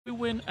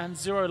2-win and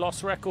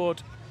 0-loss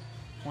record.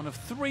 One of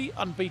 3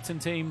 unbeaten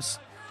teams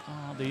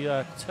are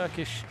the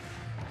Turkish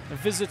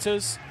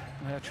visitors.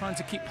 They're trying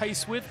to keep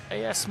pace with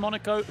AS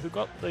Monaco, who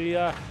got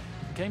the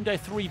game day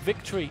 3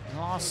 victory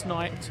last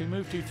night to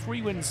move to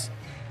 3 wins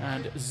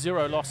and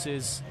 0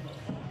 losses.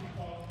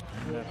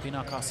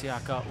 Pinar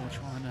Karsiyaka will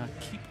try and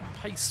keep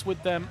pace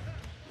with them.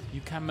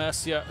 Pinar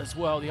Karsiyaka as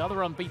well, the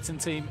other unbeaten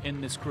team in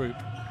this group.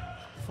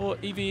 For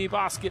EWE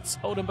Baskets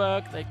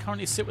Oldenburg, they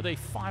currently sit with a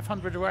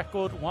 500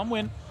 record, 1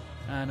 win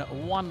and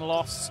 1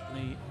 loss.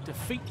 The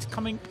defeat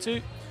coming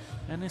to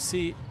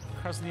NSC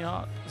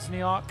Krasnyak,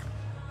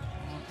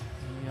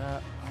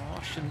 the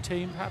Russian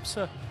team. Perhaps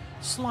a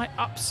slight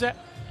upset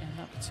in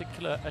that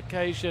particular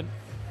occasion.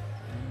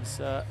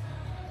 As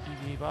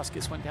EWE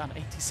Baskets went down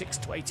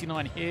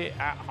 86-89 here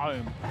at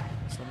home.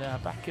 So they're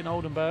back in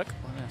Oldenburg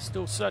and they're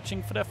still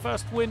searching for their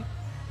first win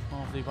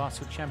of the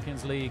Basketball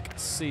Champions League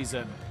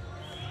season.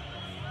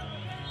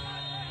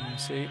 You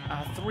see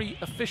our 3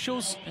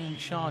 officials in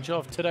charge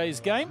of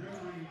today's game.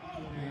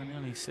 And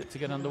nearly set to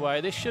get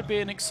underway. This should be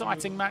an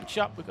exciting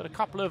matchup. We've got a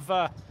couple of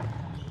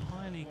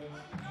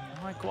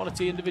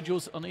high-quality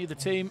individuals on either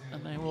team,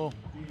 and they will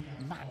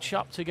match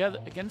up together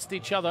against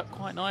each other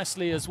quite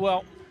nicely as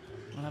well.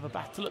 We'll have a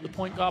battle at the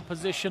point guard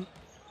position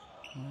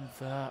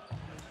with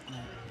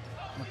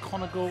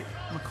McConnell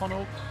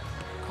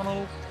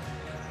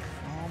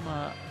from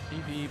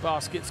EWE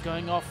Baskets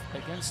going off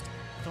against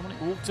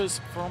Dominic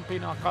Walters from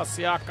Pinar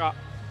Karsiyaka.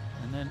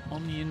 And then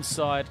on the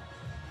inside,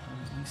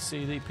 we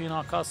see the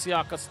Pinar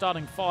Karsiyaka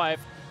starting 5.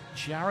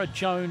 Jared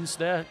Jones,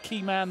 their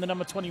key man, the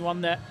number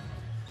 21 there.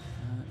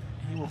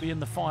 He will be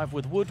in the 5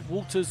 with Wood,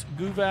 Walters,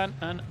 Guvan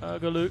and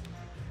Ergalu.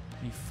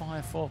 The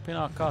 5 for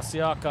Pinar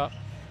Karsiyaka.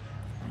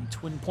 And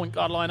twin point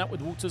guard lineup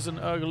with Walters and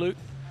Ergalu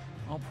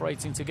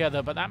operating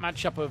together. But that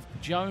matchup of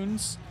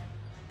Jones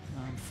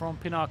from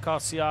Pinar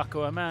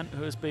Karsiyaka, a man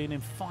who has been in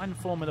fine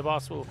form in the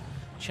Basketball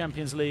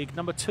Champions League,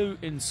 number 2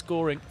 in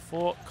scoring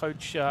for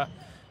coach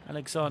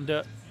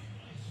Alexander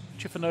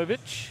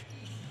Trifanovic,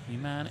 the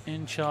man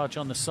in charge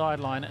on the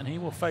sideline, and he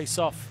will face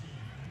off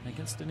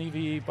against an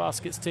EWE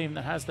Baskets team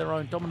that has their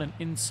own dominant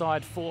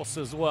inside force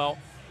as well.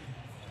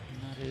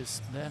 And that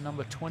is their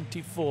number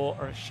 24,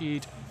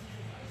 Rashid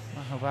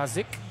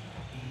Mahabazik.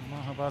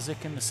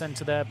 Mahabazik in the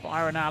centre there,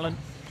 Byron Allen,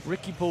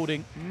 Ricky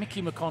Paulding,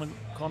 Mickey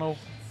McConnell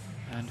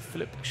and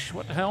Philip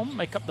Schwethelm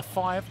make up the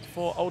 5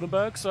 for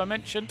Oldenburg. So I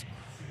mentioned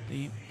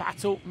the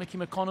battle. Mickey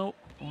McConnell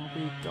will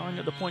be going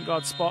at the point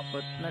guard spot,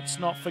 but let's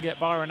not forget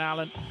Byron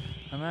Allen,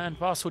 a man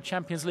Basketball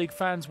Champions League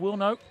fans will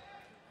know,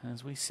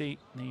 as we see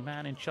the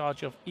man in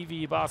charge of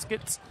EWE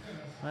Baskets,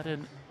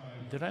 Mladen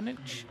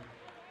Drenic.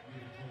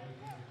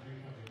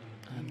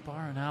 And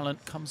Byron Allen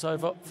comes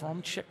over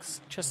from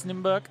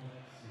Czesnimberg,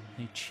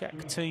 the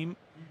Czech team.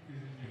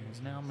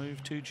 He's now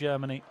moved to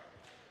Germany.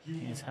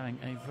 He is having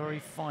a very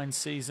fine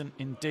season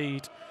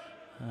indeed.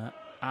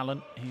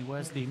 Allen, he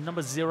wears the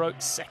number 0,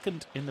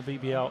 second in the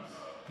BBL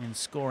in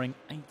scoring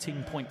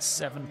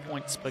 18.7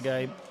 points per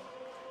game.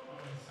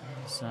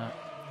 As,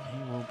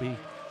 he will be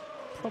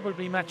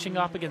probably matching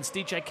up against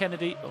DJ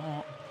Kennedy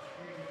or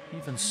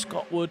even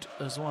Scott Wood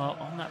as well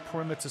on that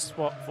perimeter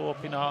spot for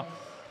Pinar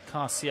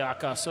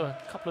Karsiyaka. So a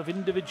couple of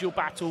individual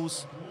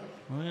battles,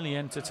 really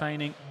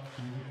entertaining.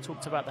 We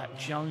talked about that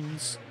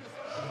Jones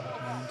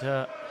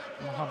and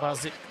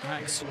Mahabazik,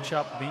 Max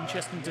Chubb. Be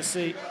interesting to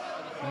see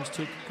those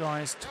 2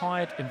 guys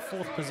tied in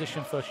 4th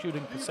position for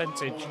shooting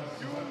percentage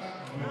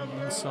on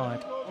the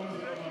inside.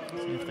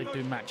 See if they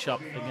do match up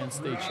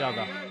against each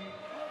other.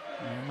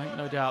 And make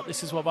no doubt,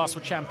 this is what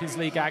Basketball Champions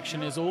League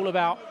action is all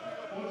about.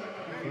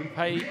 Group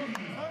A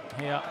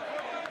here,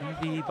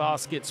 EWE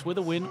Baskets with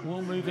a win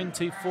will move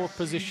into 4th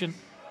position.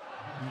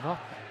 Move up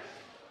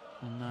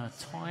and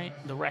tie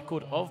the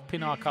record of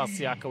Pinar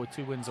Karsiyaka with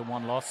 2 wins and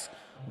 1 loss.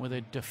 With a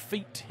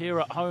defeat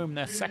here at home,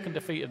 their 2nd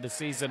defeat of the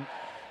season,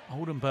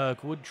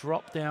 Oldenburg would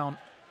drop down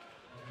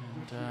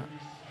and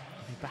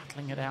be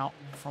battling it out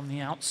from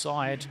the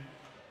outside,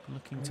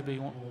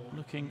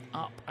 looking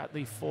up at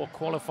the 4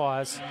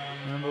 qualifiers.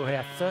 Remember, we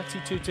have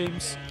 32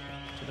 teams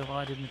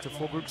divided into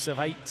 4 groups of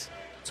 8.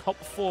 Top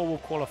 4 will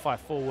qualify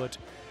forward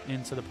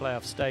into the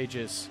playoff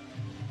stages.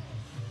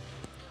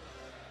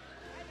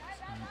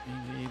 So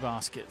EWE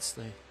Baskets,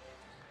 they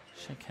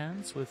shake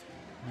hands with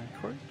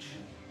coach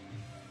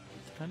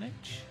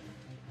Trenic.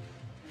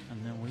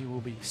 And then we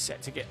will be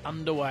set to get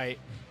underway.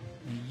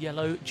 The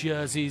yellow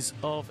jerseys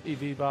of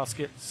EWE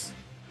Baskets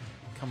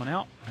coming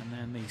out, and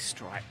then the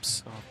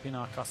stripes of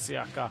Pinar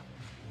Karsiyaka.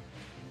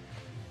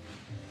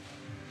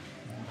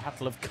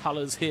 Battle of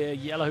colours here,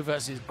 yellow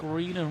versus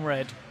green and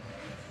red.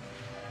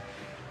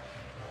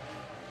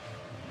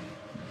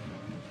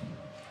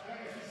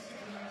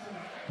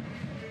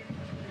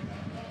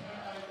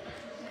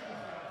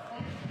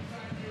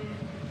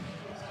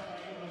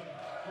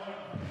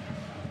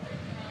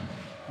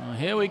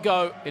 Here we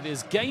go. It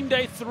is game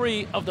day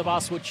 3 of the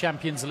Basketball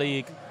Champions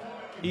League.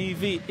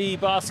 EWE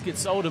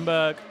Baskets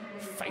Oldenburg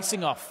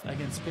facing off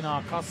against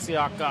Pinar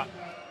Karsiyaka.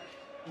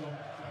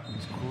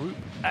 It's Group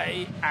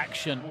A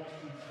action.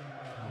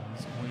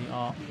 We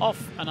are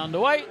off and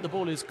underway. The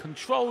ball is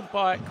controlled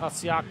by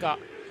Karsiyaka.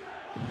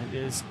 And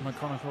it is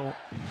McConnell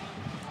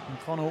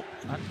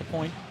at the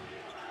point.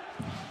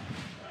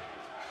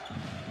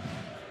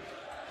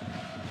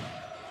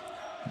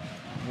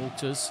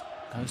 Walters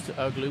goes to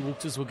Erglu.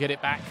 Walters will get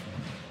it back.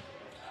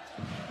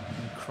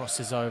 And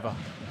crosses over.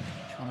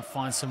 Trying to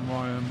find some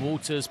room.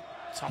 Walters,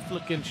 tough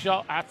looking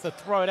shot. Have to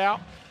throw it out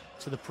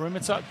to the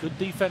perimeter. Good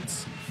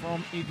defense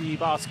from EWE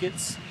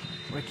Baskets.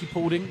 Ricky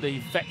Paulding, the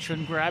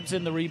veteran, grabs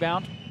in the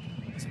rebound.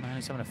 It's a man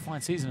who's having a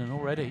fine season, and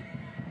already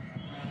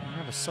we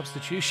have a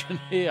substitution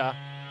here.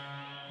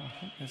 I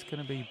think there's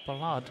going to be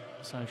blood.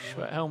 So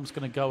Schwerthelm's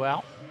going to go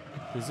out.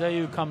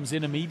 Deseu comes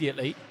in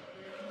immediately.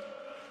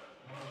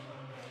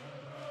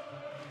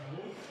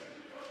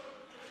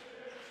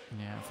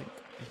 Yeah, I think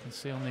you can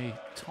see on the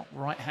top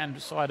right-hand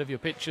side of your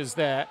pictures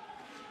there,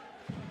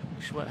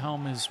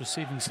 Schwerthelm is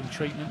receiving some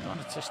treatment. Might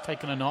have just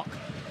taken a knock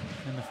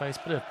in the face,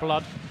 bit of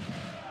blood.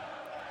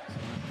 So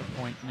at the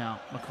point now,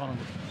 McConnell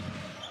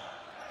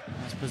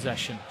has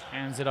possession,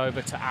 hands it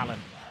over to Allen.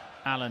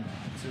 Allen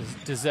to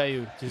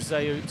Deseu.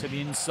 Deseu to the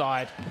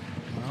inside.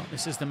 Well,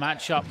 this is the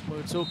matchup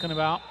we're talking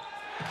about.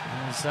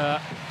 As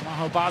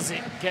Maho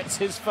Bazic gets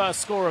his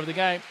first score of the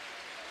game.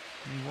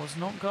 He was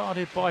not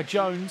guarded by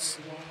Jones.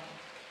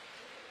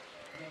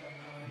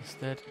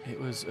 Instead, it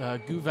was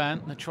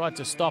Gouvan that tried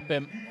to stop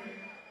him,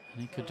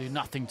 and he could do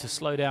nothing to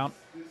slow down.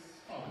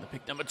 The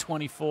pick number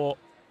 24,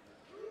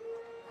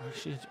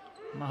 Rashid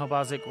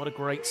Mahobazic. What a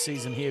great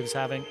season he was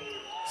having.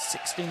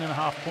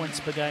 16.5 points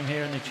per game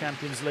here in the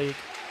Champions League.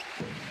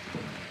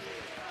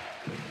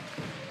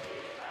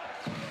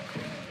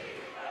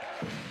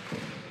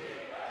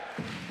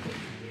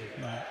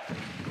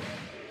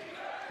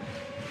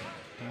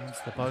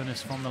 That's the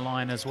bonus from the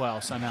line as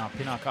well. So now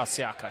Pinar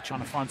Karsiyaka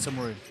trying to find some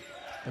room.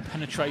 The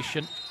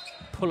penetration,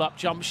 pull-up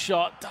jump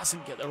shot,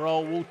 doesn't get the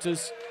roll.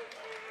 Walters,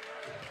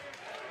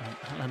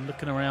 and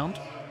looking around,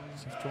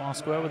 so to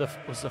ask where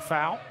was the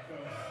foul.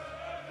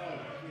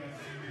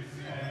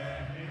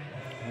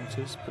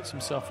 Walters puts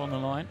himself on the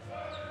line.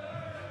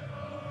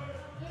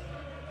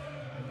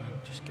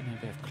 Just getting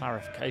a bit of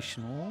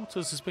clarification.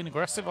 Walters has been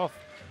aggressive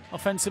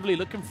offensively,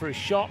 looking for his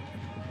shot.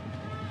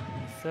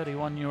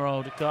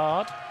 31-year-old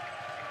guard,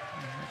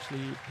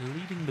 actually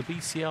leading the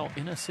BCL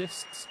in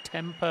assists,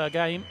 10 per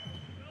game.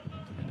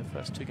 The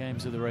first 2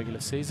 games of the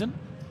regular season.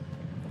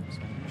 So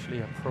usually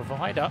a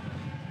provider.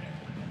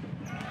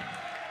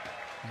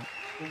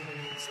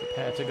 It's the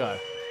pair to go.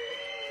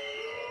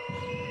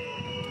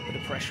 Bit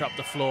of pressure up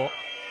the floor.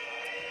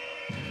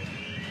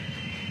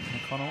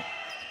 McConnell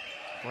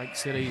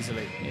breaks it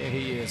easily. Here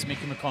he is,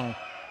 Mickey McConnell.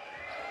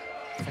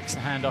 Takes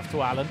the hand off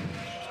to Allen.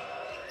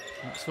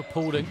 That's for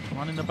Paulding,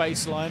 running the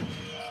baseline.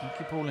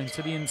 Mickey Paulding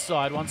to the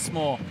inside once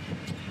more.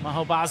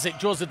 Maho Bazic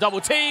draws the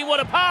double team. What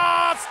a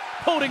pass!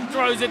 Paulding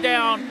throws it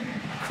down.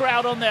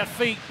 Crowd on their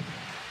feet.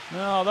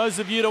 Now, those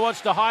of you that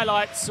watched the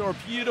highlights saw a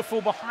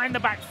beautiful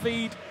behind-the-back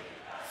feed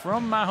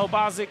from Maho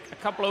Bazic a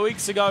couple of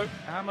weeks ago.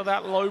 Under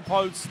that low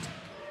post.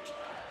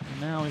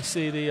 And now we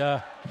see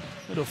the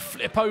little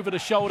flip over the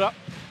shoulder.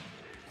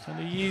 So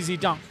the easy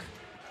dunk.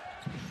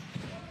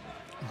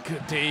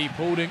 Good D.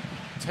 Paulding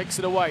takes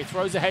it away.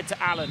 Throws ahead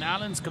to Allen.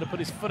 Allen's going to put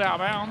his foot out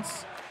of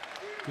bounds.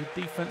 Good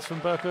defense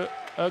from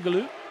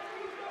Erglu.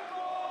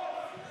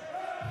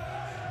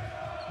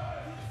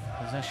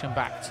 Possession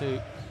back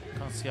to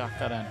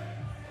Karsiyaka then.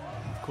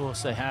 Of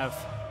course, they have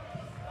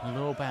a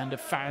little band of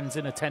fans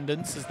in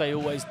attendance, as they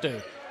always do.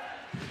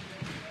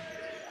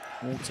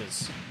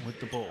 Walters with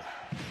the ball.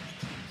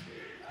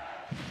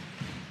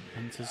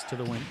 Enters to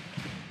the wing.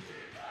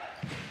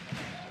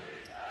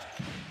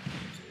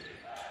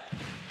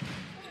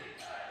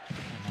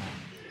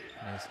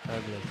 There's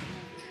Erglu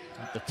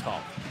at the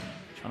top.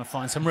 Trying to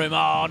find some room.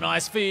 Oh,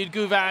 nice feed.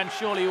 Gouvan,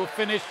 surely will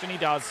finish, and he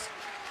does.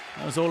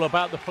 That was all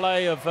about the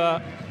play of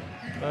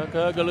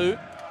Erglu,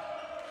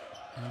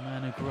 a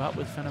man who grew up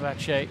with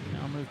Fenerbahce,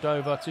 now moved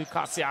over to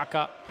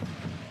Karsiyaka.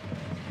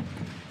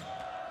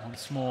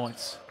 Once more,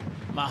 it's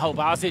Maho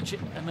Bazic,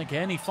 and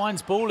again he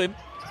finds Paulding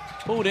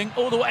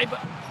all the way,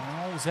 but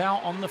rolls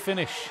out on the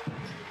finish.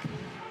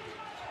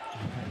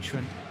 The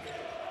veteran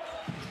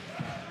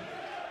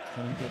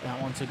couldn't get that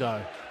one to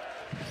go.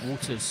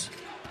 Walters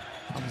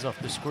comes off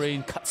the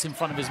screen, cuts in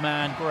front of his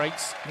man. Great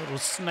little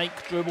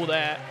snake dribble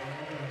there.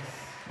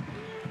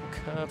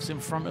 Curves in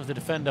front of the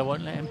defender,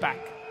 won't let him back.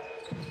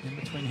 In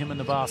between him and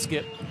the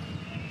basket.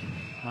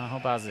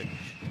 Maho Bazic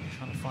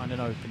trying to find an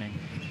opening.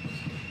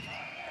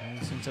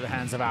 Goes into the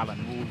hands of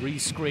Allen. Will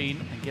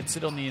re-screen and gets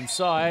it on the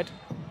inside.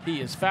 He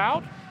is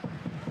fouled.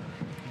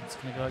 It's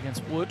going to go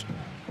against Wood.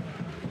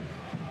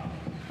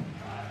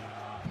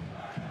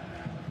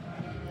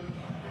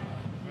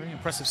 Very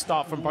impressive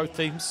start from both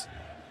teams.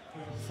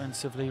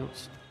 Offensively,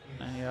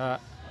 they are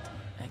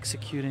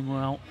executing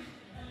well.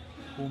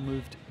 Ball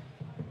moved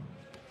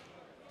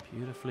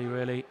beautifully,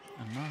 really.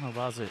 And Maho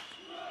Bazic,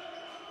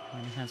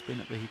 he has been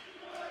at the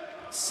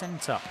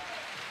centre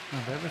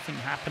of everything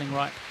happening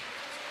right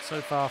so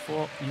far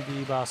for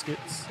EWE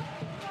Baskets.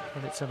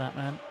 Credit to that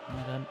man,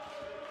 Madan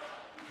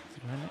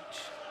Zrenic.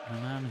 The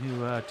man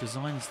who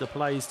designs the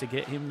plays to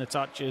get him the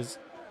touches.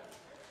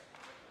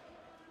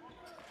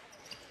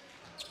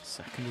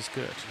 Second is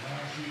good.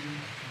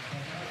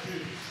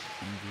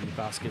 And the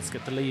Baskets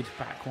get the lead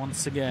back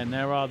once again.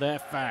 There are their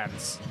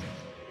fans.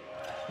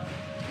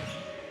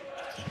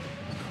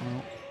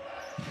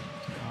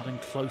 Guarding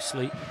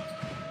closely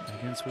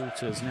against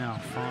Walters now,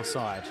 far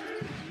side.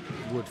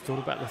 Wood thought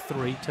about the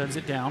three, turns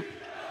it down.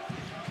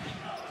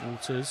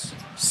 Walters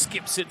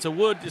skips it to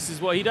Wood. This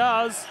is what he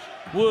does.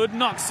 Wood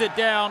knocks it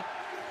down.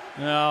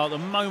 Now, the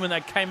moment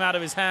that came out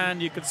of his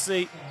hand, you could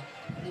see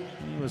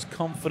he was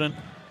confident.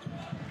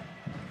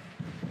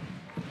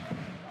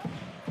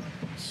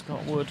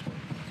 Scott Wood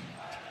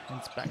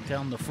heads back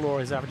down the floor.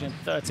 He's averaging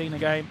 13 a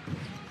game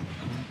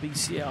in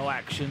BCL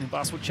action, in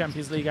Basketball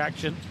Champions League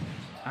action.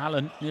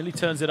 Allen nearly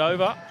turns it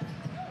over.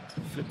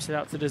 Flips it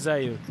out to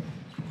Deseu.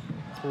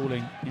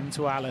 Falling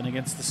into Allen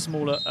against the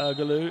smaller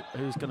Ergalu,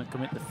 who's going to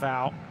commit the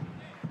foul.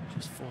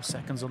 Just 4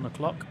 seconds on the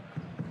clock.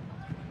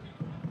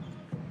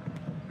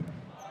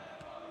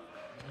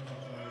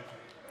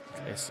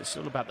 It's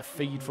all about the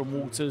feed from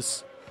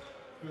Walters.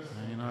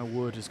 And you know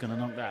Wood is going to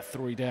knock that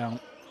three down.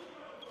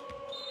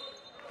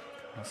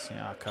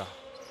 Karsiyaka,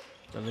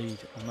 the lead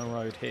on the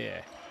road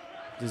here.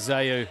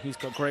 Deseu, he's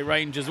got great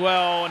range as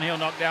well, and he'll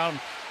knock down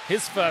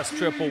his first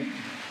triple.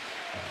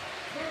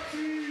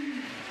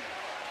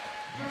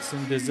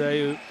 Maxim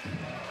Deseu.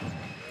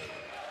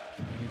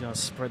 He does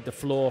spread the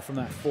floor from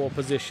that 4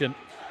 position.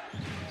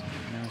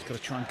 Now he's got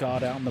to try and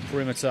guard out on the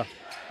perimeter.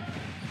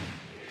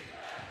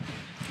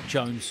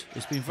 Jones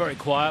has been very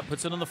quiet,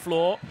 puts it on the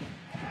floor.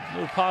 A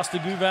little pass to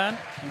Gouvan.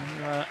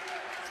 And,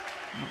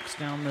 knocks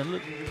down the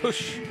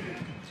push.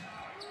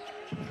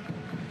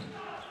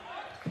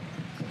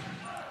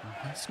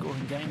 High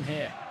scoring game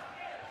here.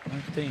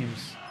 Both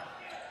teams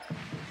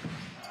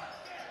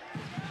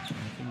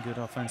making good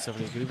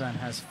offensively. Gouvan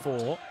has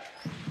 4.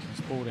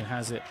 Spalding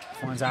has it.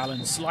 Finds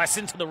Allen. Slice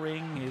into the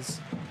ring.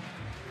 His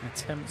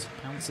attempt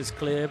bounces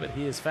clear, but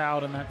he is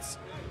fouled, and that's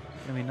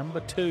going to be number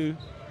 2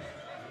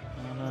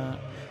 on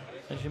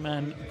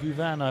Benjamin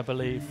Gouvan, I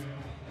believe.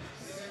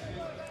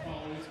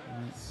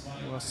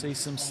 We'll see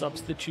some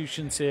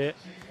substitutions here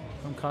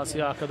from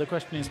Karsiyaka. The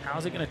question is,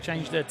 how's it going to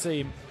change their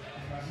team?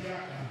 We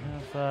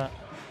have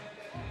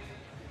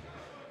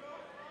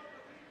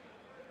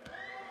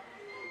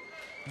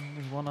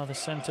only one other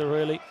centre,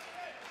 really.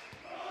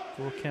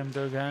 Gorkem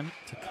Dogan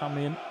to come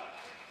in.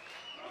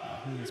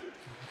 He has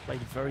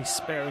played very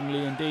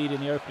sparingly indeed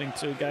in the opening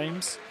 2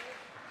 games.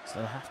 So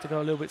they'll have to go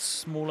a little bit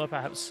smaller,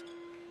 perhaps.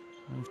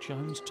 Move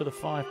Jones to the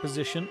 5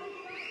 position.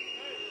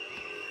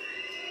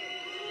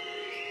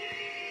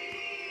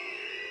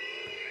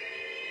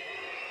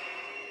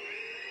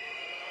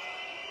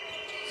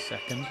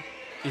 Second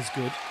is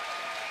good.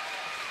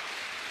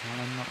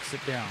 Allen knocks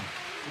it down.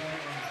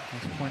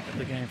 Nice point of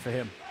the game for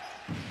him.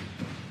 He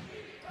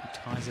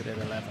ties it at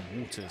 11.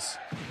 Walters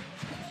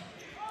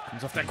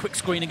comes off that quick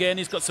screen again.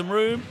 He's got some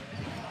room.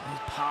 His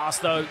pass,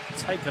 though,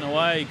 taken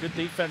away. Good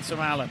defense from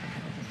Allen.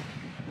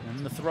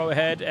 And the throw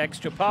ahead,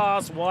 extra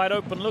pass, wide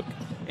open look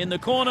in the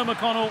corner.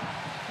 McConnell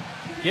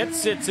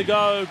gets it to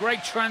go.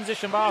 Great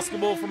transition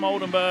basketball from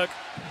Oldenburg.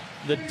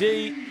 The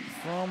D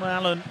from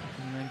Allen.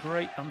 And a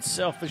great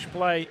unselfish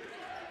play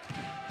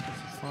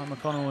from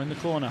McConnell in the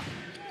corner.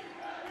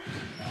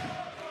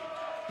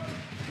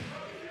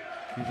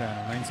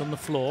 Gouvan remains on the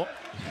floor.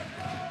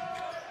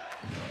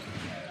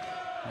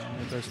 And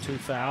with those 2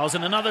 fouls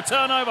and another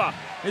turnover.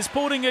 It's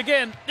Spalding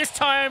again. This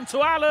time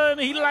to Allen.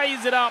 He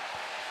lays it up.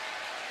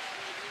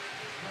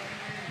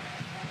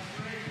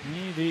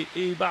 The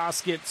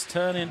E-Baskets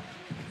turning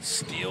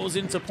steals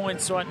into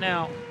points right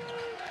now.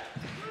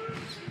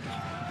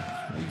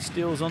 3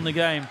 steals on the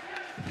game.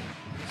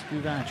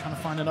 Gouvan trying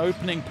to find an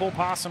opening. Poor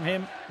pass from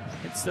him.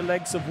 Hits the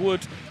legs of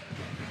Wood.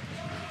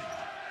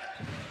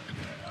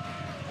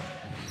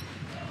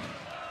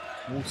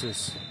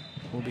 Walters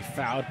will be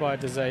fouled by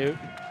Deseu.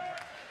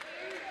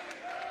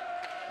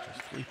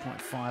 Just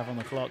 3.5 on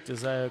the clock.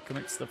 Deseu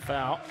commits the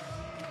foul.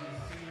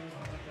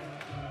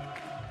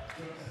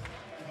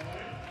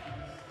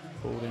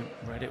 Spalding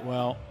read it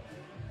well.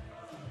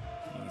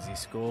 Easy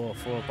score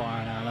for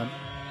Byron Allen.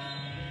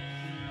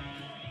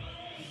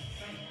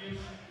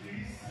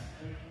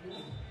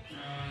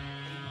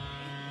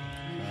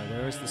 So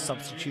there is the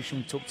substitution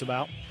we talked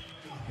about.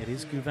 It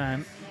is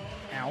Gouvan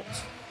out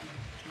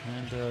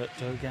and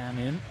Dogan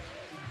in. And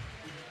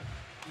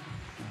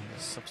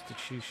the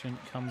substitution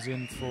comes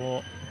in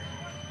for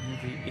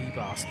the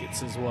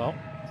E-Baskets as well.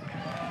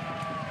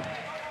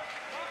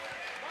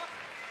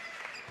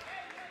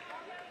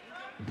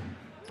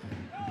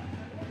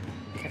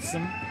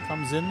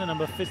 Comes in, the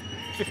number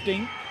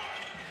 15.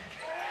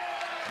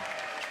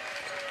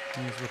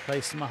 He's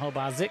replaced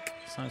Mahobazik.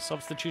 So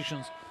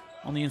substitutions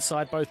on the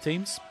inside, both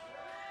teams.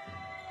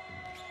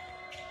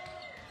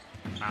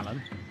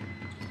 Allen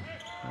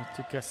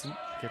to Kesson,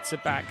 gets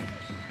it back.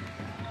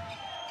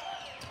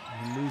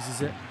 And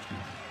loses it.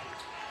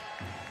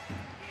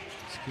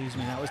 Excuse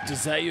me, that was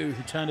Deseu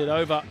who turned it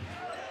over.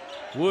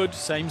 Wood,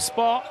 same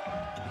spot.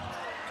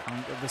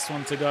 Can't Got this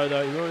one to go,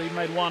 though. He already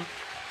made one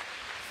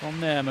from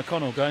there.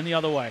 McConnell going the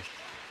other way.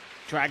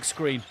 Drag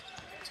screen.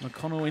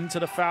 McConnell into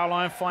the foul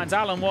line, finds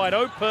Allen wide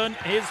open.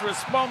 His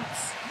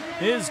response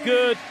is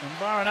good. And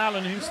Byron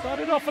Allen, who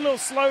started off a little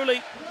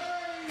slowly,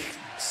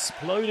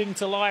 exploding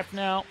to life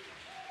now.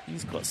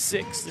 He's got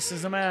 6. This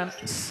is a man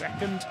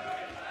second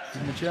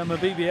in the German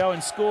BBL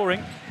in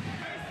scoring.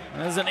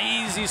 And there's an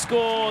easy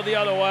score the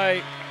other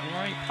way.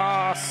 Great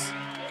pass.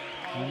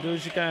 And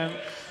Dujigan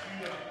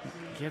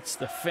gets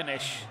the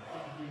finish.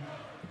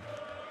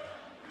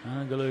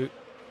 Ergalu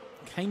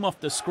came off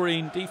the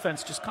screen.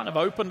 Defense just kind of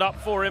opened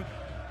up for him,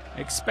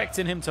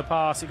 expecting him to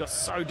pass. He got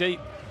so deep.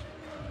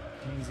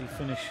 Easy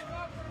finish.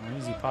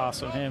 Easy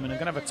pass on him. And they're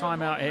going to have a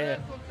timeout here.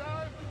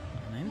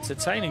 An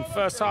entertaining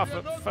first half,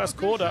 first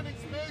quarter.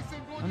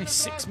 Only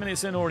 6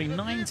 minutes in already,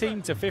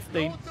 19 to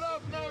 15.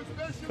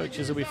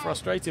 Coaches will be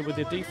frustrated with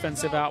the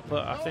defensive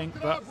output, I think,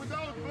 but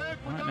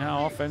right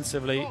now,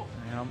 offensively,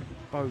 they are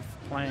both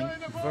playing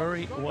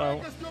very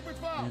well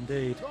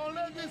indeed.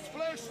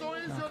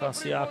 Pinar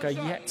Karsiyaka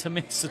yet to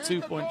miss a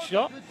 2-point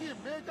shot.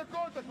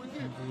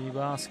 And the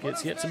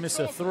Baskets yet to miss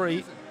a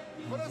 3.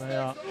 They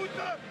are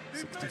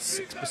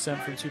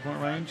 66% from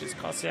 2-point range. It's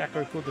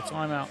Karsiyaka who called the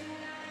timeout.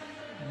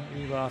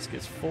 And the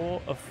Baskets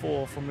 4 of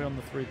 4 from beyond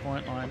the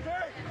 3-point line.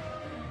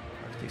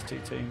 These two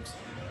teams.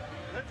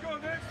 Let's go,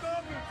 next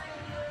offense.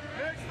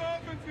 Next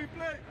offense we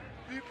play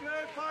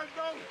 5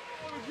 down.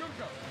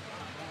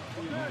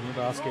 The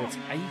Baskets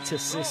 8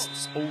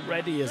 assists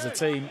already as a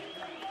team.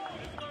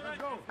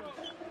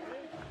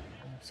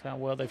 That's how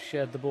well they've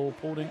shared the ball.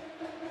 Paulding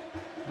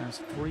has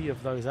 3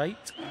 of those 8.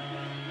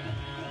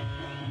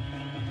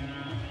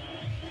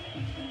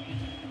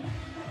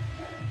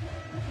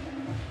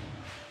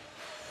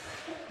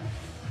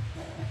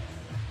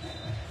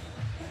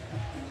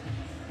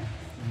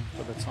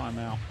 For the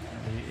timeout,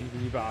 the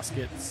EWE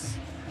Baskets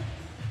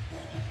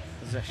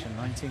possession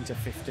 19 to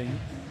 15.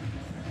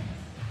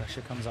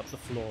 Pressure comes up the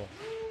floor.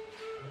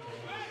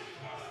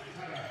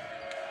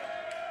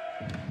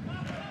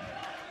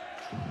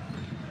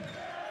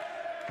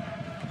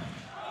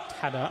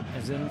 Tada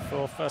is in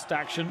for first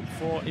action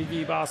for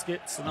EWE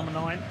Baskets, the number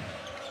 9.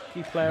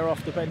 Key player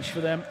off the bench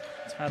for them.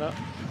 Tada.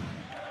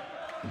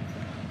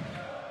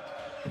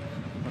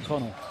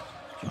 McConnell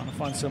trying to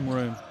find some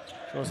room.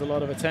 Draws a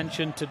lot of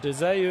attention to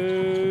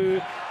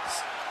Deseu.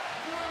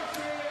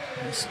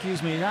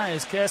 Excuse me, that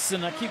is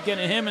Kesson. I keep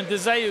getting him and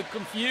Deseu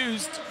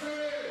confused.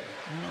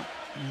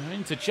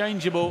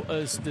 Interchangeable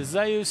as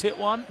Deseu's hit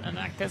one and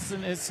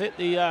Kesson has hit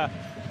the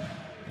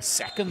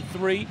second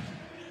 3.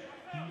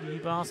 The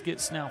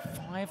Baskets now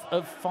 5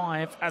 of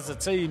 5 as a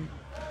team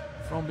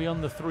from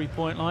beyond the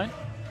 3-point line.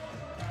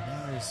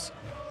 There is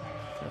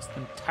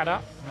Kirsten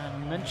Tada,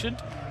 man we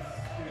mentioned.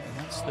 And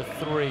that's the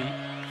 3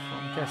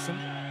 from Kesson.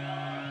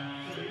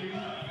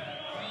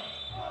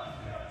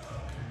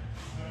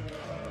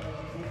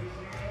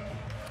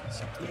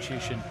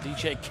 Substitution,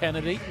 DJ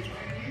Kennedy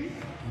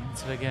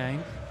into the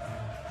game.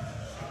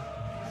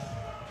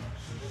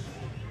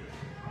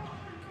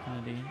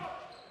 Kennedy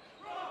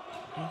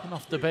even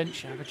off the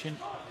bench, averaging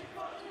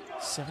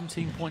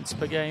 17 points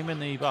per game in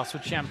the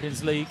Basketball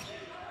Champions League.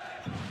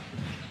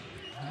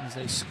 There's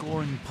a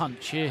scoring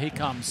punch. Here he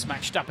comes,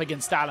 matched up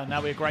against Allen.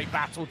 That'll be a great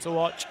battle to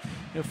watch.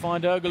 You'll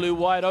find Ergalu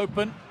wide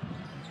open.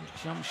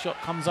 Jump shot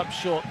comes up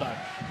short though.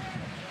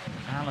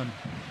 Allen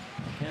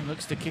again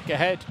looks to kick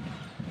ahead.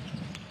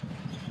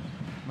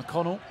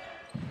 McConnell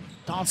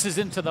dances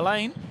into the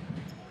lane.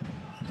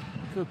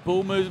 Good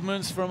ball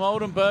movements from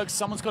Oldenburg.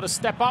 Someone's got to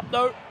step up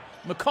though.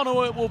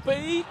 McConnell it will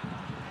be.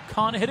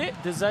 Can't hit it.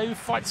 Deseu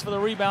fights for the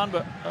rebound,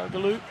 but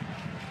Ergalu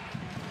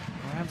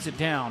grabs it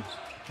down.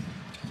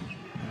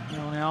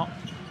 Now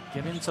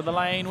get into the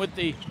lane with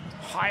the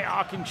high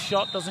arcing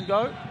shot. Doesn't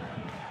go.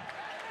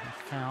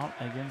 Foul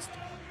against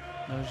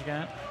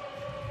Nojgan.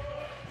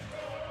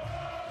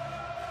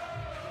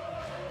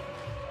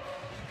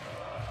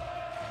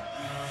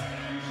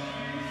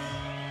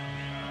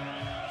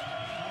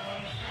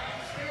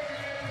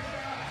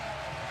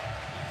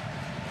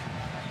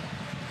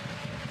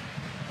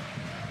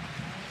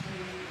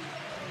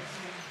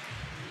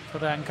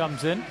 Kodan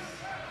comes in.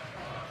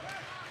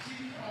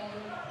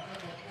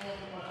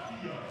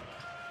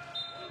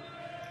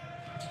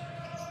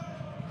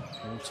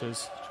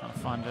 Walters trying to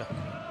find an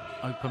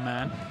open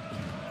man.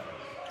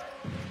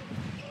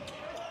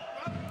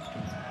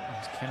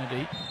 There's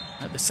Kennedy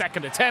at the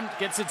second attempt,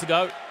 gets it to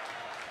go.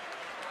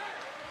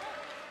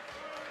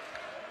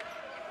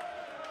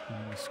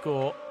 And the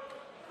score,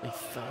 the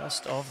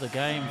first of the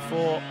game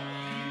for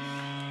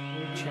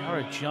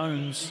Jared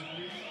Jones.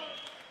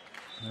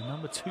 The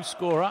number 2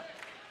 scorer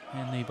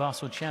in the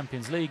Basketball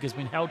Champions League has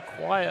been held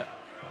quiet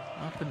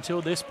up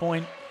until this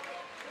point.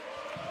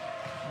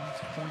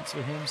 Points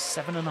for him,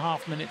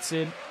 7.5 minutes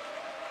in.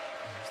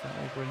 So that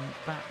will bring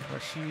back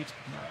Rashid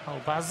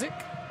Albazik.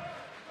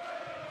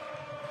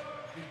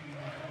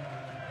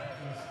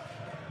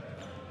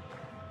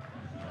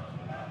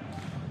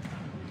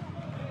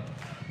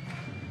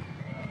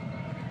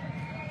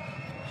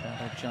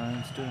 Jared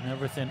Jones doing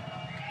everything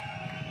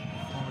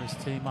for for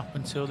his team up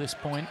until this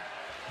point.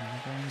 In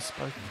the games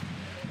both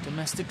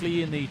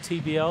domestically in the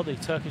TBL, the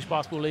Turkish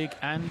Basketball League,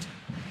 and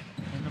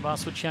in the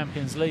Basketball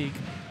Champions League.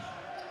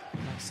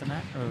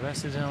 Sanat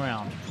reverses it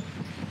around.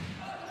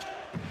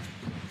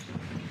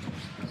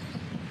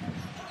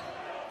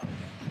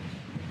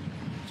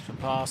 Extra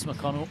pass,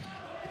 McConnell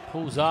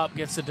pulls up,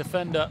 gets the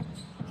defender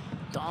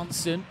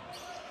dancing.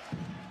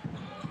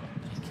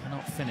 He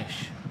cannot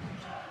finish.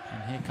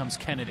 And here comes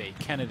Kennedy.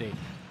 Kennedy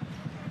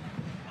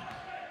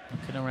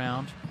looking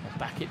around, will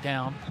back it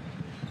down.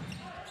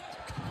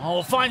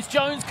 Oh, finds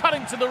Jones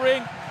cutting to the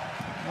ring.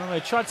 Well, they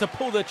tried to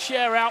pull the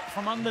chair out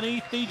from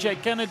underneath DJ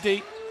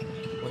Kennedy,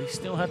 but he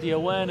still had the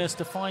awareness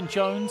to find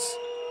Jones.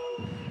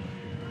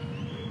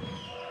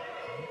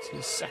 It's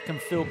his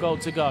second field goal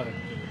to go.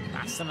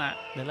 Massenat,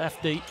 the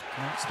lefty,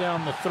 knocks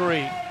down the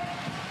three.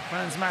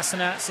 Franz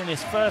Massenat's in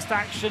his first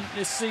action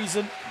this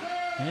season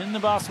in the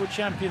Basketball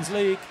Champions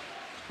League.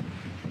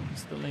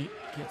 As the league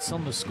gets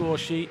on the score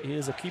sheet, he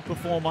is a key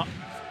performer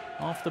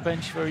off the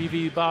bench for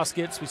EWE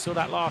Baskets. We saw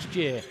that last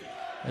year.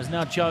 There's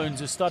now Jones,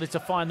 who started to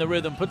find the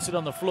rhythm, puts it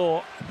on the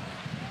floor.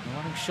 The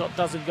running shot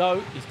doesn't go.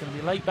 He's going to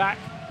be late back.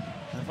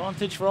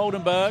 Advantage for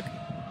Oldenburg.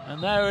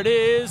 And there it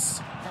is.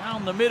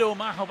 Down the middle,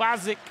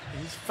 Mahobazic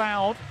is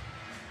fouled.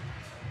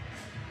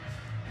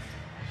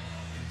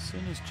 As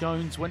soon as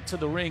Jones went to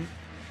the ring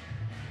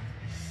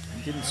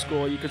and didn't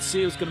score, you could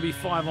see it was going to be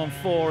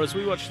 5-on-4 as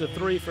we watch the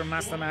three from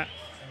Massenat.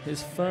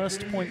 His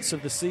first points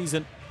of the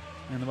season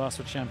in the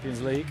Basketball Champions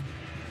League.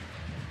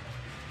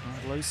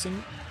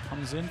 Losing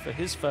comes in for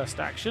his first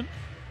action.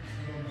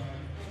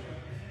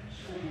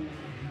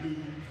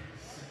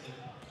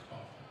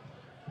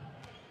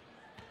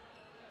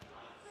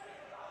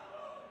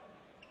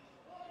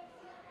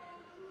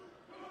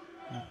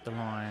 At the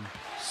line,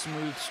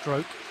 smooth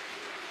stroke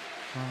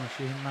from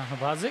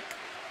Mahobazic.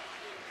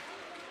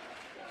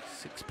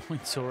 6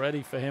 points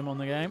already for him on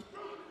the game.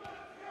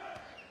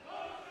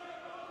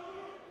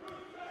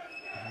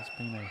 It's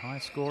been a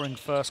high-scoring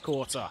first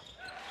quarter.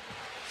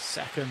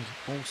 Second,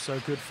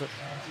 also good for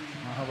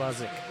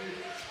Mahobazic.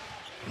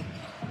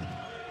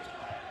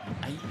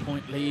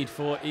 8-point lead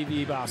for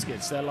EWE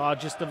Baskets, their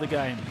largest of the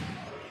game.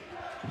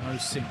 No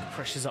sink,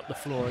 pressures up the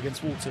floor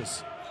against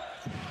Walters.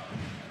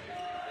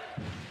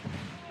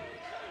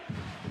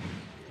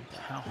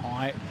 How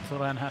high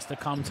Thuran has to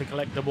come to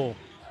collect the ball.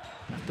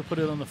 Have to put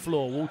it on the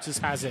floor. Walters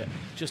has it.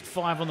 Just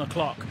 5 on the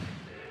clock.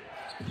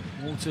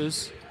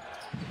 Walters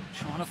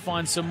trying to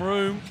find some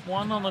room.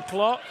 1 on the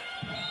clock.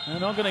 They're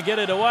not going to get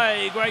it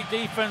away. Great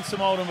defense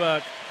from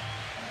Oldenburg.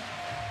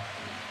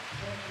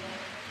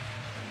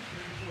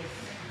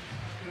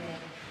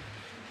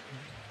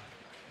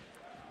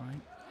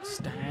 Great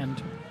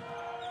stand.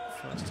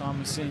 First time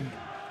we've seen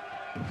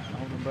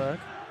Oldenburg.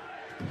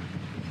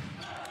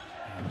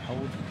 And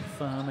hold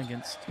firm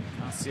against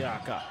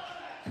Karsiyaka.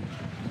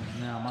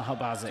 Now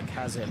Mahobazic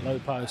has it. Low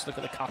post. Look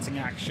at the cutting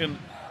action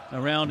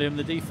around him.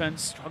 The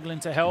defense struggling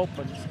to help,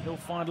 and he'll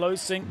find low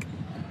sink.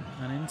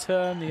 And in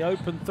turn, the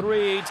open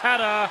three.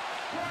 Tada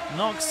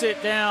knocks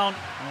it down.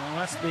 Oh,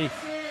 that's the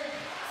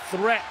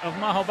threat of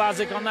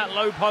Mahobazic on that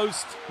low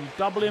post. You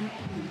double him,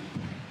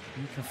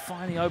 you can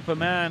find the open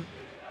man.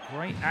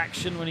 Great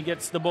action when he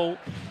gets the ball.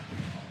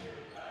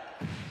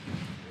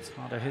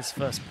 Tada his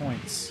first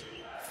points.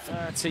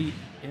 30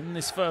 in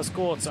this first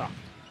quarter.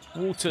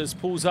 Walters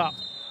pulls up.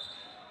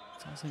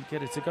 Doesn't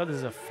get it to go.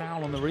 There's a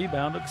foul on the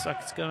rebound. Looks like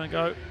it's going to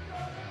go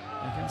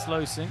against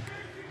low sink.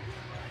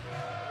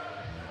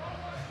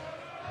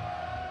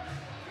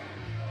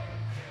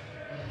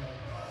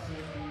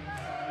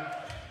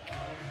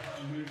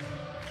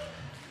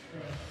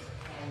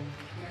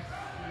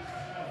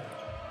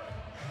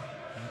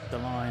 The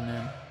line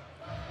then.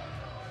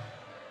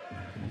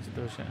 Needs to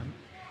push it in.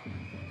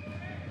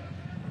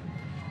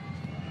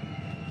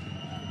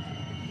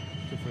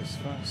 Good for his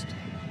first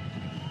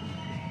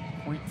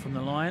point from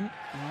the line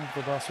of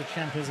the Basketball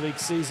Champions League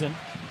season.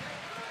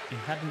 He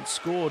hadn't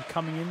scored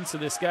coming into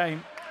this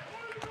game.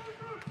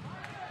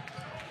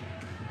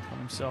 Got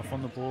himself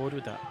on the board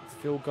with that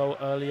field goal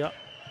earlier.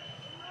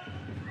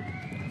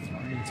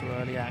 Thrown into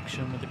early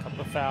action with a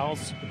couple of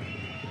fouls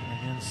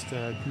against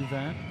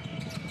Gouvin.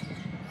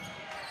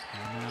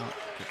 And now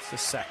gets the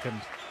second.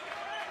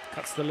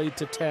 Cuts the lead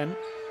to 10.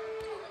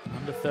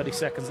 Under 30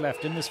 seconds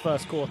left in this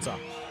first quarter.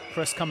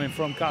 Press coming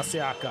from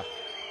Karsiyaka.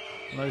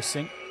 Low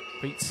sink.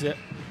 Beats it,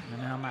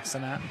 and now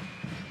Massenat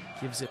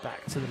gives it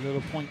back to the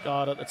little point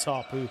guard at the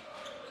top who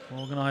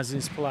organises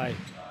his play.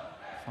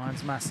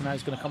 Finds Massenat,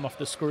 who's going to come off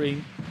the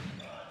screen.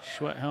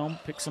 Schwethelm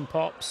picks and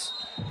pops.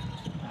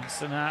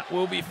 Massenat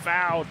will be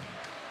fouled.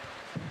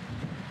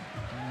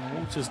 And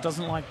Walters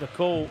doesn't like the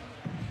call.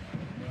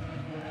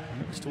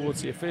 Looks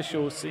towards the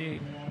official, see,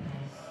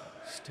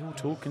 still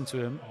talking to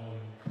him.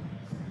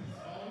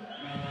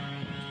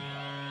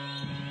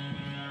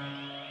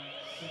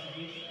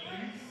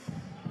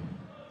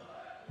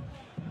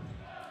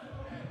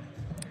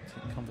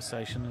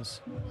 Conversation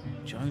as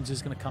Jones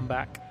is going to come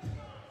back.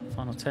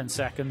 Final 10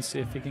 seconds, see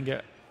if he can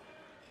get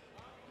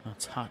a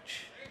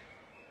touch.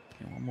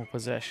 Get one more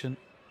possession.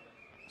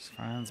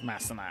 Franz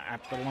Massenat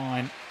at the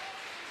line.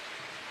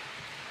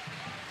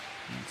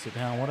 Makes it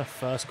down. What a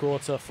first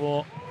quarter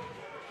for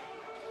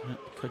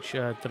Coach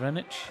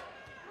Drenic.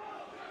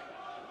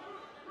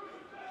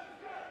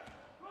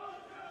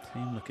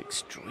 Team look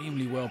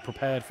extremely well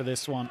prepared for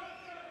this one.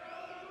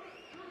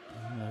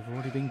 And they've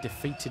already been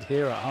defeated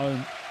here at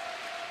home.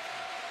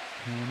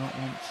 They will not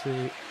want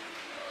to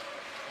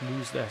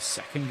lose their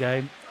second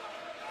game.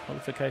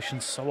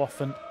 Qualifications so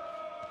often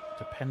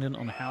dependent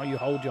on how you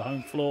hold your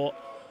home floor.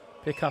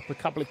 Pick up a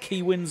couple of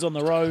key wins on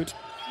the road.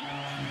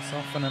 It's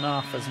often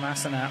enough as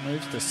Massenat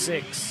moves to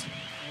 6.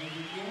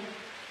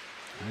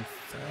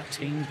 A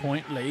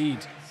 13-point lead.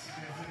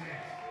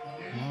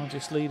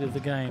 Largest lead of the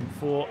game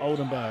for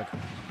Oldenburg.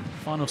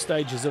 Final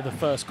stages of the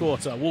first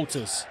quarter.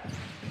 Walters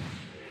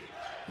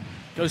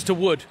goes to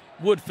Wood.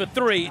 Wood for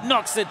 3,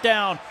 knocks it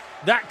down.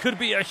 That could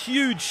be a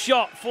huge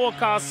shot for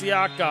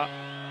Karsiyaka.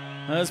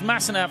 As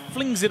Massenat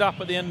flings it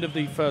up at the end of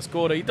the first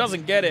quarter. He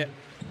doesn't get it.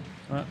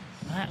 But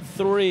that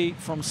 3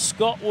 from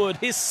Scott Wood,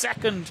 his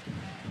second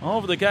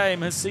of the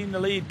game, has seen the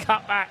lead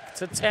cut back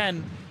to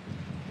 10.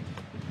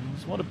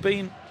 It's what have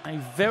been a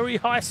very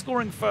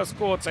high-scoring first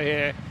quarter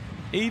here.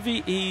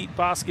 EWE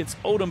Baskets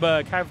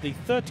Oldenburg have the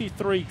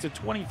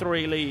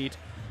 33-23 lead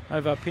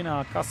over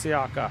Pinar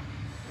Karsiyaka.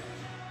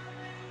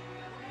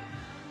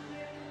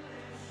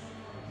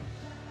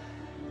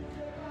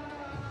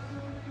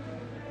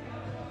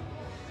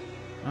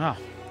 Wow,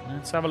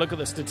 let's have a look at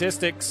the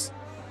statistics.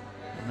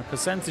 And the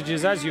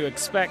percentages, as you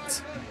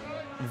expect,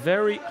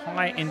 very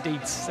high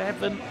indeed.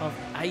 7 of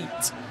 8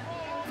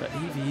 for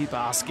EWE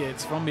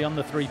Baskets from beyond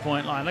the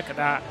three-point line. Look at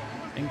that.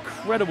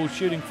 Incredible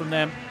shooting from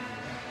them.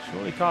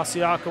 Surely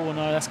Karsiyaka will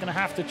know that's going to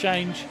have to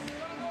change.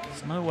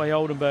 There's no way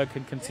Oldenburg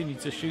can continue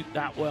to shoot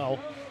that well,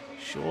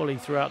 surely,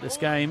 throughout this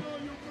game.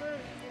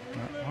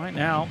 But right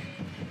now,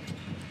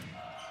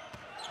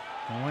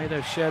 the way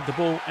they've shared the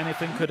ball,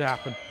 anything could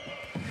happen.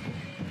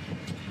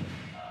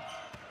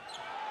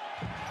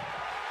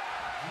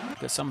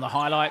 Look at some of the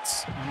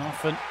highlights, and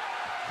often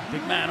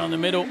big man on the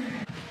middle.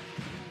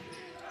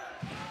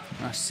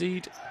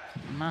 Rashid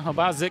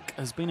Mahobazik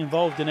has been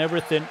involved in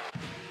everything,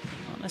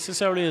 not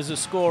necessarily as a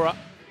scorer,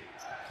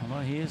 although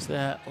he is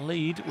their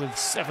lead with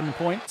 7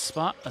 points,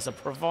 but as a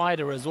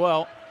provider as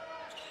well.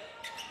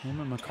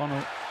 Him and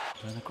McConnell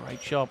doing a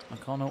great job.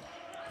 McConnell,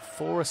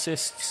 4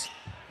 assists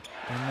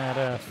in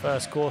that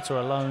first quarter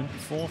alone.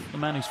 The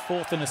man who's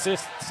 4th in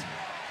assists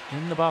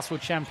in the Basketball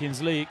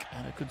Champions League,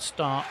 and a good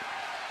start.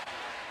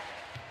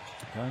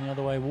 Going the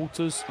other way,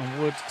 Walters and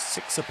Wood,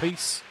 6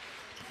 apiece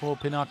for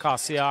Pinar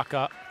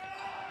Karsiyaka.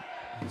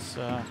 It's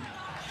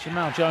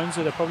Jamal Jones,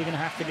 who they're probably going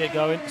to have to get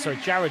going. Sorry,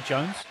 Jared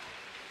Jones.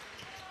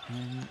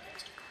 In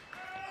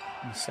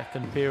the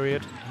second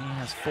period, he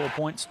has 4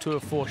 points, 2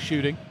 of 4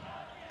 shooting.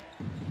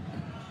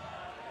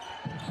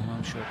 And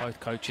I'm sure both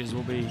coaches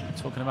will be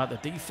talking about the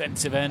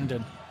defensive end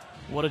and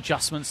what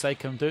adjustments they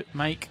can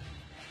make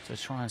to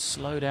try and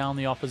slow down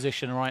the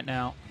opposition right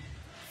now.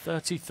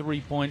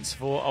 33 points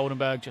for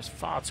Oldenburg, just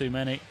far too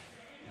many.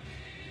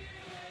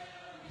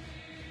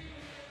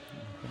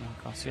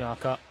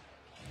 Karsiyaka,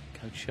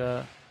 Coach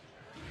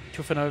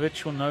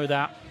Trufanovic will know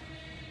that.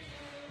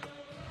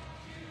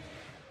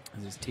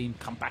 As his team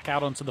come back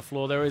out onto the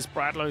floor, there is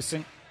Brad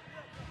Losing.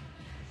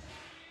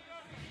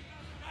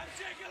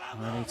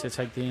 Ready to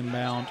take the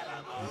inbound.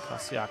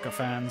 Karsiyaka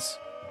fans.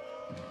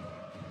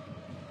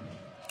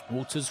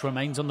 Walters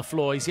remains on the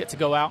floor. He's yet to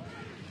go out.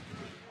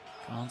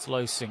 Franz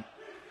Losing.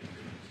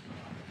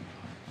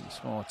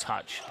 Once more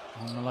touch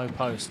on the low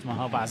post.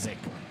 Mahobazik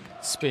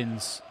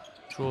spins.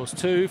 Draws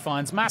 2.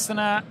 Finds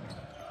Massenat.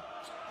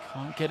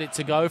 Can't get it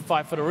to go.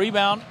 Fight for the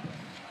rebound.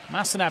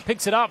 Massenat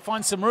picks it up.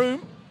 Finds some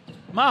room.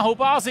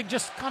 Mahobazik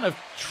just kind of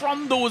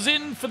trundles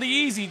in for the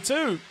easy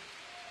 2.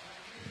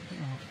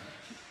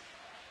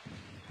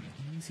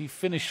 Easy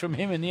finish from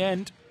him in the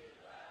end.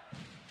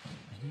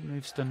 He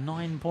moves to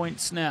 9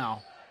 points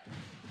now.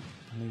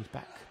 Lead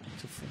back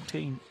to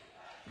 14.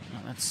 No,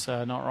 that's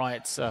not right.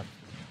 It's a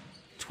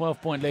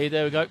 12-point lead.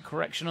 There we go.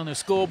 Correction on the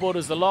scoreboard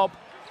as the lob.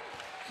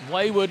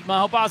 Wayward.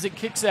 Mahobazik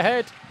kicks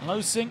ahead.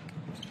 Losing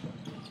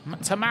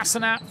to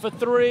Massenat for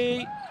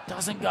 3.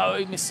 Doesn't go.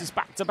 He misses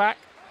back-to-back.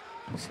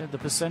 He said the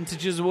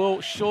percentages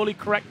will surely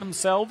correct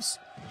themselves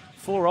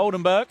for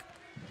Oldenburg.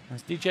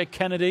 As DJ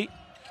Kennedy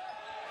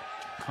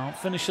can't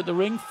finish at the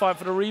ring. Fight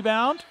for the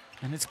rebound.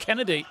 And it's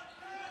Kennedy.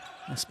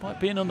 Despite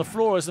being on the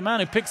floor, as the man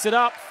who picks it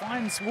up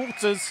finds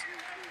Walters.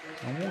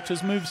 And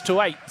Walters moves to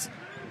 8.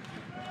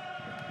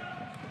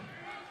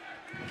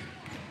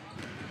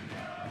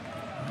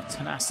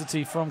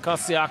 Tenacity from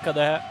Karsiyaka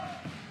there.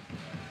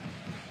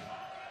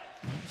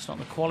 It's not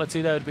the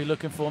quality they would be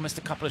looking for. Missed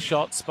a couple of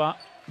shots, but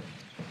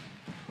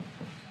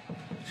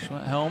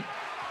Schwerthelm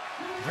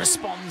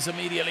responds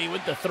immediately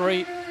with the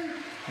 3.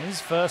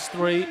 His first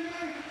 3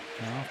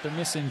 after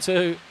missing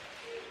 2.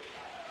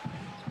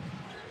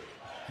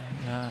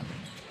 And,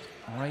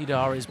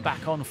 Radar is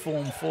back on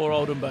form for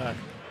Oldenburg.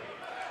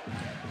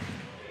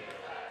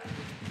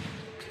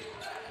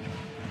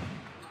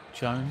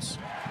 Jones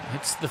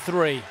hits the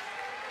 3.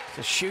 It's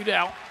a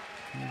shootout.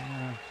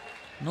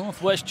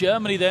 Northwest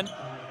Germany then.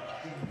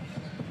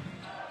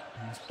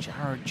 As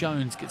Jared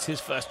Jones gets his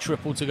first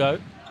triple to go.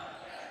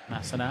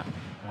 Massenat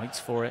waits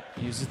for it,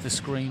 uses the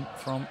screen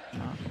from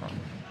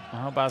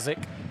Basic.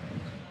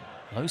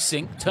 Low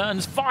sink,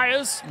 turns,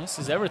 fires,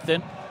 misses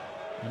everything.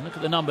 And look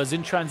at the numbers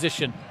in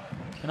transition.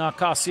 Pinar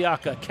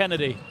Karsiyaka,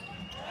 Kennedy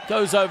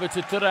goes over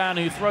to Turan,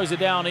 who throws it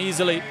down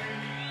easily.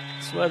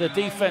 It's where the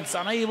defense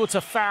unable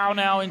to foul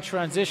now in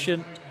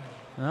transition.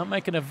 They're not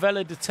making a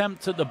valid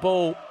attempt at the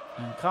ball.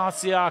 And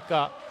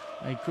Karsiyaka,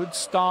 a good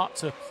start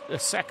to the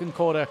second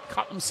quarter,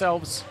 cut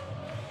themselves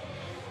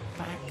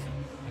back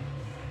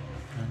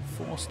and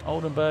forced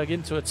Oldenburg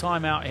into a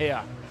timeout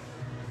here.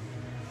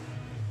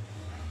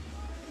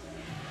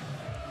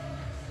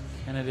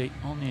 Kennedy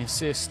on the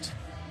assist.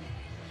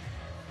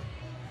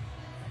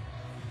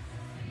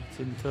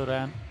 Tin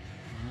Turan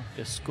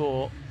the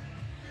score.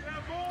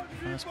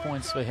 First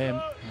points for him.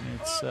 And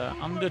it's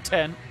under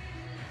 10.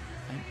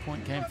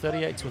 8-point game,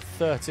 38 to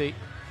 30.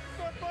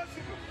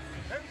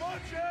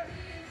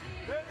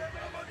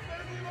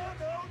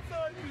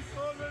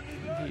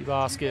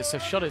 Baskets.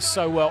 They've shot it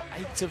so well.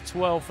 8 of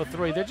 12 for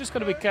 3. They're just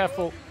going to be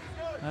careful.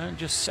 They don't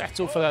just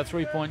settle for that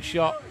 3-point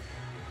shot.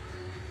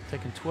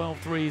 Taking 12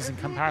 threes in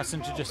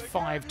comparison to just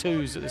 5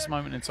 twos at this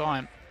moment in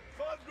time.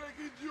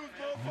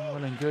 All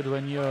well and good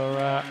when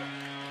you're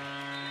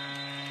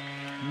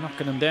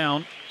knocking them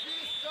down.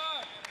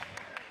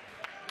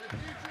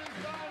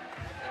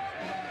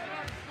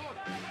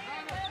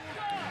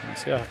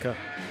 Karsiyaka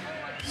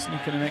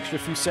sneaking an extra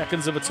few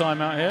seconds of a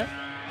timeout here.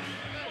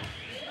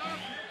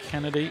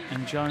 Kennedy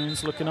and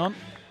Jones looking on.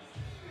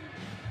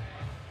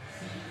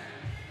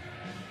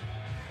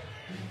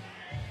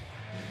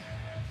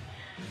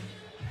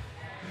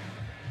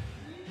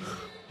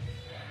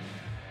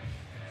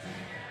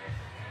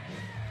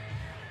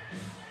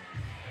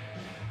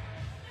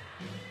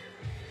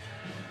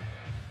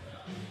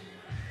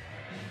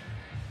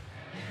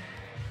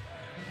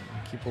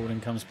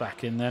 Balding comes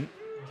back in then.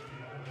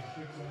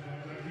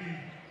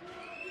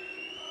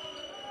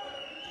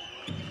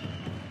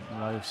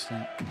 Low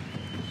sink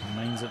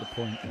remains at the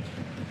point.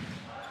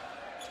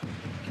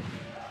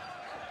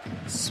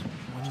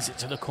 Swings it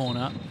to the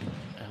corner.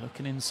 They're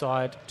looking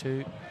inside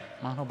to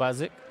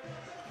Basic.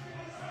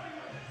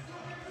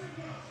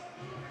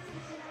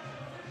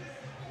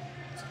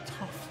 It's a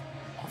tough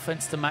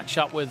offense to match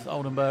up with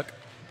Oldenburg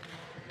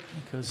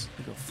because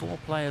we've got 4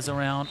 players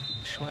around.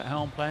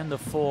 Schwethelm playing the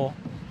 4.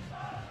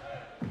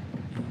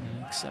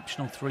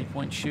 Exceptional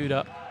 3-point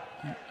shooter.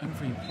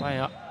 Every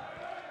player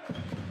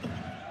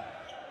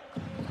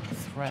a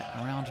threat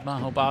around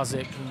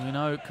Basic, who we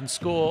know can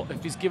score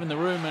if he's given the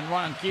room, and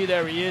right on cue,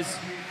 there he is.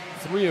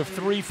 3 of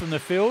 3 from the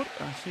field.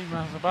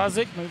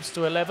 Basic moves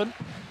to 11.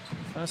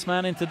 First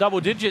man into double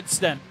digits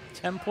then.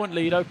 10-point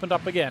lead opened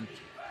up again.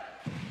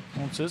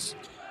 Walters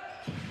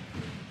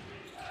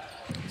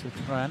to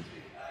Turan.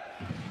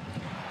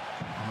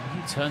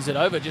 He turns it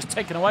over, just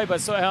taken away by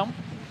Schwethelm.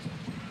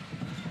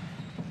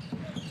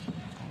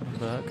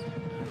 Had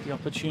the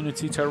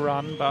opportunity to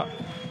run, but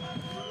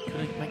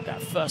couldn't make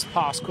that first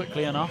pass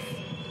quickly enough.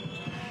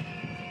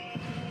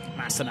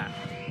 Massenat.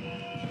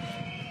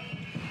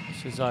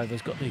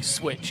 Cezova's got the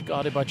switch,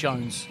 guarded by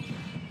Jones.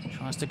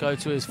 Tries to go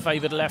to his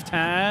favoured left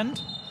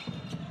hand.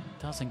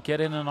 Doesn't get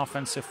in an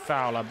offensive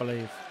foul, I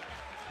believe.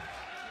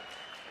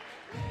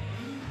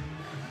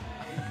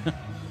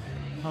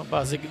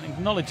 Basic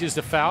acknowledges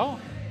the foul.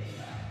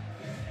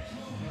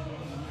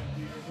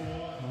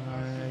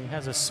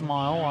 Has a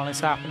smile while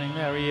it's happening.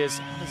 There he is.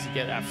 How does he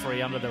get that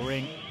free under the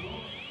ring?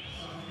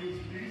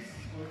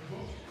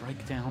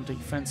 Breakdown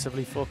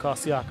defensively for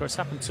Karsiyaka. It's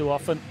happened too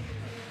often.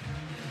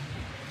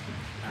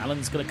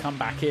 Allen's going to come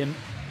back in.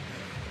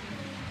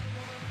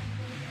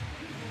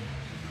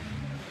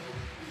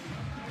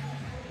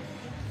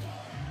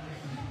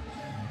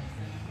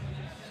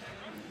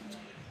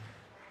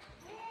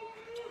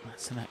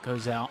 Massenat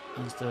goes out,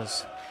 as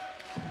does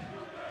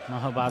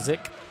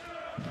Basic.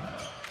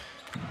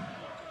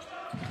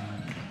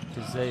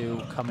 They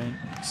will come in,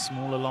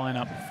 smaller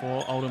lineup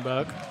for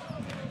Oldenburg.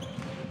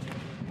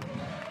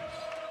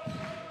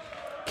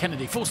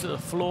 Kennedy forced to the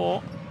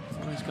floor.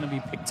 He's going to be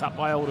picked up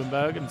by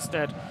Oldenburg.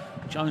 Instead,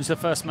 Jones the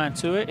first man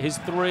to it. His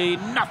 3,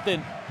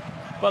 nothing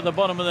but the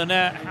bottom of the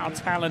net. How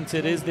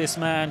talented is this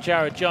man,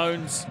 Jared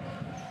Jones?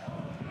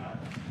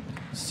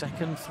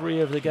 Second 3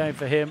 of the game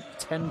for him.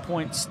 10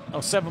 points,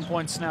 or 7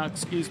 points now,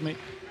 excuse me.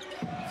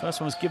 First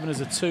one was given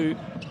as a 2.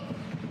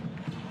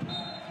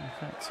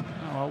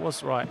 I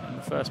was right in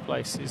the first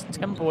place. He's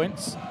 10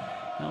 points.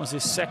 That was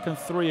his second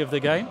 3 of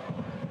the game.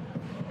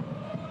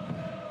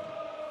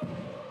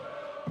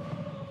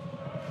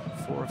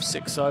 4 of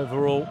 6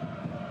 overall.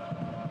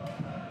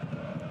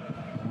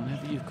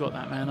 Whenever you've got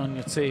that man on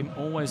your team,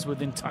 always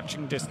within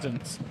touching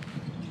distance.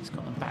 He's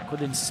got them back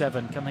within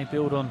 7. Can they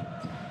build on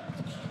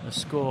the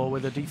score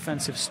with a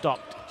defensive stop?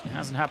 It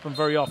hasn't happened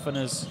very often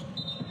as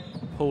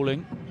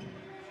Pauling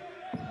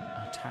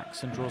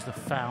attacks and draws the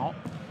foul.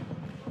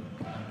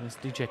 There's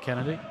DJ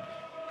Kennedy.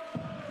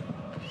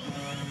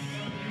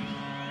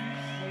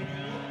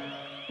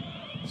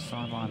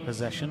 Sideline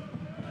possession.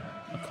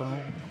 McConnell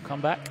will come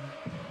back.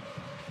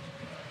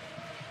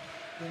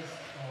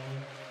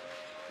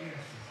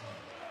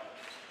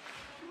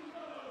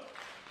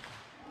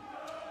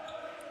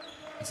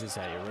 This is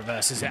how he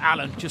reverses it.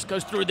 Allen just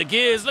goes through the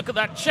gears. Look at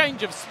that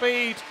change of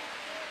speed.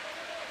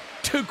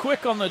 Too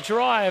quick on the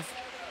drive.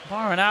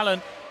 Byron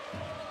Allen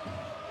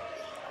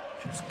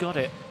just got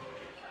it.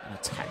 And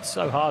attacked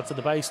so hard to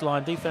the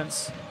baseline.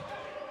 Defense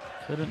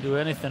couldn't do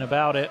anything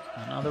about it.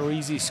 Another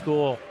easy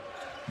score.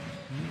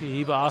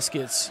 EWE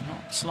baskets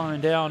not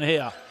slowing down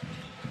here.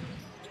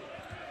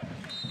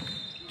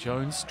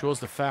 Jones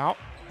draws the foul.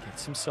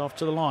 Gets himself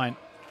to the line.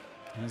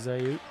 Here's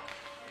EWE.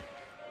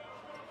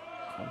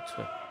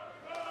 For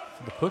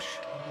the push.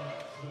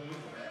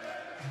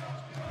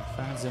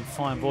 Fans in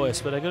fine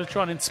voice, but they're going to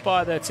try and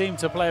inspire their team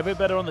to play a bit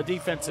better on the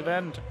defensive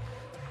end.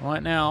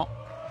 Right now,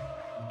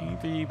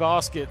 EWE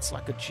baskets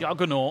like a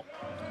juggernaut.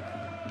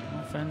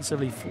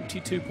 Offensively,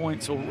 42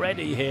 points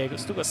already here.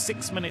 Still got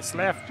 6 minutes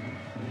left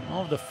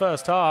of the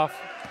first half.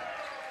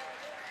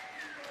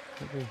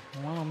 Could be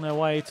well on their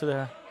way to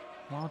their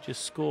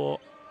largest score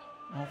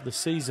of the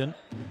season.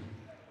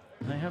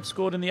 They have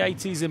scored in the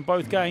 80s in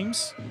both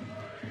games.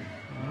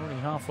 They're already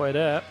halfway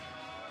there.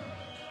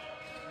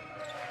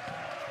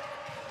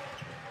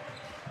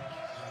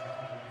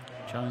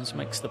 Jones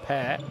makes the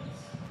pair.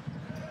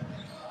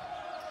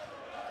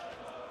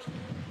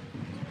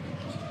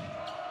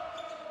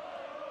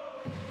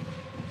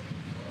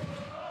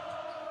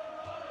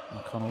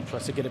 McConnell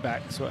tries to get it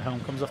back, so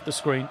Helm comes off the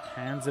screen,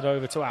 hands it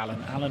over to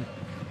Allen. Allen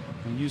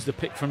will use the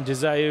pick from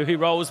Deseu. He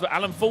rolls, but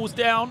Allen falls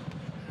down.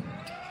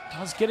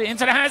 Does get it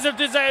into the hands of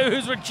Deseu,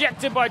 who's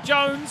rejected by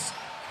Jones.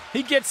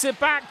 He gets it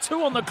back,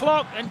 2 on the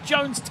clock, and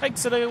Jones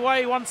takes it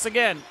away once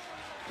again.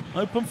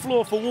 Open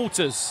floor for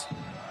Walters.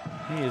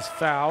 He is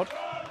fouled.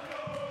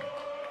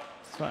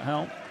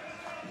 Helm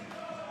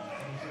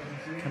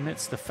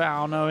commits the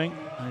foul, knowing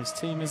his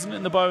team isn't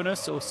in the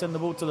bonus. It will send the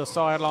ball to the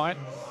sideline.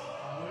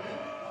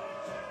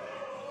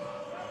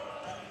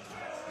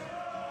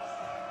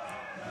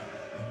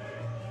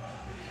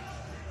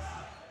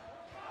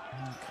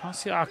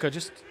 Karsiyaka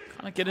just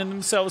kind of getting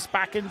themselves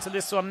back into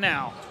this one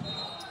now.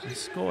 The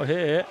score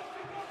here.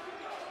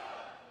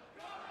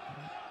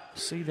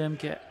 See them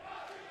get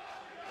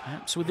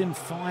perhaps within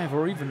 5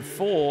 or even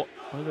 4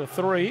 with a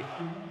 3.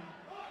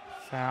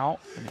 Foul,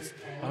 and it's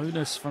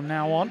bonus from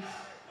now on.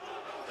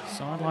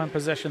 Sideline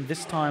possession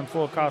this time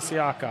for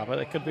Karsiyaka, but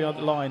they could be on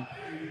the line.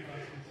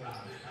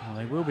 Well,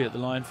 they will be at the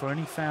line for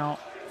any foul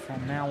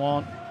from now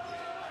on.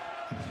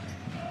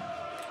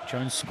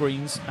 Jones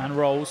screens and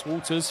rolls.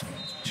 Walters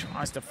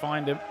tries to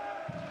find him.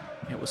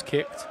 It was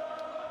kicked.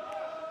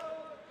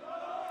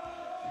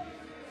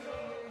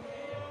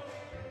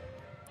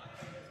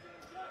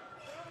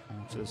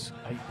 Walters,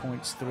 8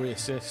 points, 3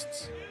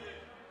 assists.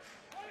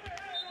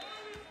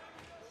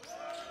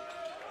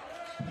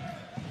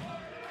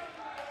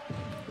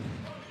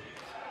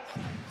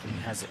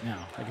 Has it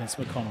now against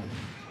McConnell.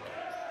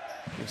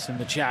 Gives him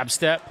the jab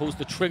step, pulls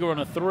the trigger on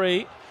a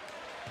 3.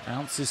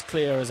 Bounces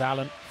clear as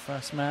Allen,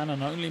 first man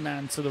and only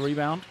man to the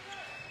rebound.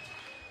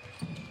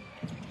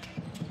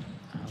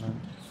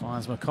 Allen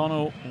finds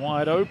McConnell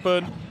wide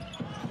open.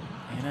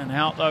 In and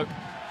out though,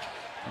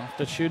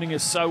 after shooting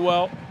it so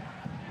well.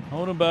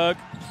 Oldenburg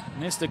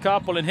missed a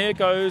couple, and here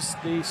goes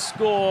the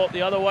score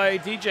the other way.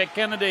 DJ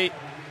Kennedy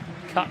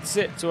cuts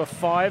it to a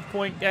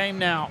 5-point game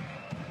now.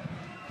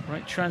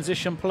 Great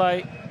transition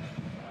play.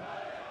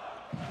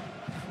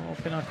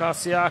 Pinar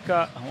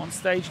Karsiyaka. At one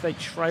stage they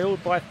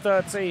trailed by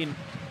 13.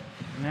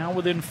 Now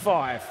within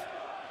 5.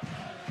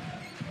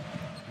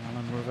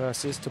 Allen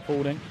reverses to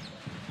Paulding.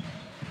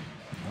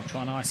 They'll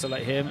try and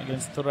isolate him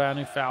against Turan,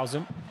 who fouls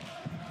him.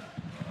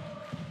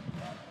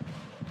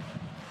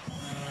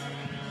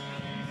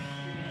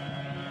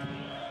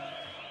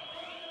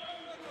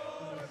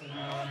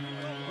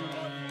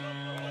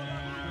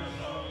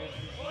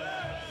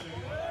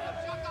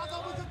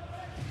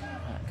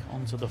 Back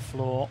onto the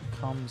floor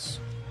comes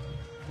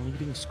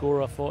leading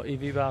scorer for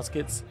EWE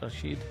baskets,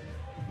 Rashid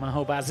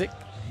Mahobazic.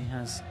 He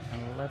has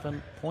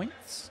 11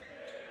 points.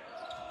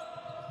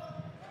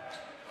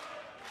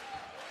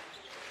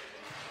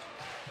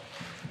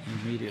 He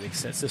immediately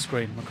sets the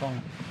screen.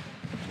 McConnell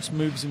just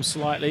moves him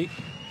slightly.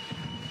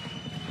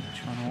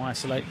 Trying to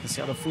isolate. You can see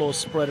how the floor's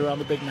spread around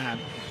the big man.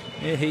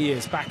 Here he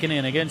is, backing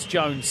in against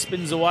Jones.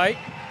 Spins away.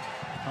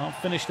 Can't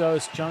finish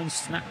those. Jones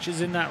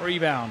snatches in that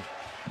rebound.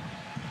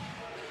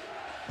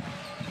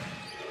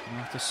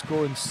 After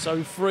scoring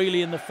so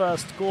freely in the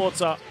first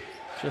quarter,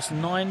 just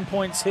 9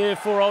 points here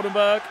for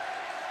Oldenburg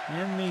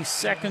in the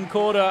second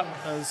quarter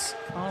as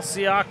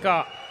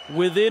Karsiyaka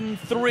within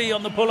 3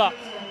 on the pull-up.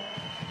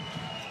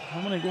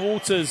 Dominic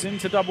Walters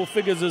into double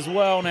figures as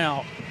well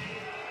now.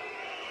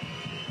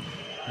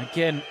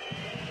 Again,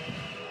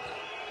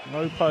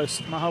 low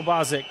post,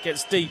 Mahobazic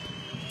gets deep,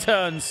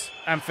 turns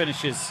and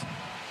finishes.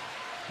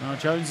 Now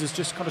Jones is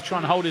just kind of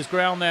trying to hold his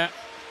ground there.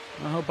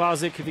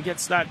 Mahobazic, if he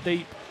gets that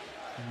deep,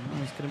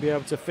 he's going to be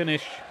able to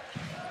finish.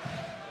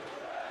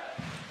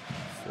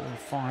 4 or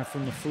 5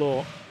 from the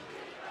floor.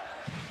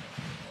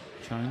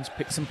 Jones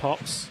picks and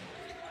pops.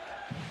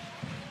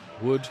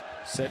 Wood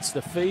sets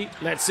the feet,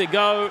 lets it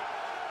go.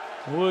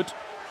 Wood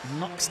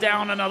knocks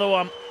down another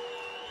one.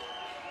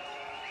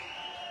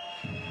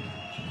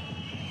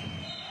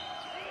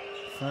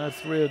 Third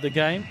three of the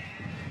game.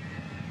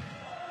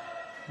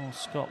 Oh,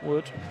 Scott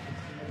Wood.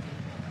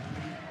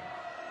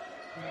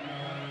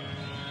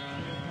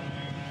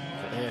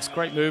 Yes,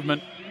 great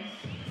movement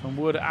from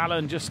Wood.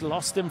 Allen just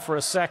lost him for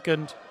a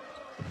second.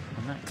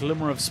 And that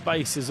glimmer of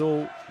space is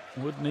all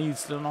Wood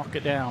needs to knock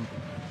it down.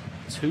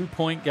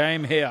 2-point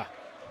game here.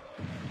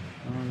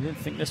 I didn't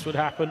think this would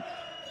happen.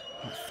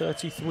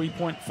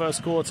 33-point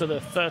first quarter, the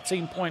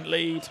 13-point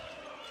lead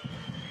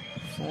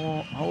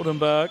for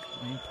Oldenburg.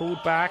 He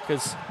pulled back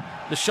as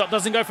the shot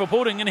doesn't go for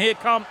Paulding, and here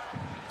come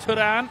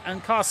Turan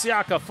and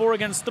Karsiyaka, 4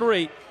 against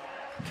 3.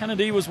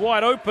 Kennedy was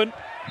wide open.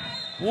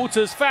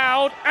 Waters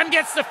fouled and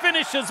gets the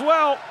finish as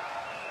well.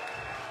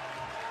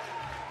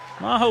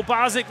 Maho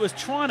Barzik was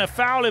trying to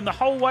foul him the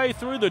whole way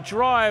through the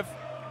drive.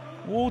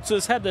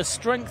 Waters had the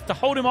strength to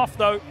hold him off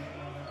though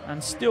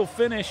and still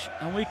finish,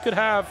 and we could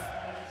have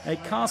a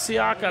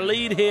Karsiyaka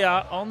lead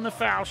here on the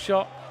foul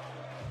shot.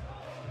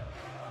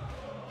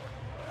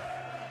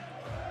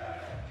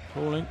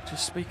 Pauling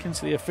just speaking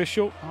to the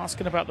official,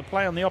 asking about the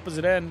play on the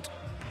opposite end.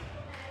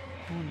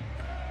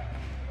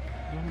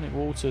 Dominic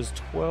Waters,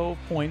 12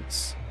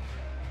 points.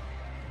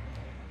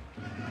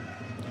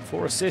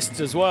 4 assists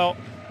as well.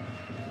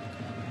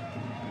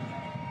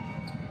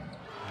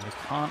 They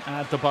can't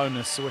add the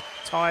bonus, so we're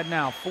tied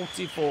now,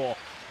 44.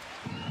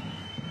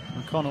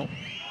 McConnell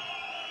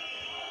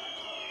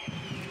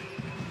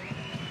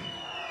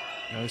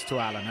goes to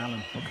Allen.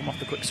 Allen will come off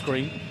the quick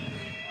screen.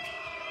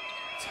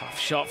 Tough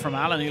shot from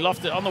Allen. He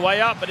lofted it on the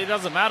way up, but it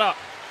doesn't matter.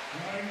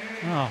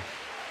 Oh,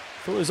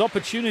 thought his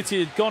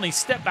opportunity had gone. He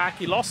stepped back.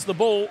 He lost the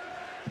ball.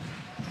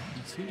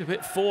 It seemed a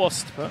bit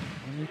forced, but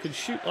when you can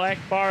shoot like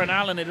Byron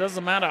Allen, it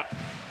doesn't matter.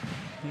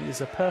 He is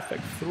a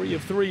perfect 3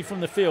 of 3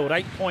 from the field.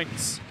 8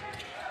 points.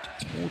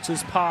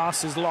 Waters'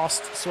 pass is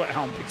lost.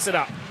 Sweathelm picks it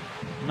up.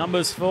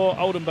 Numbers for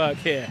Oldenburg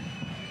here.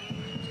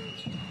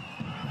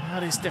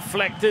 That is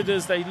deflected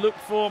as they look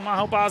for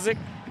Maho Barzik.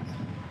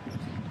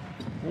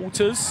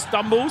 Waters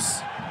stumbles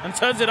and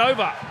turns it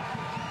over.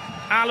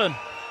 Allen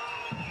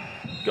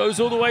goes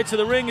all the way to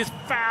the ring, is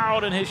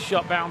fouled, and his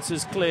shot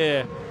bounces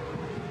clear.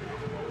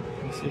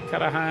 You see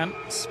Cadahan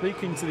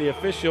speaking to the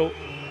official,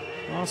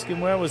 asking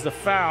where was the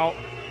foul.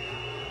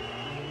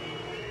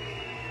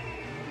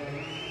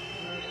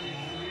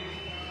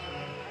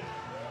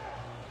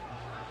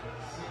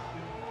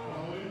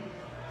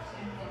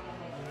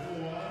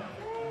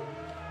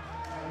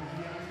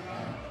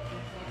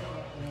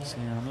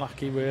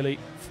 Unlucky really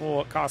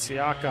for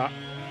Karsiyaka.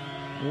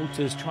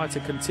 Waters tried to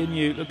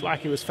continue, looked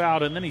like he was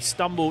fouled, and then he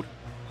stumbled.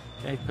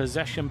 Gave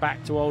possession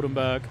back to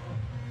Oldenburg.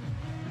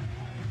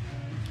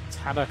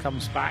 Tada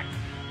comes back.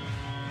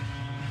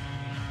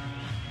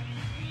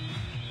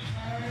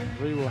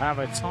 We will have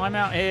a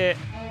timeout here.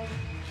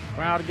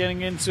 Crowd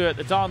getting into it.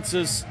 The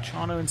dancers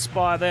trying to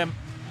inspire them.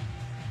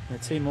 The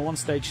team at one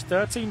stage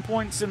 13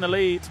 points in the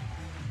lead.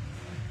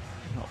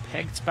 Got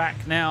pegged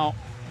back now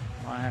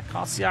by a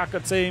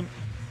Karsiyaka team,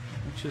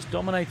 which has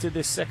dominated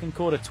this second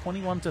quarter,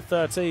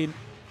 21-13.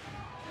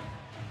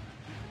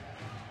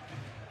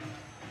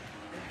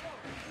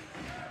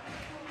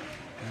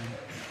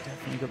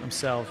 Definitely got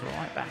themselves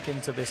right back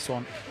into this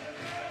one.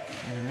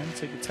 And an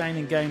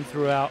entertaining game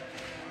throughout.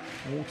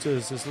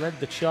 Waters has led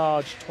the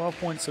charge, 12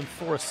 points and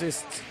 4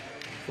 assists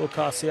for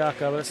Karsiyaka.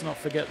 But let's not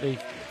forget the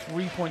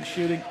 3-point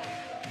shooting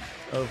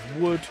of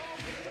Wood.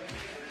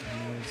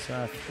 He's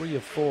 3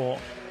 of 4,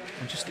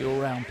 and just the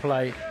all-round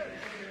play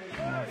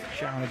of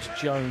Jared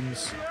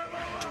Jones.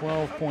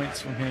 12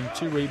 points from him,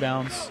 2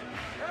 rebounds.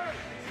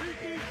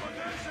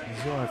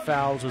 0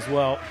 fouls as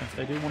well, if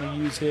they do want to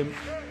use him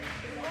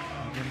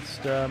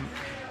against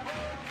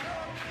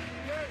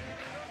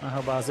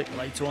Maho Barzik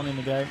later on in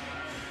the game.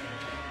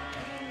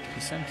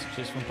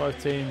 Percentages from both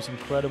teams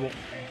incredible.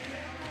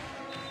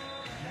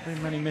 Not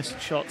been many missed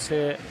shots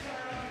here.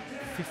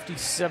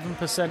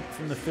 57%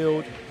 from the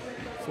field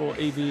for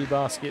EWE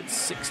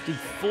Baskets,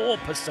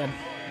 64%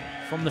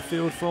 from the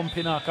field from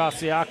Pinar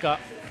Karsiyaka.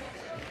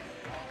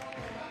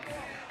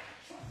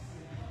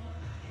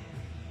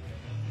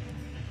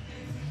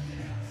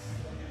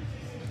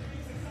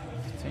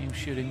 The team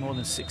shooting more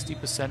than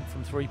 60%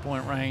 from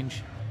 3-point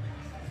range.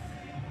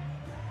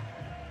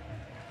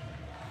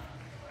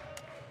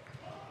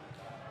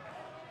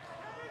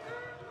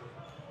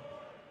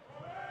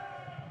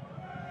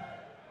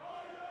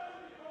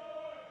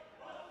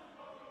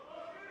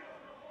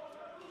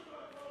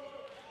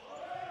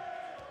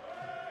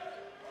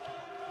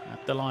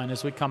 The line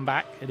as we come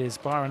back, it is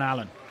Byron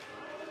Allen.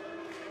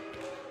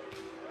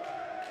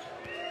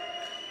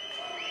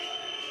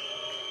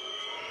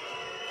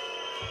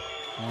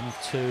 1 of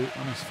 2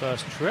 on his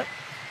first trip.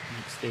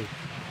 Makes the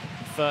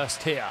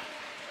first here.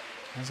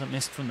 Hasn't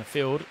missed from the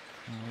field.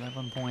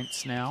 11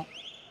 points now.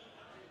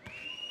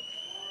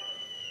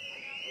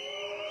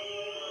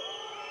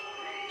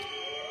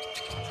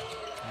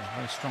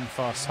 Very strong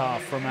first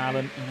half from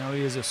Allen. You know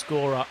he is a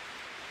scorer.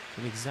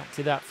 Did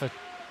exactly that for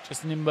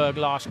Chesteningberg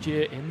last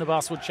year in the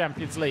Basketball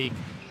Champions League.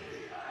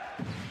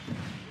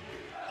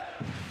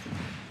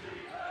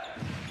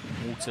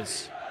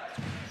 Walters.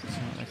 So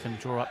they can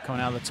draw up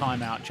coming out of the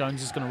timeout.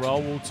 Jones is going to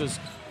roll. Walters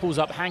pulls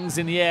up, hangs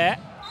in the air.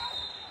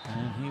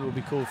 And he will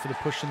be called for the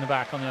push in the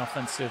back on the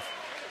offensive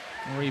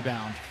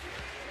rebound.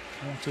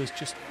 Walters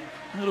just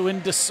a little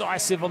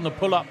indecisive on the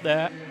pull-up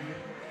there.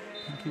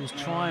 I think he was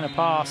trying to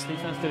pass.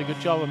 Defense did a good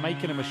job of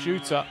making him a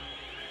shooter.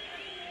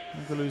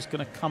 Ogalu's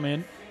going to come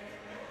in.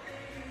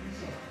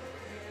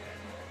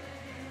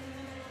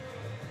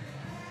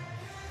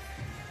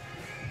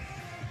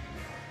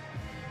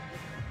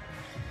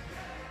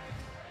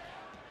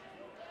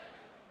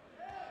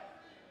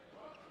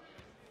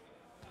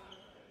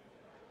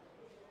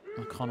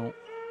 McConnell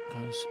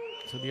goes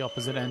to the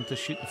opposite end to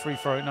shoot the free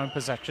throw at no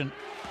possession.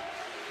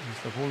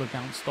 As the ball had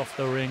bounced off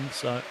the ring,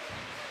 so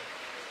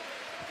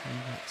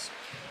he gets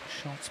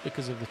shots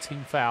because of the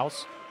team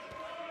fouls.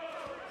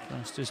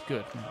 First is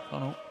good.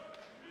 McConnell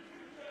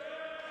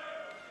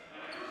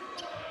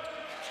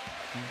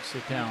knocks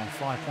it down.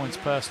 5 points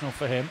personal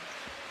for him.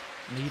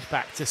 Lead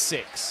back to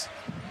 6.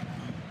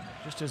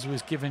 Just as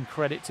was given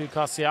credit to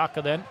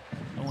Karsiyaka then,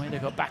 the way they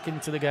got back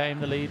into the game,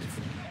 the lead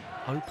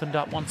opened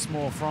up once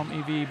more from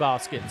EWE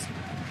Baskets.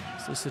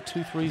 Is this a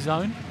 2-3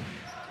 zone?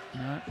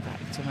 No,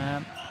 back to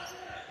man.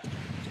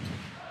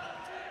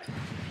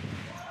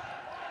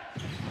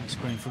 Nice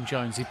screen from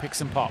Jones, he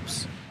picks and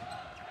pops.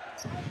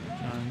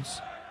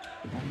 Jones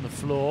on the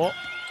floor.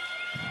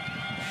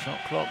 Shot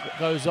clock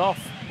goes off.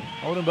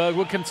 Oldenburg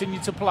will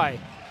continue to play.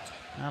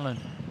 Allen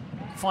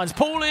finds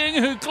Pauling,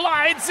 who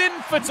glides in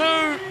for 2.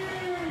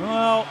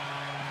 Well,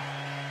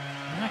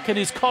 back in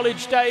his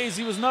college days,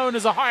 he was known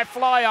as a high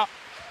flyer.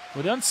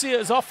 We don't see it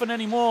as often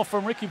anymore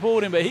from Ricky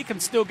Pauling, but he can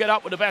still get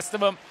up with the best of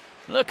them.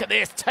 Look at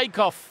this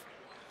takeoff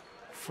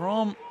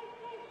from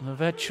the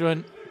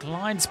veteran.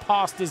 Glides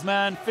past his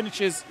man,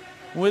 finishes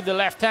with the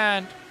left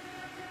hand.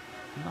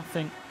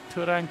 Nothing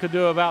Turan could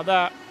do about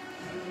that.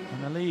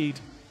 And the lead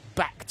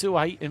back to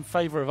 8 in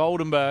favour of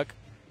Oldenburg.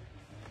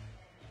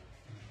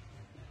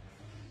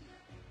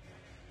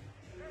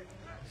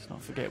 Let's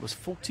not forget, it was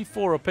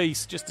 44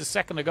 apiece just a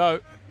second ago.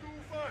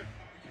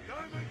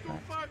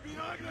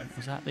 It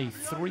was at the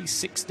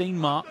 3:16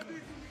 mark.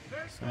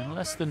 So in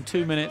less than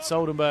 2 minutes,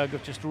 Oldenburg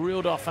have just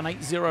reeled off an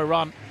 8-0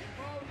 run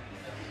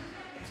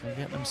to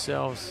get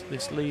themselves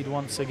this lead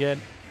once again.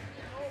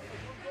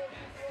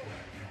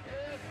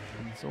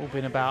 And it's all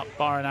been about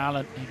Byron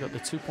Allen. He got the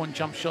 2-point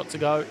jump shot to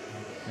go,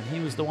 and he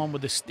was the one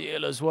with the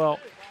steal as well.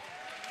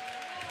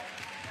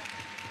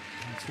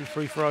 And 2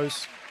 free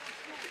throws.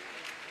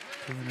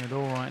 Doing it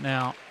all right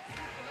now.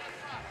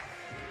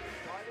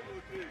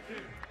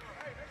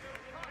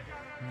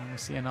 And we'll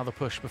see another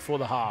push before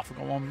the half. We've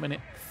got 1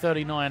 minute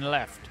 39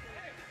 left.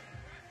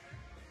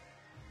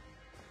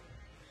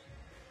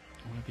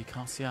 Will it be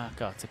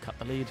Karsiyaka to cut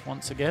the lead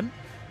once again?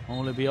 Or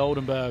will it be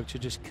Oldenburg to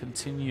just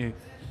continue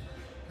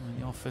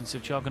the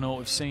offensive juggernaut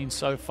we've seen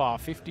so far?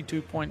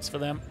 52 points for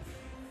them.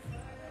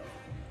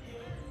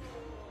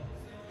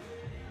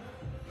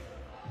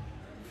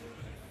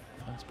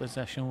 First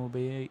possession will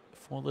be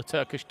for the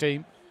Turkish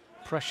team.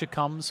 Pressure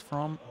comes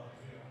from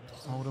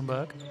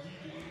Oldenburg.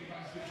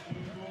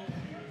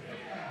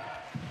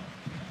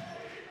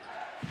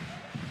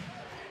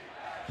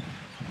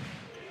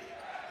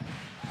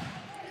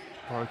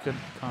 Broken,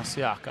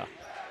 Karsiyaka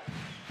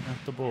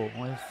at the ball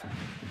with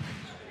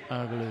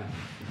Ogalu.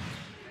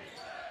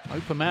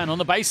 Open man on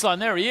the baseline,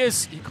 there he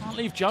is. You can't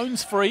leave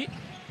Jones free.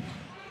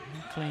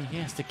 Luckily he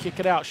has to kick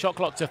it out. Shot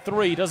clock to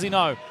 3, does he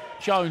know?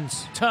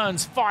 Jones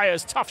turns,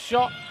 fires, tough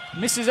shot,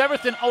 misses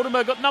everything.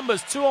 Oldenburg got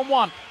numbers,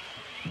 2-on-1.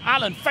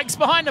 Allen fakes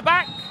behind the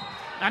back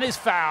and is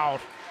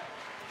fouled.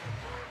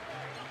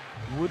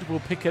 Wood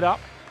will pick it up.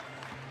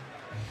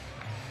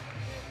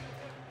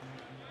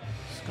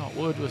 Scott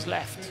Wood was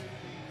left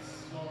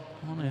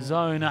on his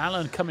own.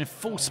 Allen coming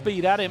full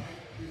speed at him.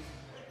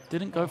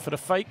 Didn't go for the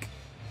fake.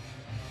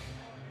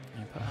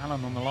 He put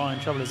Allen on the line.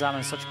 Trouble is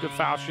Allen's such a good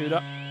foul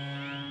shooter.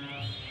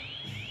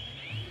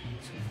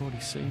 As we've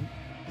already seen.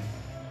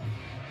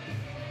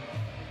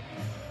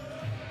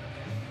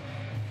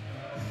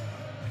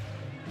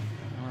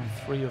 Allen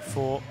 3 of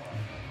 4.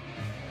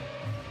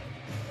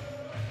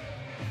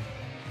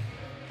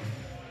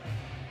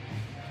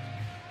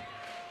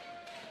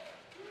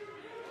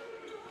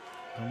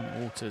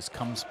 Walters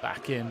comes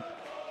back in.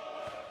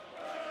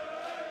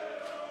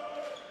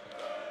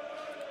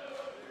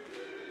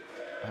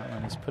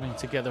 Allen is putting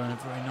together a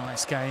very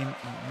nice game.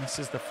 And this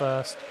is the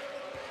first.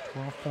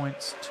 12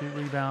 points, 2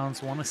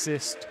 rebounds, 1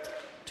 assist,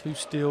 2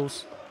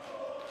 steals.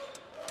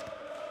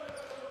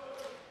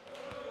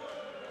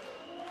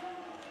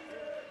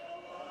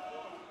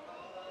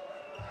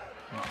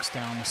 Knocks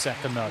down the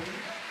second though.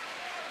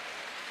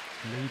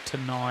 Lead to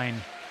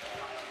 9.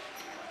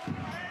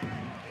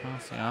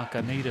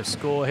 Karsiyaka need a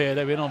score here.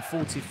 They've been on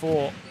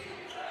 44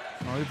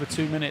 for over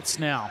 2 minutes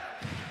now.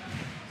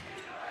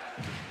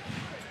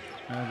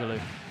 Ogalu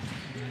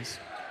is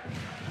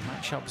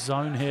Match-up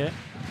zone here.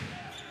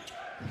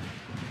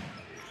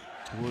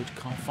 Wood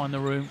can't find the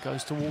room,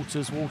 goes to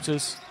Walters.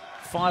 Walters,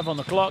 5 on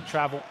the clock,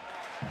 travel.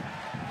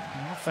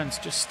 The offense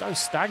just so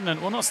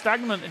stagnant. Well, not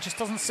stagnant, it just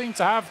doesn't seem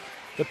to have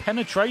the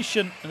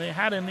penetration they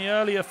had in the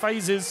earlier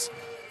phases.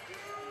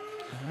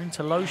 They're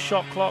into low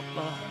shot clock,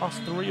 the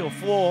last 3 or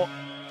 4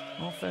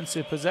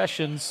 offensive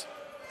possessions.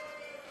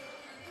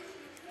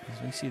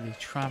 As we see the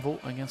travel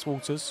against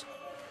Walters.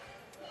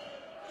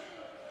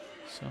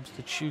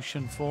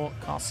 Substitution for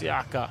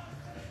Karsiyaka.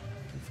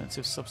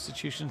 Defensive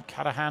substitution,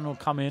 Karahan will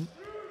come in.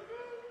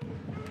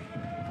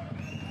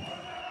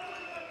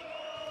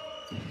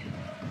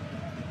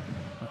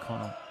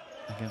 McConnell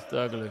against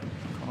Dergalu.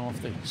 McConnell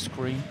off the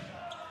screen.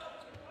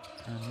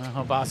 And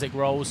now Bazik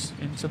rolls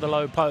into the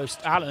low post.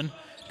 Allen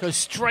goes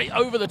straight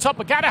over the top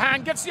of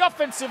Karahan, gets the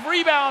offensive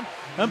rebound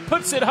and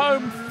puts it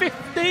home.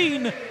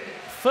 15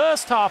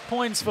 first half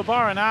points for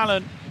Byron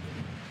Allen.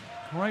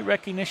 Great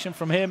recognition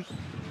from him.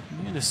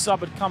 He knew the sub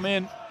had come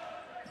in.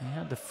 He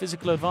had the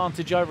physical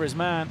advantage over his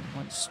man.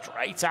 Went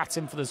straight at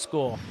him for the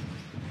score.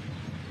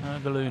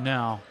 Dergalu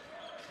now.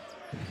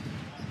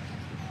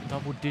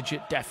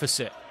 Double-digit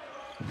deficit.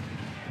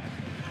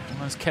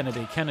 There's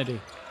Kennedy.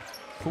 Kennedy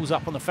pulls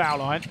up on the foul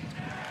line.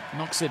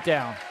 Knocks it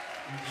down.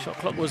 Shot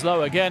clock was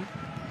low again.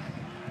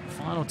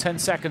 Final 10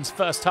 seconds,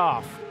 first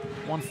half.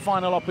 One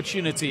final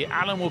opportunity.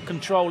 Allen will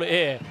control it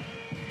here.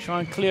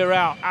 Try and clear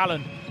out.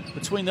 Allen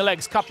between the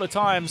legs a couple of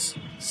times.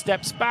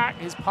 Steps back.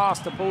 His pass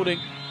to Balding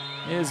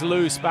is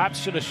loose. Perhaps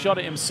should have shot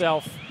it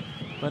himself.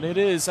 But it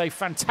is a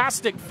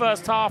fantastic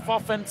first half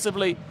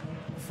offensively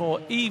for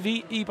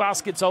EWE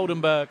Baskets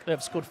Oldenburg.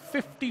 They've scored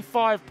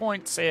 55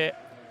 points here.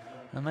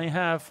 And they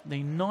have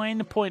the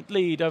 9-point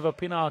lead over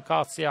Pinar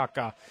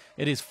Karsiyaka.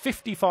 It is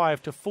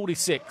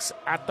 55-46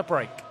 at the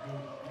break.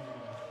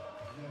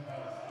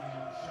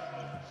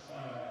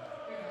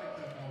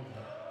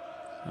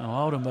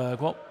 Oh,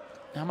 Oldenburg, well,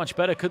 how much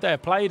better could they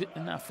have played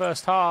in that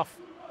first half?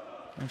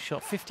 They've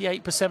shot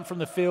 58% from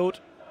the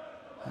field.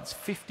 That's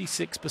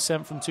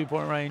 56% from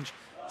two-point range,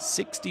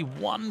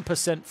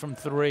 61% from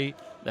 3.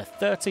 They're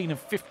 13 of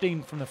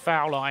 15 from the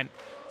foul line,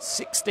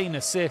 16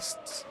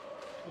 assists.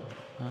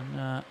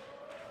 And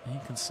you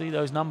can see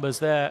those numbers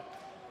there.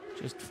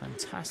 Just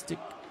fantastic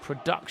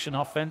production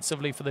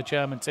offensively for the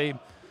German team.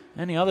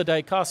 Any other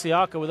day,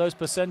 Karsiyaka with those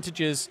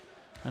percentages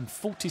and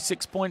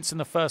 46 points in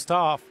the first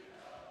half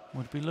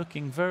would be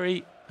looking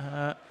very,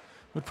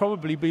 would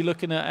probably be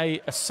looking at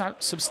a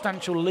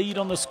substantial lead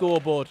on the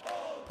scoreboard.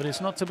 But it's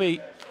not to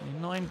be.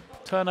 9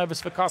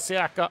 turnovers for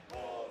Karsiyaka.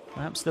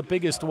 Perhaps the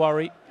biggest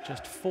worry.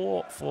 Just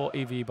 4 for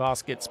EWE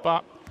Baskets.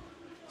 But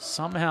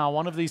somehow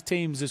one of these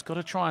teams has got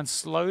to try and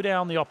slow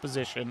down the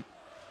opposition.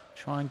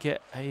 Try and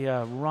get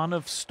a run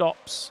of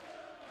stops.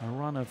 A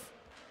run of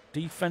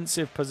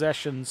defensive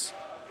possessions.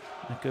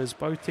 Because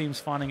both teams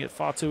finding it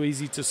far too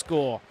easy to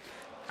score.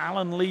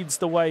 Allen leads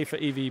the way for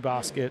EWE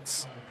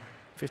Baskets.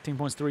 15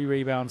 points, 3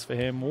 rebounds for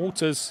him.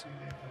 Walters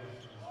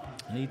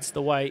leads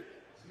the way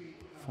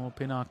for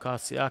Pinar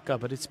Karsiyaka,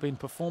 but it's been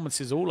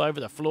performances all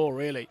over the floor,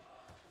 really.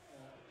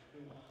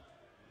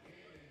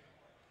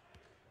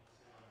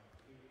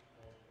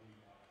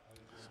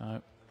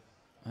 So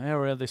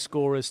there are the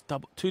scorers.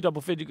 2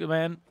 double-figure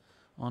men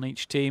on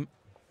each team.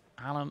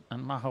 Allen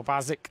and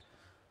Bazik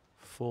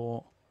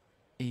for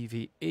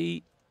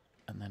EWE.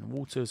 And then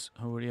Walters,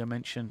 who already I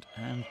mentioned,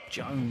 and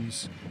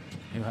Jones,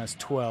 who has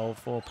 12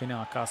 for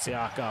Pinar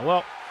Karsiyaka.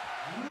 Well,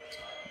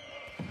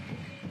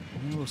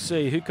 we'll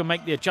see who can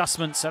make the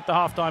adjustments at the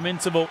halftime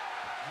interval.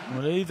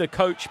 Will either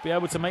coach be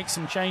able to make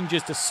some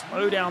changes to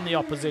slow down the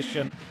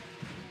opposition?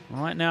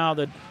 Right now,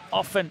 the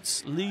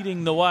offense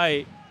leading the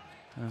way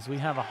as we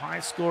have a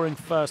high-scoring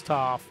first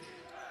half.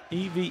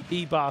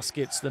 EWE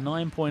Baskets, the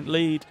 9-point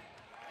lead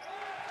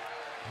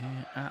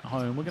here at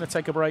home. We're going to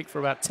take a break for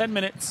about 10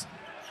 minutes.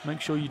 Make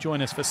sure you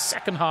join us for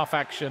second half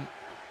action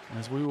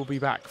as we will be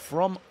back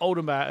from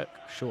Oldenburg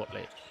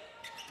shortly.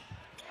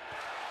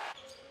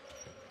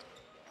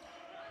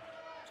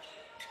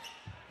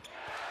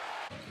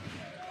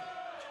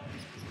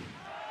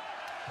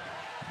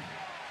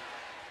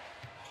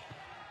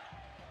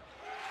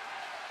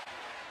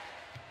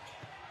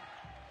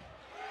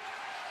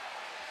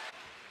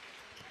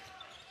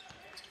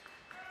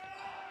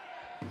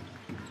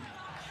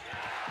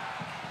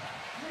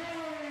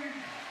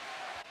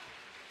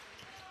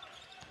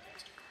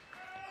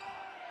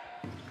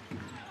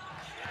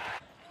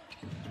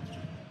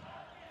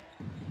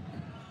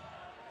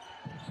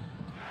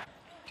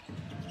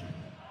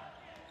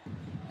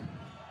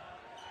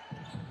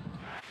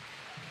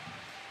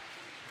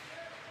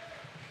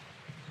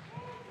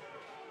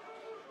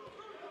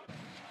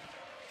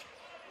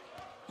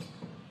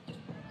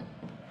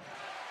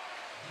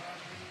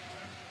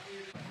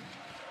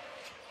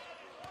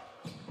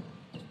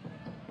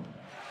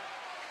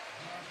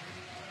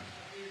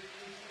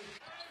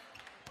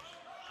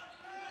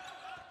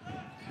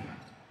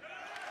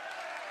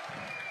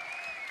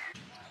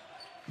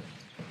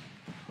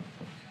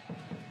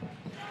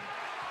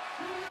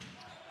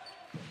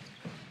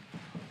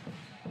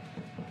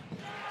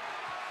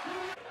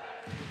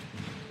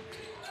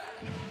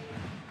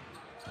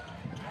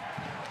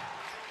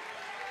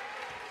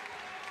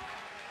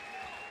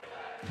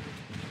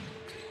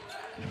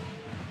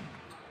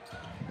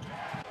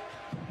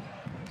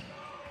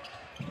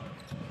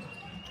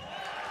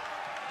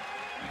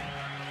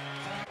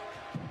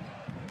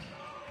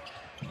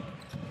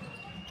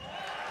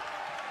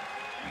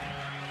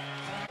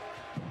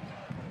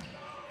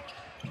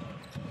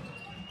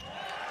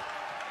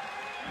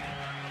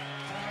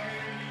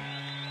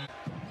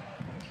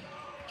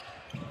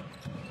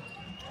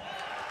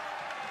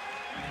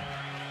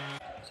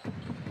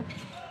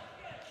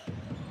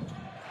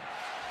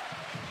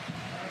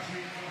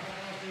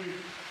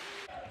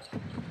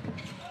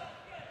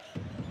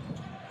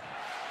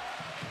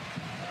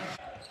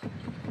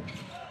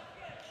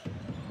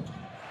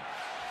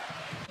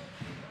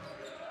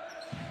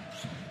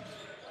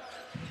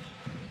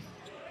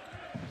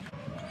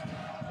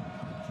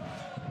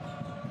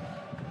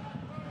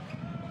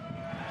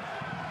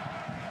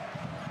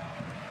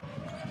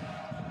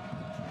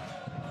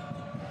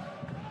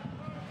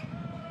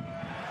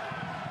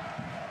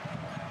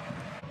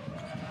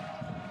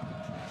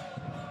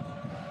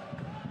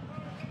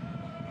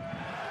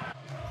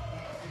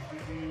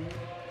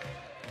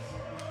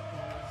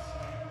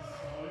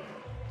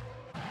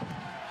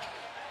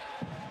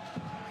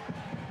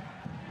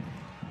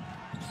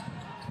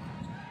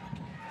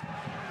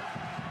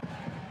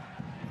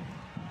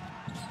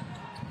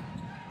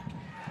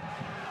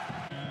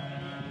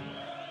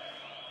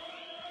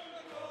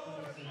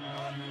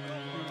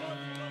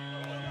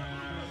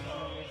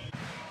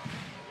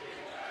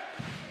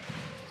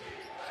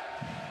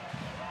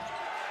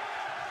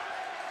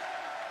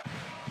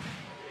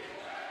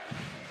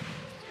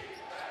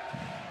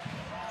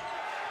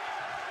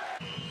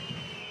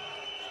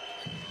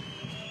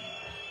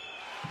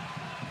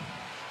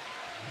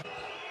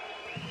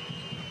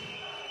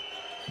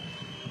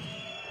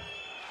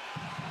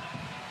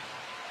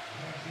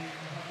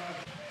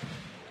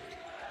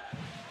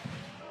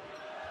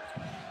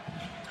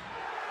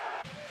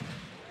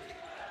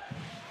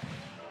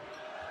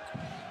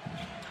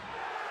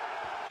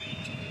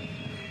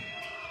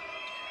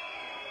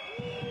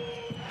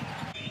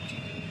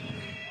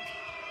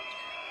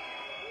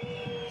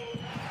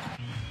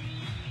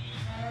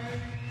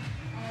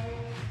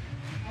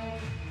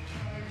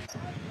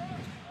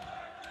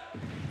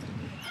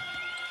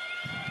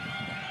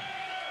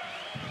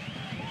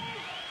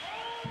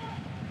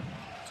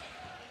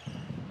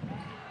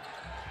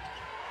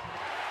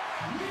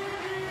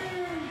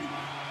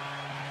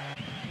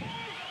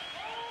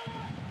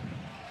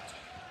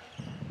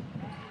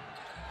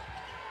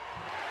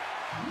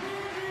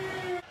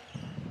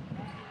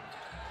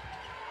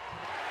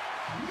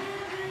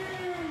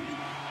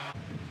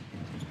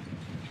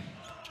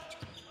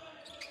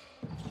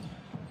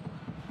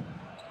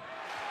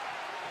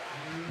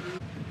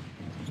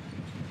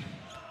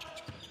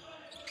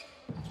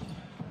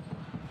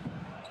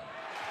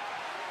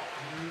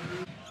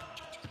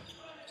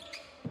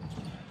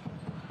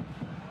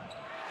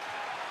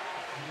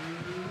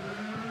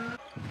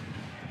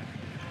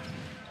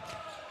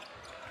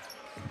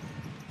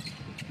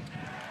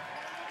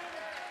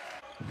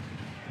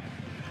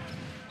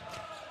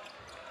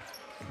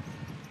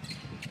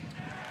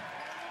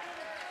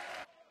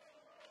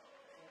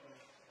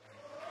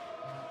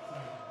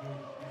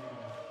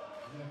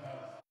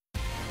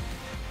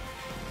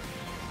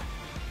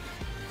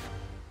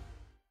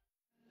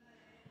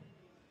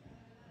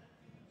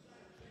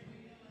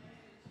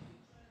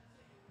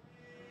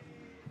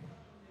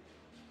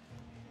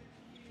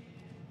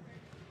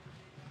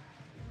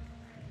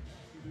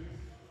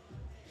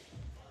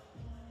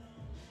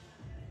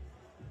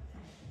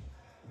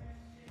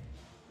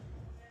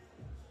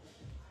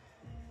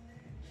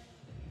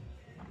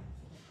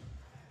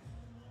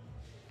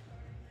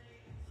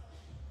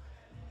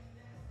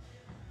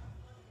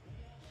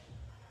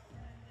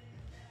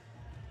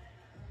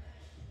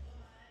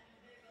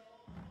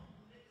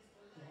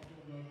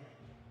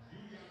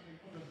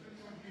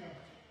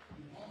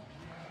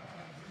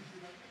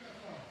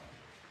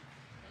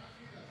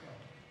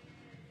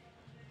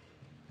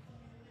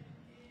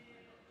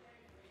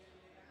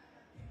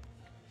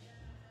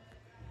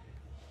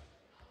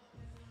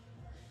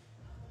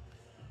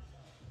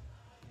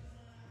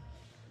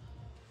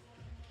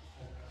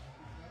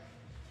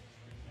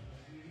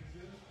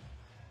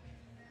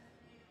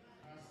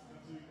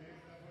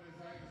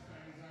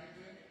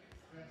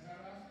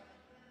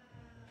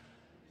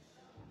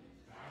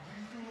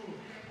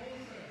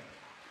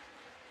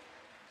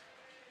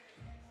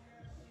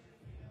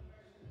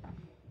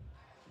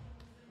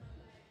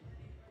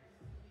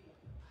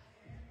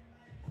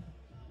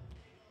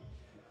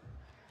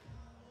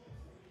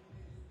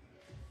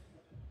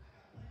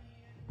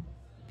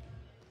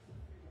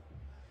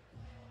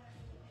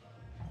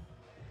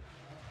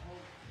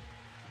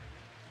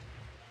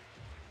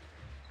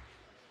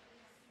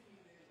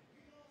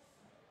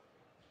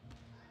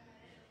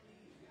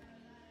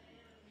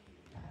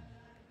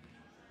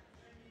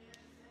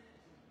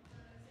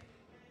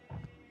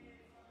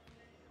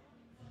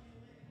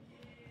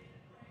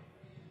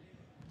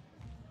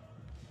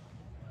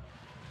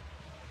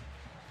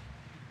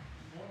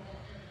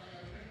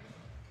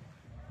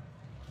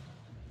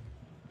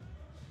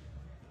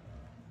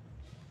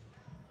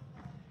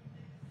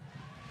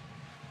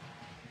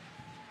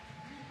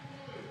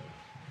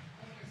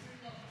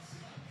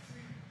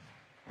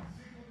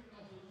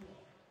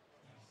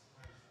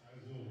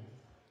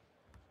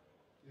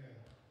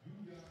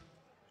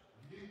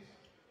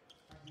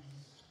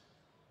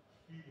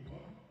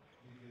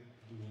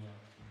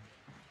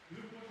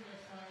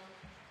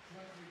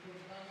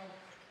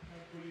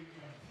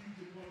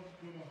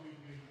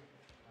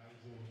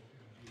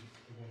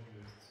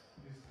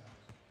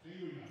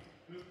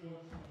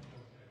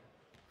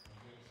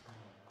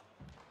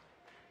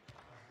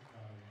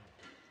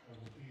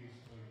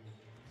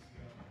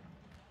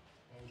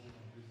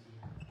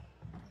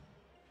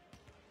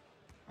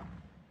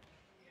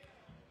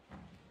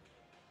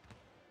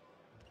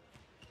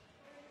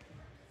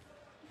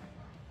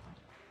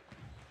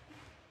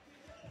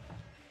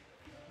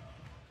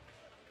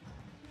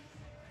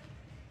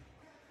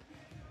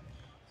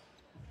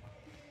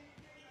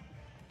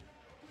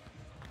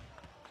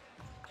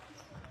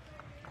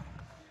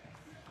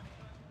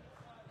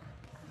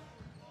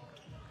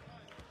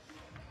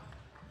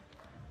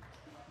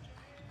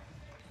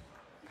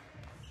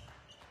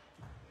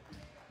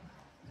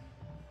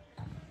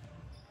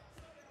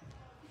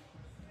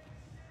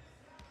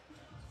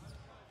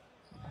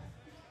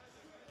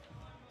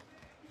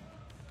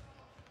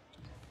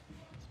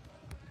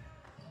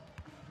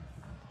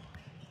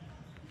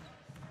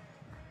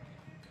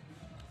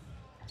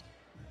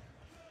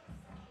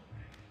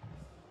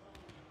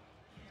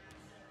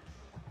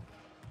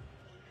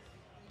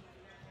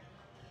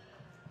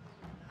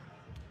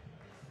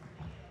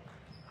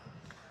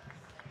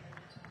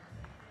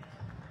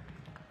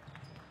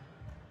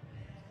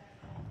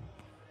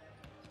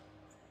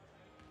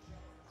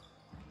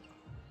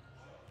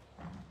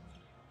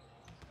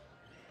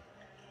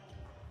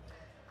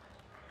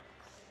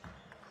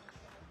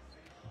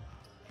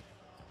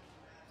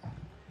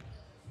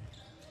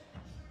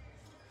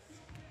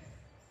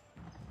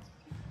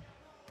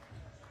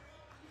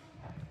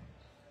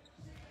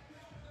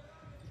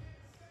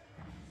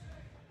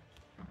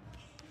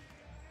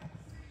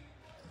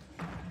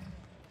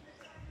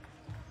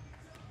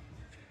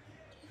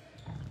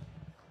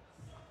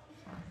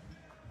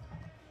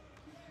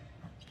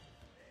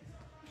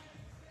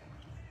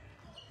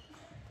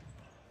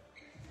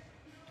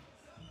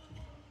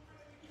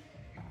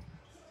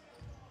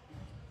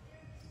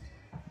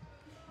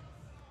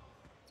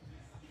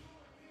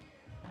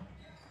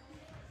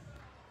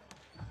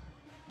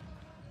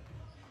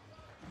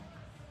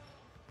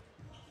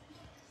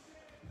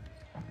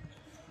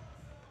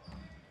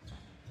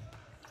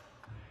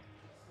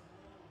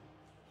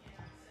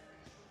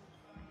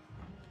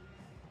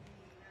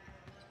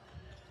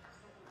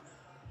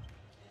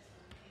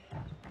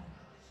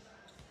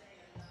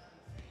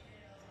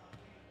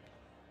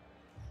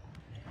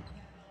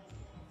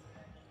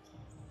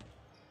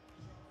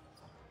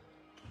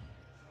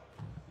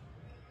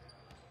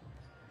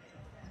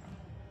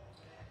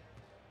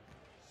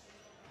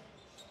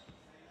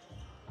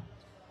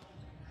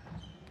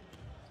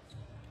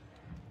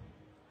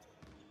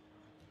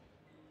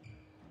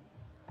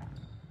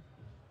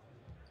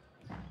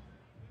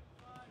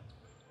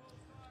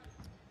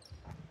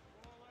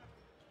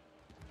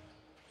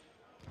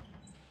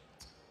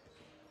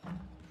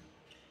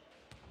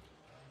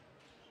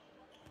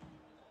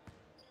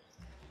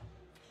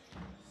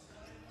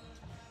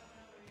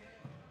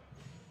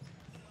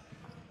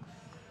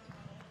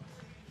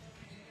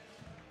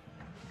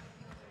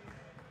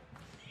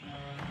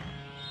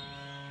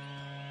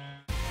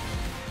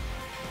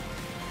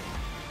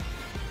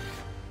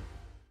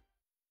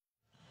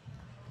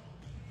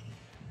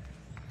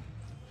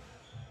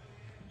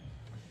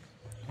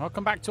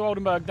 Welcome back to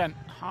Oldenburg then.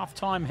 Half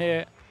time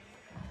here.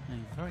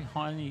 A very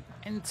highly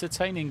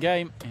entertaining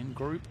game in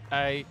Group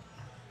A.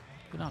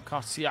 Pinar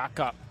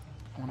Karsiyaka,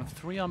 one of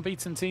 3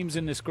 unbeaten teams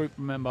in this group,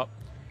 remember.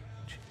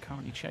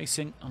 Currently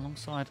chasing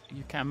alongside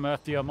UCAM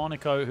Murcia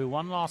Monaco, who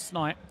won last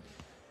night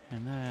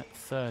in their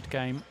 3rd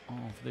game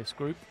of this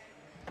group.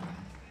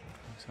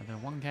 So they're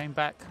 1 game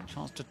back,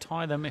 chance to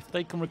tie them if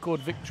they can record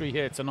victory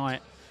here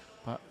tonight.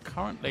 But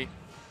currently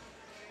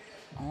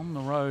on the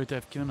road,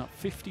 they've given up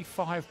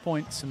 55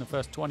 points in the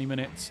first 20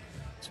 minutes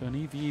to an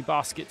EWE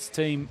Baskets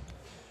team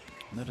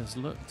that has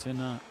looked in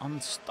an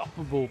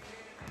unstoppable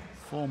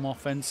form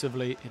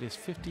offensively. It is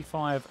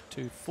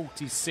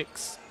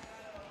 55-46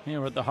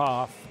 here at the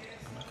half.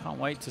 And I can't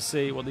wait to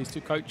see what these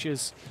 2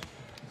 coaches,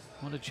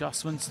 what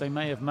adjustments they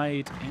may have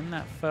made in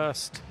that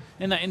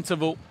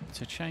interval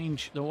to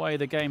change the way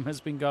the game has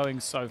been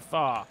going so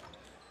far.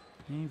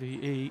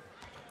 EWE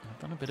have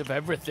done a bit of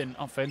everything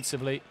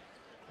offensively.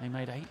 They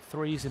made 8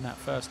 threes in that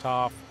first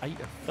half, 8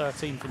 of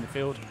 13 from the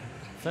field,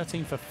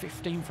 13 for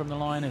 15 from the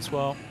line as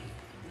well.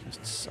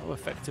 Just so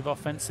effective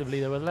offensively.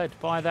 They were led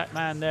by that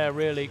man there,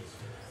 really,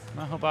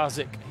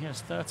 Mahobazik. He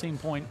has 13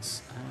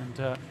 points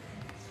and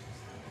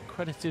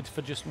credited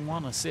for just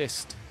 1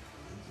 assist.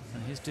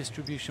 And his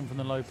distribution from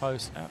the low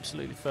post,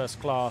 absolutely first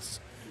class.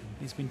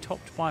 He's been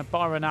topped by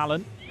Byron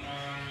Allen,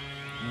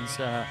 his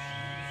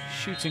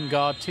shooting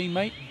guard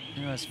teammate,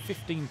 who has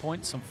 15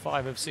 points and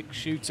 5 of 6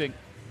 shooting.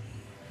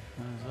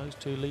 As those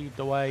 2 lead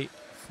the way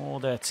for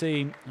their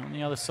team. On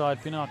the other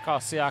side, Pinar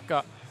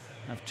Karsiyaka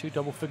have 2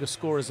 double-figure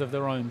scorers of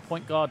their own.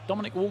 Point guard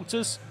Dominic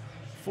Walters,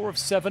 4 of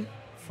 7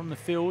 from the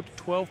field,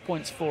 12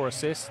 points, 4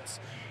 assists.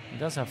 He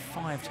does have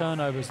 5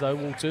 turnovers though,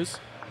 Walters.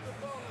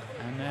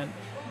 And then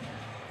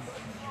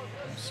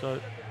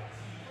also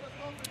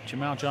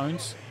Jared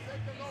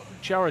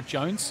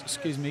Jones,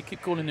 excuse me,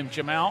 keep calling him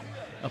Jamal.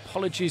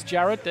 Apologies,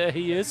 Jared, there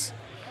he is.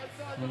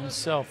 And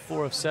himself,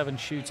 4 of 7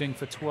 shooting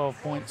for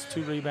 12 points,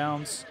 2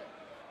 rebounds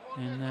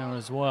in there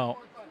as well.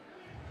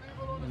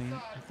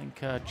 I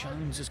think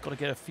Jones has got to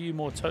get a few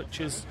more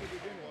touches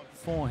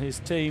for his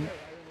team.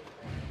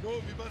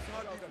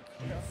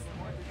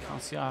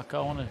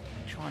 Karsiyaka want to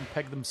try and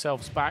peg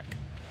themselves back.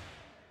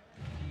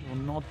 A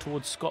nod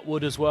towards Scott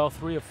Wood as well,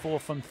 3 of 4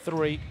 from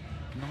 3.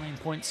 9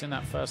 points in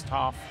that first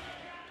half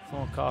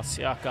for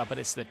Karsiyaka, but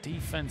it's the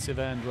defensive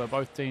end where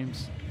both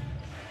teams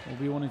will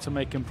be wanting to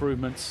make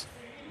improvements.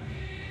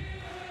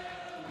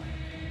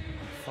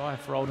 5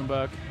 for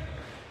Oldenburg.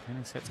 And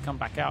he's set to come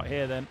back out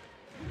here then.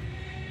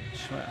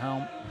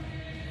 Schwethelm.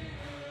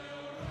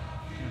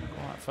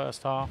 Quiet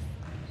first half.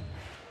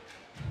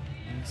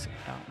 He's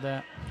out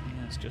there. He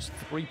has just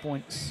 3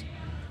 points.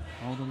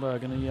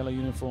 Oldenburg in the yellow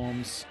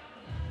uniforms.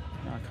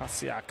 Now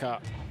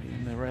Karsiyaka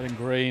in the red and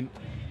green.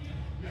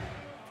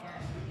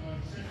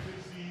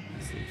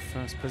 As the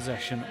first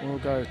possession will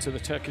go to the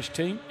Turkish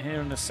team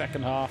here in the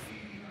second half.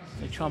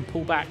 They try and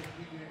pull back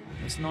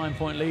this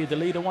 9-point lead. The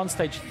lead at one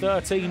stage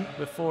 13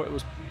 before it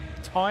was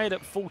tied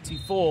at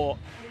 44.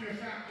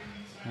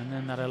 And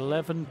then that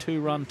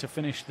 11-2 run to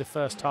finish the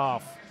first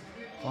half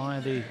by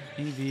the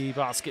EWE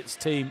Baskets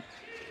team.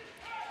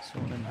 So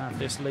them have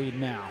this lead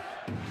now.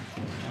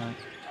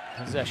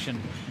 Possession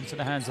into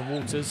the hands of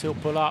Walters. He'll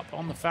pull up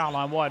on the foul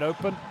line wide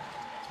open.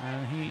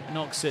 And he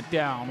knocks it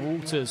down.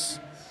 Walters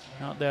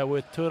out there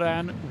with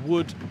Turan,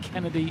 Wood,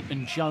 Kennedy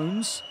and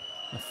Jones.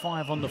 The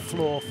 5 on the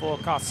floor for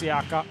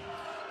Karsiyaka.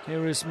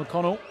 Here is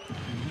McConnell.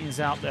 And he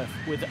is out there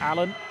with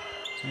Allen.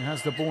 He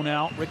has the ball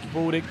now. Ricky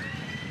Balding.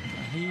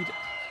 Ahid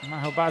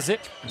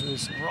Mahobazik,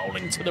 who's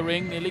rolling to the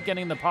ring, nearly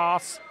getting the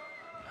pass.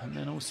 And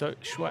then also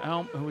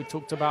Schwethelm, who we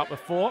talked about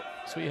before.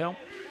 Sweethelm.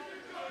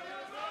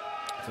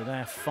 So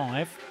they're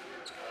 5.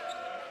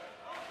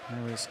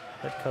 There is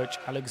head coach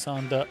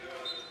Alexander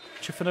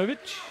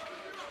Trifanovic.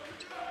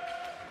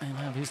 And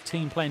have his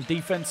team playing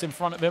defense in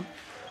front of him.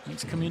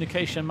 Makes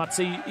communication much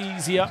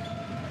easier.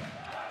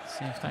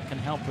 See if that can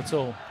help at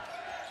all.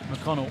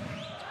 McConnell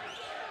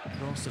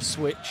draws the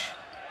switch.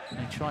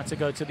 They try to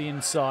go to the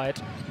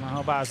inside.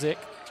 Mahobazik.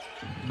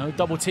 No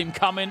double team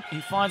coming. He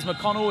finds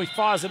McConnell. He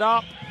fires it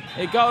up.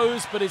 It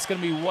goes, but it's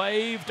going to be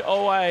waved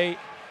away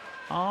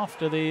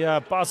after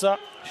the buzzer.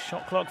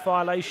 Shot clock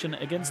violation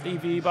against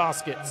EWE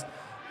Baskets.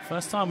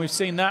 First time we've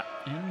seen that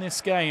in this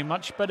game.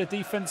 Much better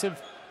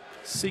defensive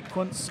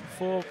sequence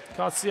for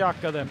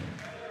Karsiyaka then.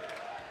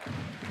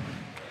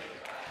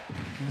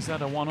 Is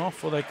that a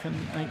one-off, or they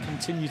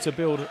continue to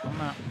build on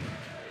that?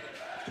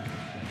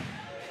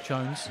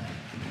 Jones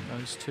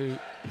goes to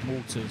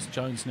Walters.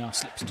 Jones now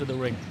slips to the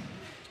ring.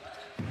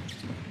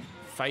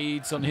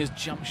 Fades on his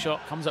jump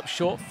shot, comes up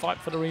short, fight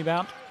for the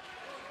rebound.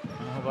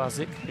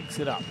 Mahobazik picks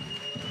it up.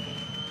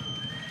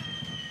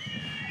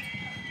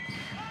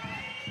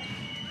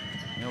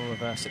 He'll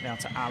reverse it now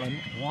to Allen.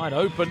 Wide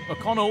open.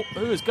 McConnell,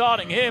 who is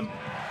guarding him?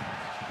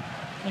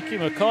 Mickey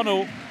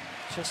McConnell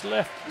just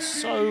left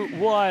so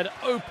wide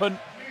open.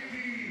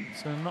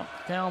 So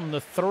knocked down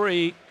the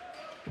 3.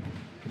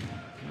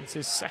 That's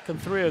his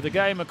second 3 of the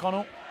game,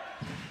 McConnell.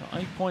 Got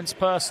 8 points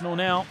personal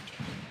now.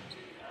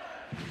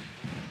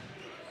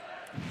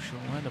 Not sure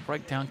where where the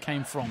breakdown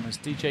came from as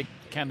DJ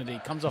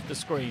Kennedy comes off the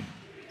screen.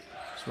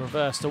 It's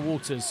reversed to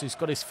Walters, who's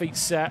got his feet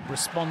set,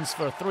 responds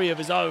for a three of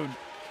his own.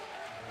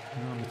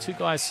 The two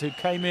guys who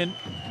came in,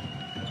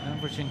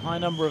 averaging high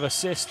number of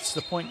assists,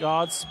 the point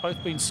guards,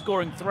 both been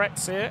scoring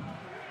threats here.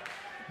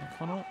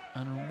 O'Connell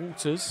and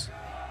Walters.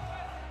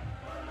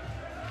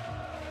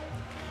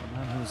 The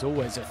man who's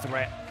always a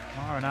threat,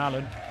 Myron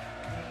Allen.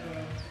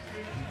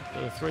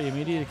 After the three,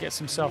 immediately gets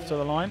himself to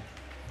the line.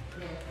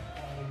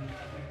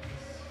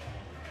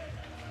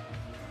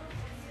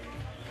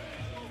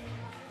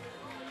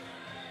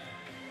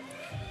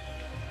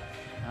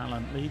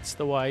 Allen leads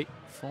the way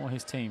for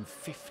his team.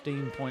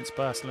 15 points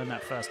personal in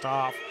that first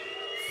half.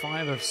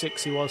 5 of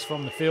 6 he was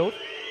from the field.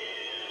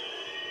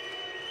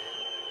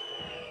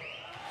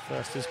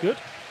 First is good.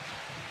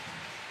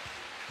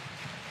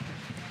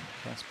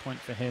 First point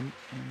for him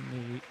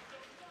in the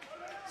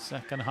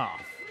second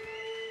half.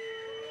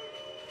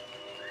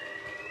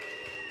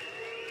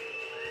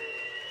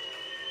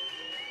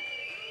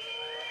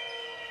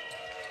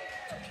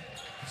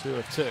 Two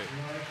of 2.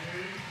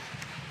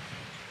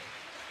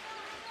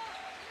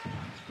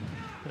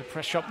 Bit of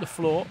pressure up the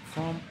floor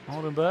from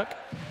Oldenburg.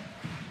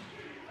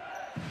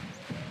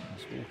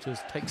 Walters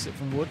takes it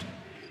from Wood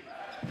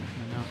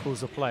and now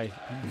calls the play.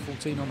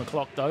 14 on the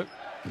clock though.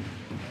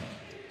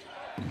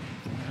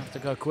 Have to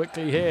go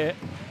quickly here.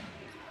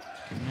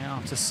 Now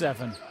to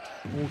 7.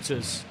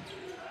 Walters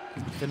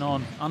nothing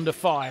on, under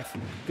 5.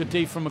 Good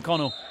D from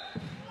McConnell.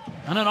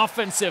 And an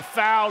offensive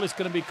foul is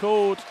going to be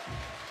called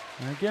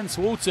against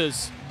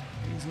Walters.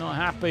 He's not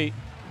happy.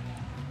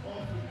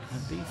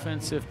 A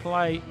defensive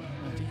play,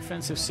 a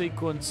defensive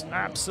sequence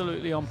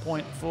absolutely on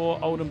point for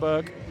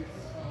Oldenburg.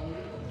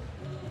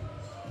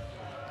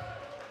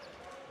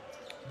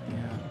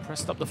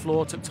 Pressed up the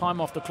floor, took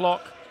time off the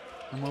clock,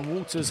 and when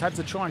Walters had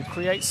to try and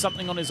create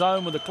something on his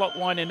own with the clock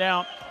winding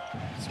down,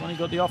 that's when he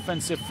got the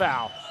offensive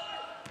foul.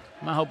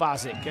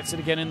 Mahobazic gets it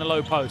again in the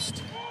low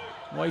post,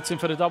 waiting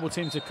for the double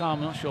team to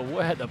come. Not sure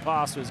where the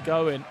pass was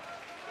going.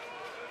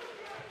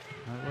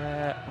 A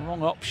rare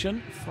wrong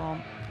option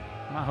from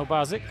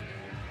Mahobazic.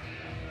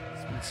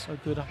 It's been so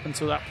good up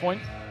until that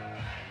point.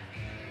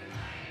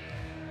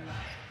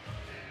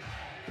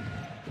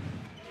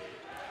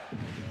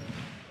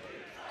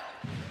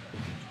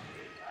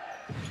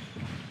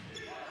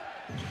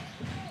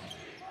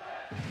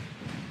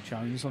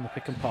 Jones on the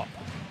pick and pop.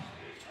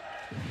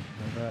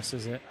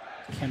 Reverses it.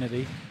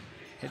 Kennedy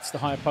hits the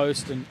high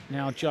post, and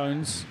now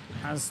Jones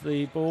has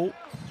the ball.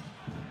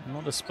 A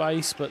lot of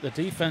space, but the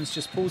defense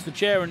just pulls the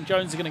chair, and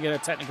Jones is going to get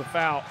a technical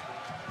foul.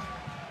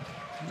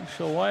 Not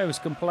sure why he was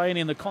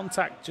complaining. The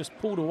contact just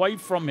pulled away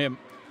from him.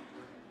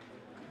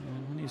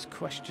 And when he's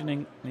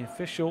questioning the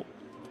official,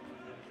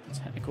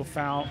 technical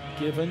foul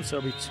given, so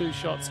it'll be 2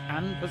 shots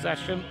and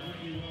possession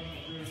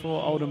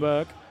for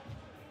Oldenburg.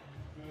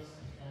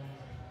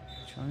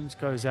 Jones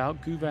goes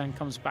out, Guban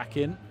comes back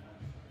in.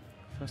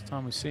 First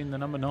time we've seen the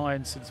number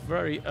 9 since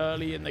very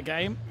early in the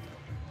game.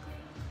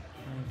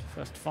 And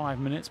first 5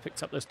 minutes,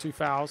 picked up those 2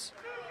 fouls.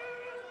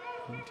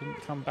 And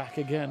didn't come back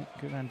again.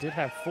 Guban did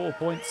have 4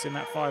 points in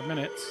that 5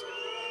 minutes.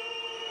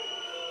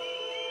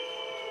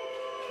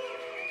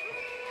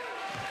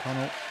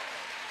 O'Connell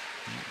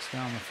knocks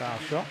down the foul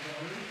shot.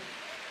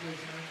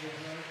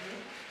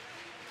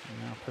 And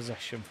now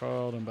possession for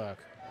Oldenburg.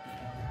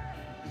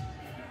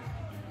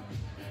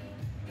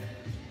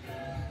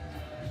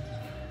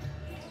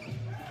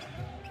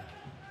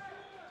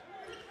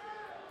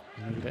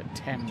 Lead at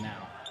 10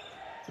 now.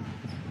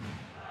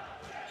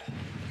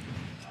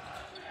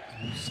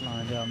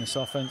 Slowing down this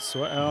offense.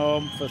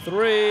 Sweathelm for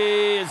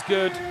 3 is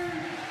good.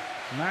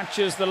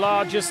 Matches the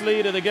largest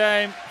lead of the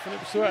game.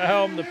 Philip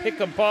Sweathelm, the pick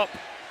and pop.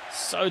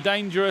 So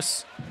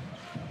dangerous.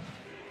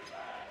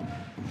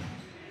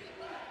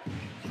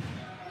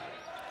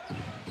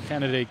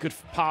 Kennedy, good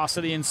pass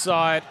to the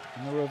inside.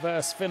 And the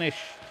reverse finish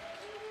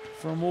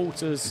from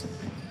Walters.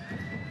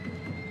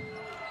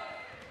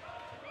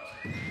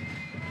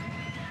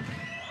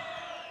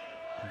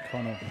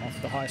 O'Connell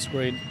off the high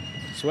screen.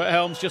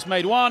 Sweathelm's just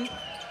made 1.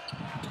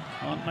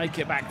 Can't make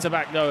it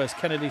back-to-back though as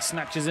Kennedy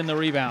snatches in the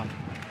rebound.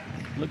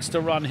 Looks to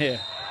run here.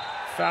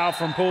 Foul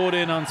from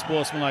Paulding,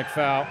 unsportsmanlike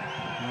foul.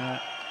 Yeah.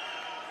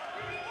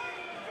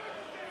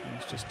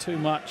 It's just too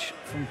much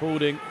from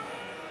Paulding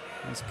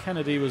as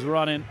Kennedy was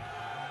running.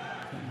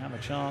 Didn't have a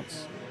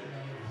chance.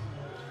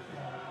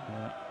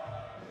 Yeah.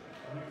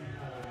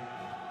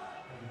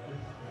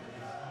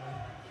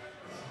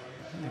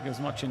 I don't think there's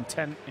much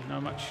intent,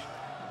 much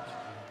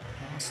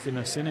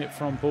nastiness in it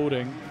from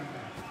Paulding.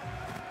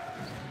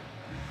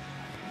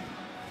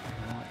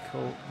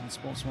 Call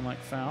unsportsmanlike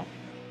foul.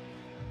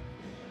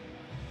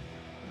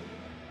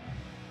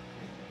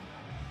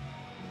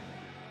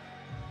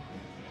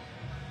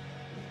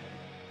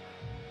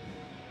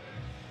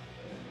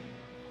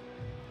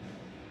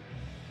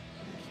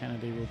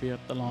 Kennedy will be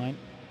at the line.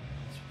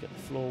 Let's get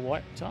the floor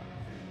wiped up.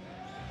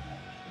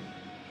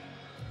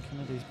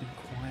 Kennedy's been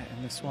quiet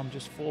in this one,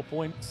 just 4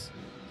 points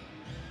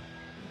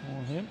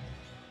for him.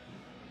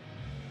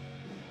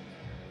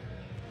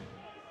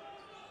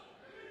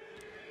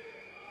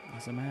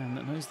 He's a man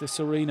that knows this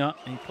arena.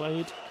 He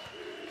played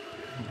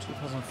in the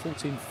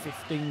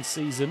 2014-15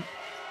 season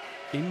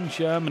in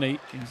Germany.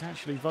 He was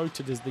actually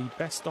voted as the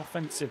best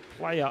offensive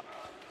player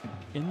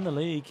in the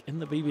league, in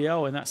the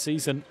BBL in that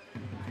season.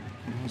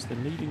 He was the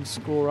leading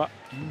scorer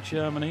in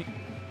Germany.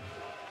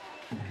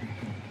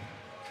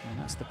 And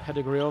that's the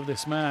pedigree of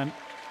this man.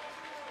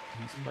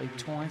 He's played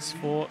twice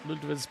for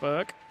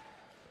Oldenburg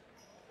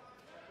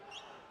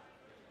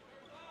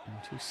in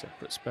 2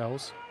 separate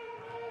spells.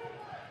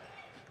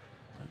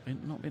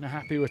 Not been a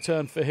happy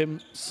return for him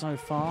so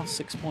far.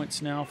 6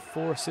 points now,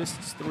 4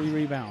 assists, 3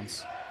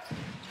 rebounds.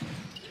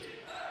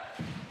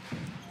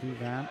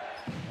 Duvan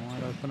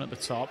wide open at the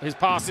top. His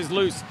pass is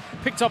loose,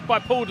 picked up by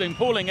Pauling.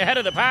 Pauling ahead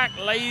of the pack,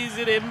 lays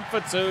it in for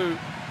 2.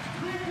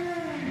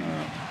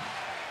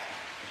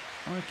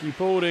 Mikey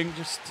Pauling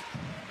just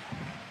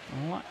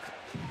luck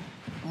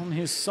on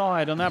his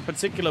side on that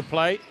particular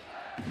play.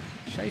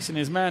 Chasing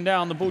his man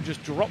down, the ball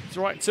just dropped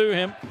right to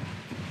him.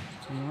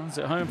 He runs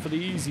it home for the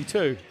easy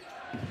 2.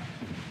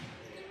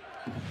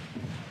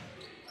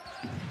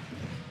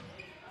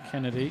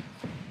 Kennedy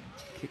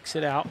kicks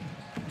it out.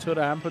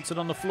 Turan puts it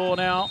on the floor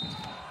now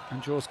and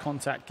draws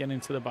contact getting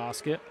into the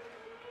basket.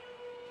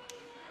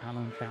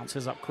 Allen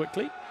bounces up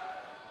quickly.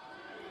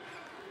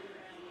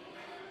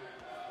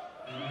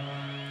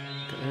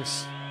 Look at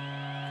this.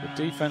 Good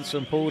defense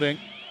from Paulding.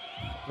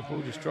 The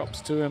ball just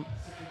drops to him.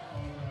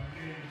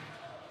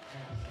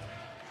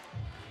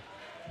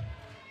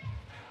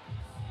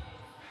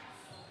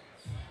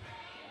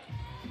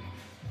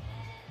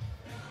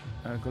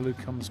 Ergolu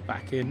comes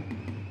back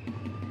in.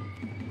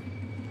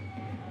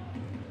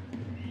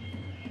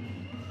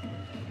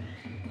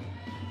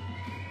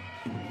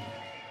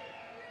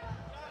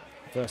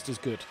 First is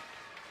good.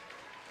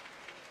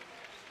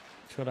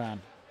 Turan.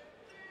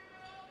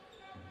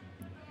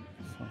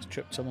 First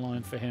trip to the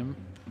line for him.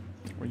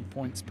 3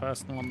 points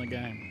personal on the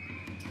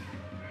game.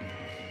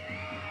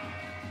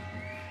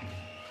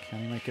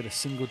 Can he make it a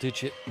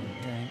single-digit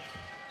game?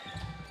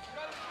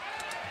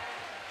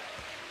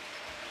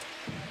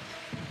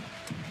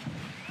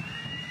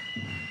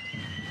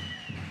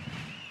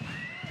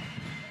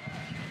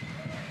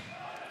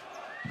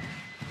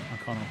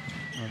 O'Connell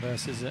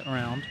reverses it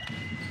around.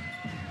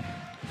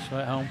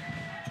 At home.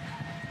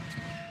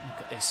 Look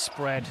at this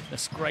spread.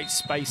 This great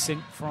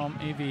spacing from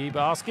EWE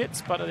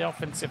baskets, but the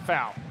offensive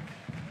foul.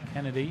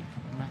 Kennedy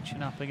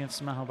matching up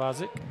against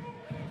Mahobazic.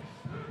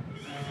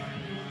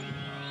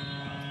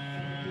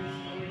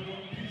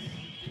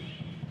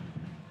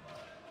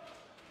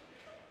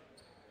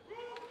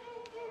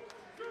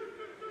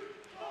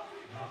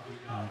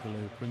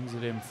 Ergolu brings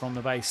it in from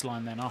the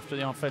baseline then after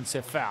the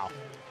offensive foul.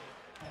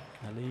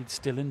 The lead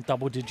still in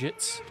double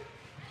digits.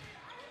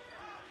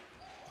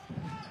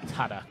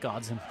 Tada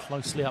guards him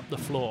closely up the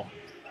floor.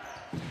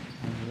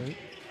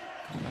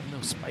 Got a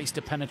little space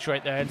to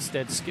penetrate there,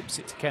 instead skips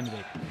it to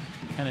Kennedy.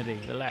 Kennedy,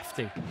 the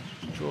lefty,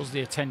 draws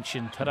the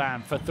attention.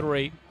 Turan for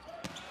 3.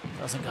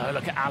 Doesn't go.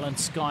 Look at Allen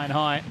skying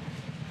high.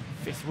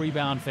 5th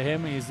rebound for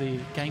him. He's the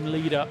game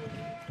leader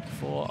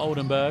for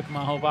Oldenburg.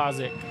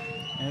 Mahobazic.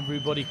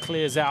 Everybody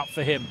clears out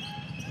for him.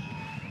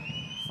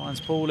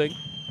 Finds Pauling.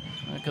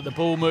 Look at the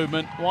ball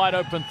movement. Wide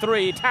open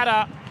 3.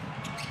 Tada.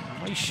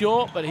 Way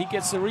short, but he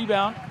gets the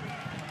rebound.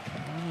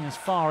 As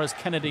far as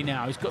Kennedy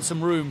now. He's got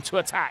some room to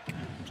attack.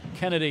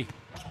 Kennedy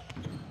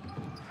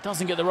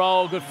doesn't get the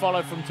roll. Good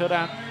follow from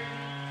Turan.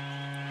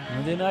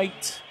 Within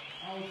 8.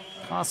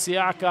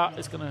 Karsiyaka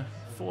is going to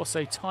force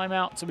a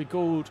timeout to be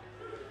called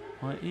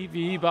by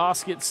EWE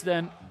baskets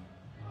then.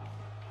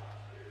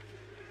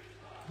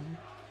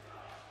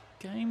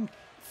 Game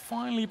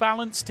finally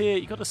balanced here,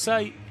 you've got to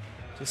say.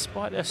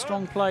 Despite their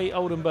strong play,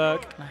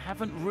 Oldenburg, they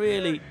haven't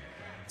really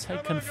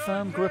taken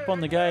firm grip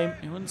on the game.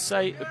 You wouldn't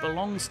say it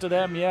belongs to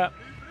them yet.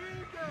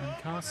 And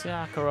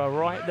Karsiyaka are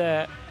right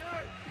there.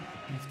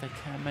 If they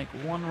can make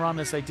one run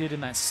as they did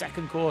in that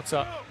second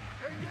quarter,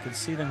 you can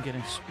see them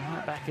getting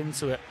right back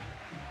into it.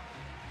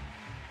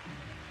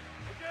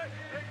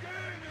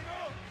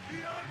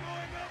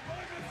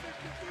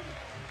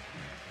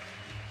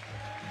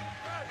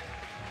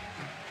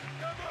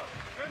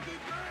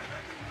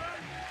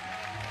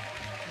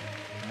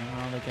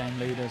 Now the game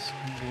leaders.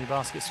 The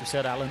baskets for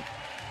Seth Allen.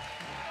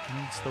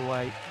 Leads the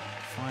way.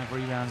 5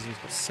 rebounds. He's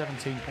got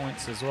 17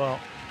 points as well.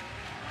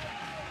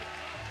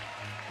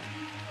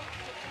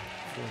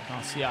 For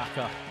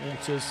Karsiyaka,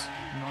 Waters,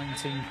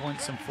 19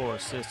 points and 4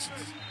 assists.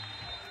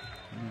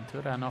 And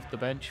Turan off the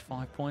bench,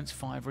 5 points,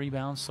 5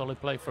 rebounds.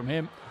 Solid play from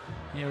him.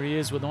 Here he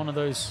is with one of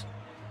those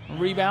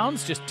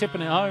rebounds, just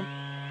tipping it home.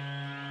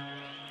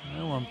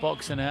 No one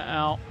boxing it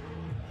out.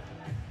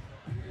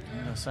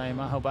 I say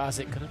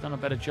Mahobazic could have done a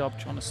better job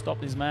trying to stop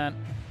his man.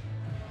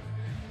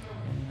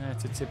 In there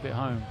to tip it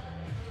home.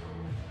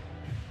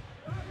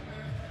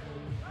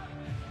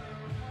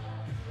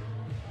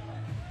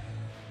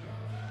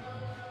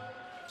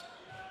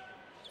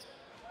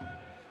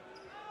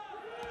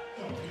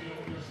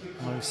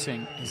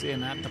 Singh is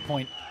in at the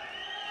point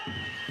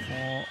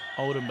for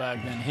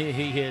Oldenburg. Then here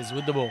he is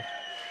with the ball.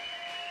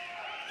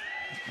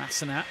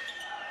 Massenat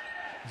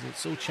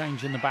It's all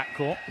changed in the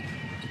backcourt.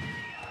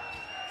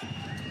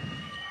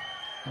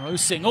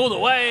 Rosing all the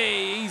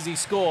way, easy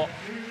score.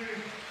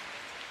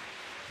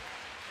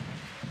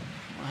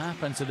 What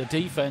happened to the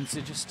defense?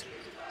 It just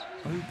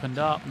opened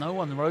up. No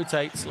one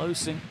rotates.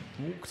 Losing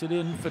walked it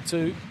in for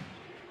two.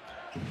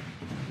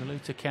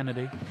 Ergalou to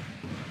Kennedy.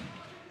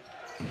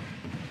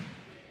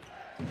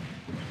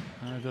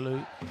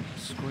 Ergalou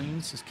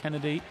screens as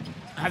Kennedy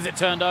has it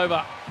turned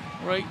over.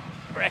 Great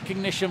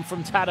recognition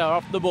from Tada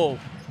off the ball.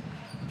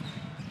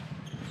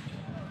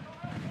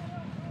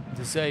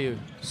 Deseu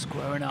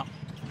squaring up.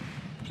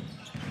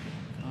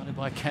 Guarded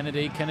by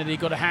Kennedy. Kennedy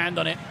got a hand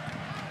on it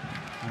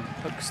and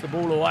hooks the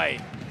ball away.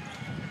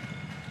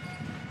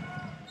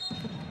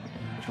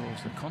 And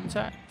draws the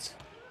contact.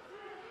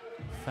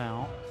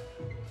 Foul.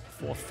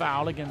 Fourth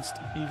foul against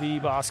EWE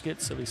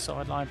basket, so we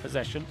sideline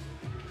possession.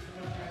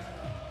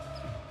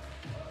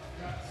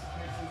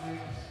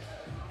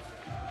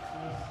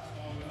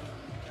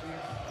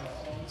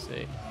 Let's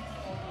see.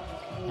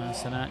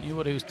 Sanat knew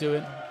what he was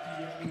doing.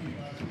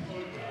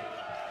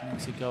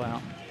 Needs to go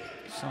out.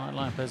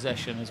 Sideline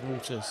possession as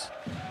Walters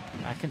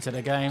back into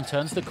the game,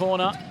 turns the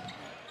corner.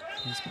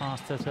 His pass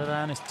to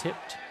Turan is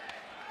tipped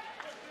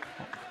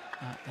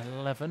at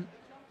 11.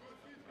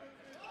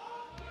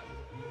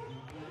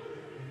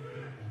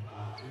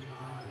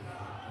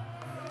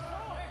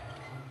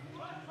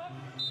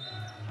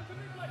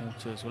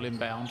 Walters will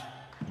inbound.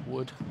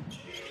 Wood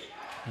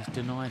is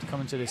denied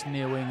coming to this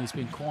near wing. He's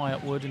been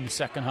quiet, Wood, in the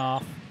second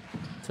half.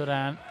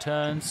 Turan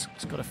turns.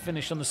 He's got to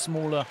finish on the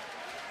smaller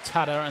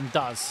Tada and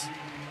does.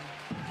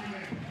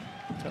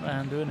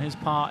 Turan doing his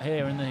part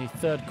here in the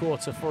third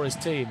quarter for his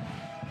team.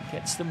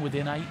 Gets them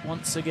within 8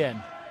 once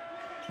again.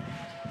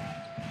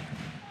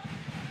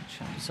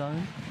 Chat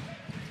zone.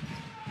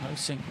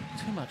 Losing,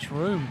 too much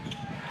room.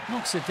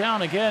 Knocks it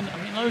down again.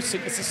 I mean,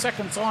 Losing, it's the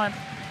second time.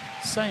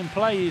 Same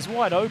play, he's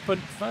wide open.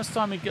 First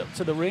time he got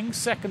to the ring,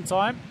 second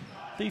time.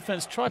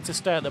 Defense tried to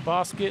stay at the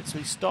basket, so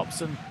he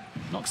stops and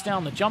knocks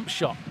down the jump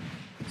shot.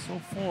 It's all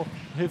 4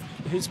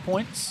 his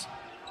points.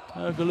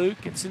 Ergalou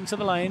gets into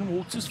the lane,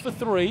 Walters for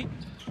 3.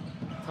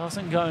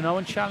 Doesn't go, no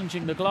one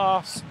challenging the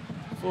glass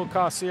for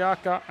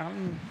Karsiyaka.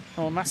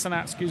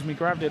 Massanat, excuse me,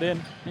 grabbed it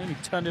in. Nearly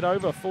turned it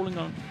over, falling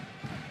on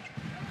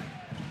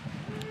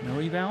the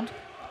rebound.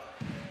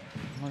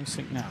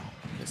 Losing now.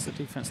 Gets the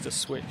defense to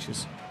switch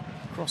as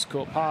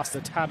cross-court pass to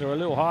Tada a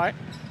little high.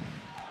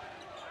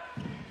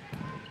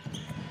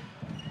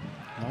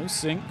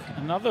 Losing,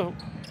 another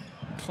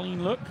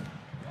clean look.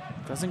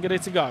 Doesn't get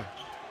it to go.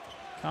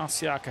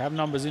 Karsiyaka have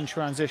numbers in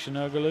transition.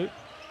 Ergalou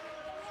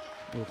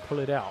will pull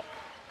it out.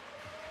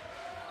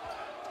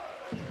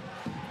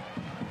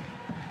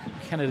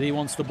 Kennedy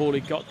wants the ball. He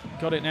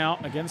got it now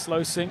against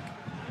Losing.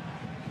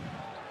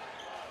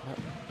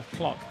 The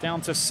clock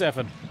down to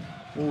 7.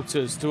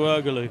 Walters to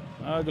Ergalou.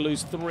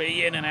 Ergalou's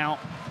 3 in and out.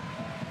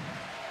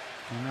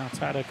 And now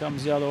Tada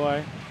comes the other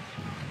way.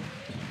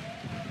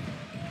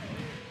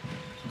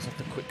 Comes off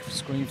the quick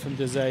screen from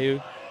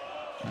Deseu.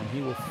 And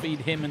he will feed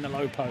him in the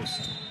low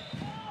post.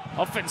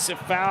 Offensive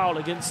foul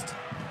against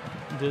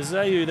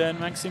Deseu then,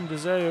 Maxime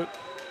Deseu.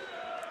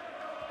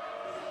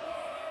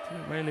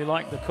 Didn't really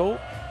like the call.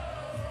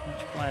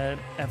 Which player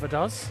ever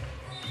does.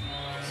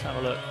 Let's have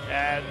a look.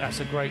 Yeah, that's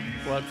a great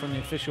work from the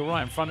official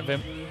right in front of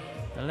him.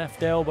 The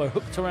left elbow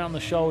hooked around the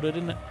shoulder,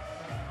 didn't it?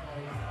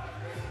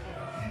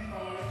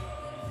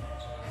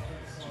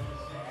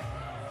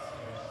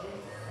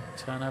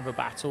 Turnover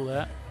battle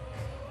there.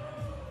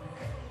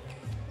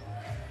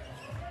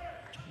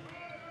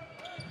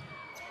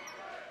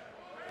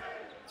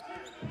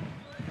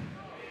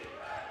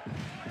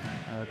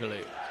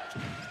 Ergalou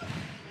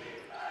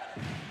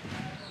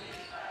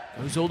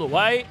goes all the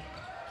way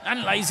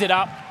and lays it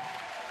up.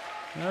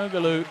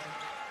 Ergalou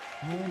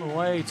all the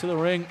way to the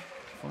ring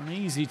for an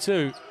easy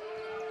 2.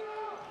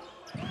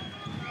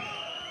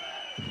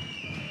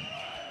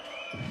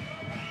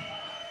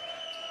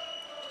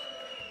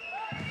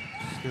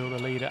 Still the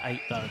lead at 8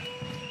 though.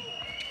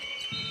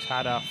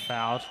 Tada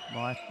fouled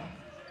by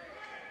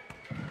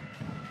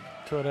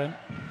Turan.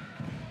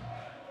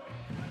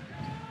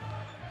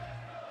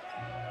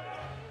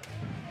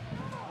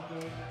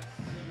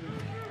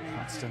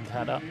 Constant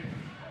Tada.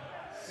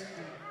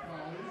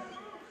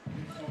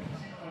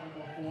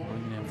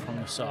 Bringing him from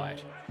the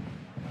side.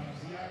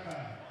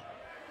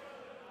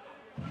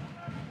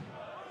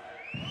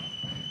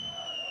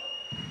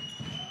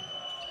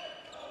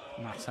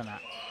 Massanat.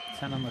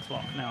 10 on the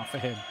clock now for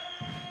him.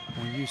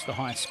 We'll use the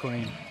high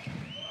screen.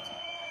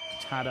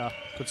 Tada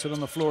puts it on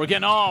the floor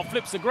again. Oh,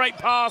 flips a great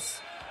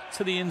pass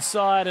to the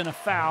inside and a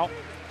foul.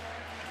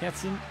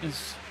 Ketsin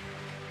is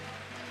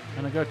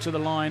going to go to the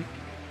line.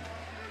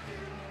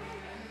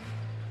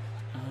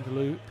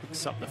 Ergalou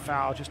picks up the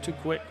foul. Just too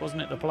quick,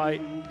 wasn't it, the play?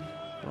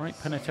 Great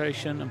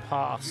penetration and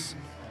pass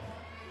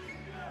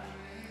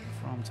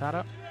from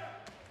Tada.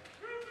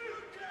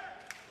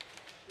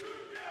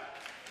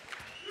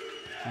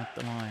 At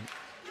the line.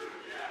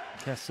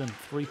 Kesson,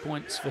 3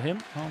 points for him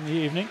on the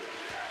evening.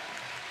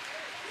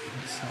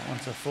 That's that one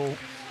to fall.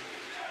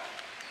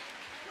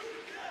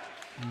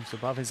 Moves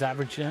above his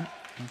average then,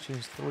 which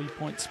is 3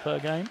 points per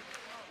game.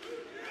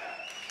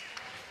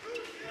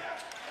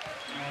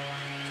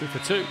 2 for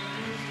 2. Here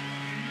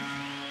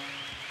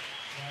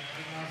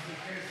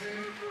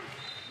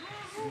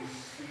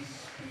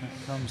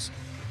comes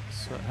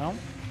Helm.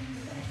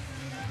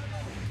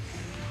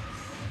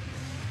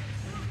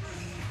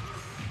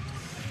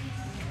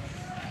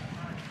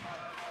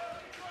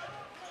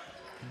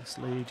 This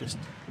lead just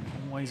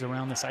always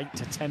around this 8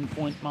 to 10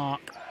 point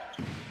mark.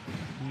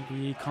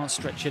 EWE can't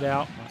stretch it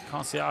out.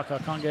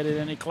 Karsiyaka can't get it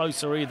any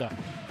closer either.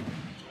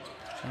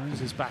 Jones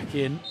is back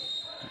in.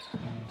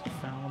 And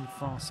foul on the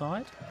far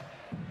side.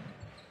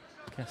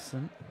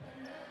 Kesson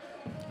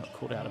got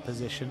called out of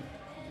position.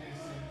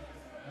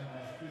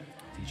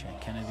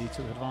 DJ Kennedy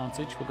took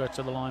advantage. We'll go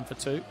to the line for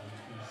 2.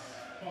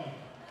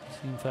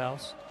 Team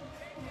fouls.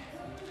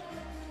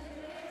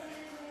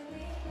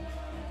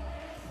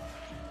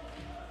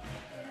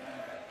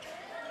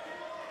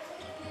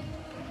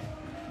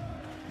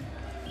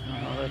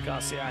 The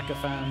Karsiyaka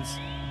fans,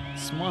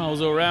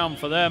 smiles all around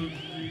for them.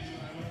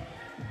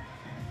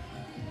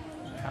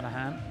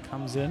 Callahan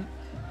comes in.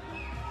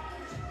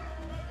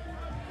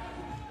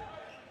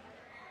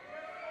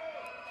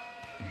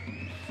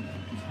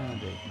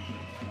 Kennedy.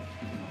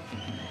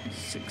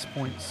 6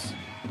 points,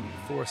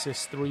 4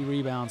 assists, 3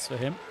 rebounds for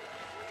him.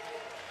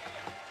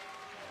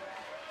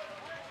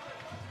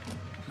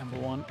 Number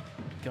 1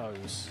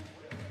 goes.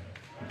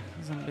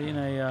 Hasn't been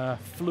a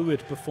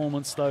fluid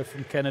performance though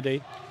from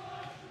Kennedy.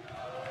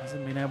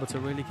 Hasn't been able to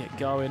really get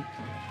going.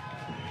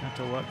 Had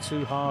to work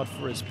too hard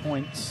for his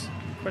points.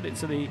 Credit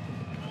to the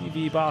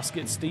EWE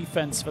Baskets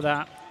defense for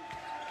that.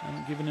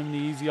 Haven't given him the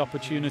easy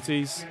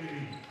opportunities.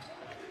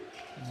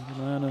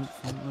 Learn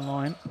from the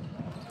line.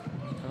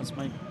 He does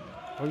make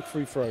both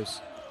free throws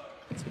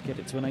to get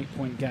it to an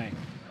 8-point game.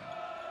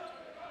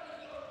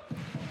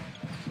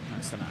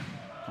 That's that.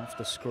 Off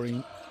the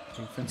screen.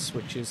 Defense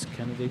switches.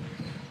 Kennedy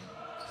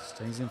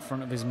stays in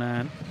front of his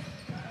man.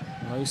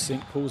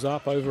 Losink pulls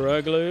up over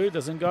Erglu,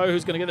 doesn't go.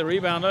 Who's going to get the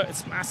rebounder?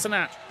 It's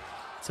Massenat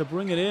to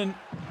bring it in.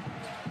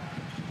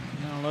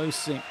 Now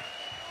Losink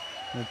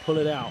will pull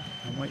it out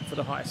and wait for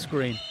the high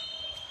screen.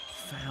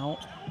 Foul.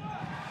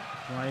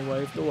 Ray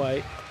waved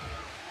away.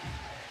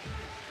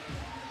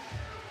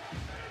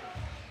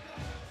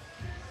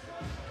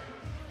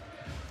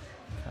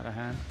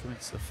 Callahan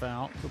commits the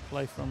foul. Good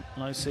play from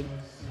Losink.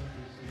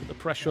 Put the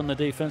pressure on the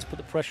defense, put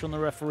the pressure on the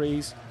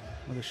referees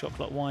with the shot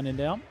clock winding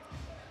down.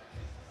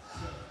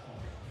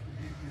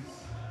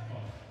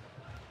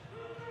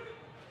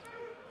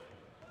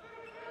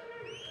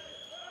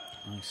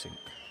 Losink.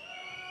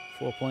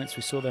 4 points.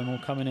 We saw them all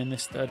coming in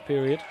this third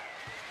period.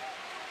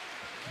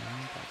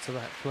 And back to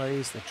back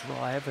plays, the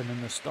drive and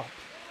then the stop.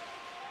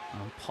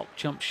 And pop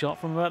jump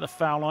shot from about the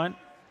foul line.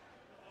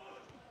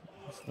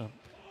 That's the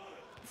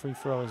free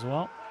throw as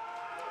well.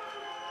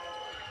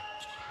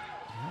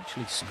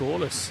 Actually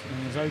scoreless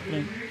in his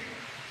opening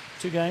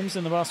 2 games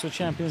in the Basketball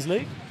Champions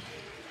League.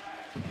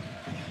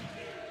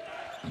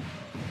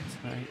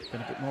 Today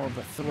been a bit more of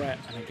a threat,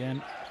 and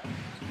again,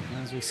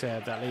 as we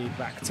said, that lead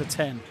back to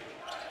 10.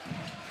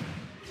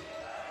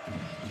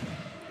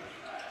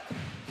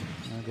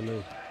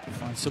 Erglu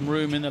finds some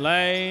room in the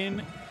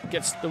lane,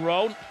 gets the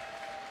roll.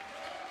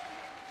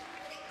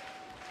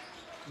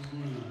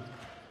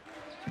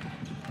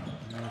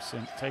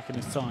 Losink taking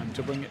his time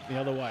to bring it the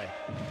other way.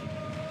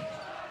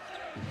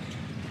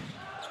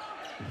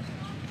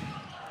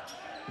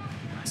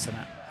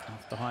 Massenat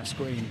off the high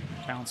screen,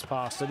 bounce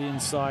pass to the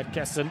inside.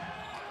 Kesson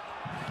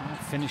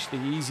can't finish the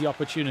easy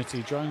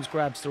opportunity. Jones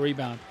grabs the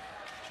rebound.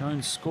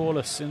 Jones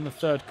scoreless in the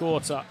third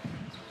quarter.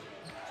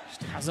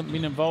 Just hasn't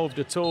been involved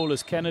at all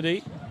as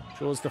Kennedy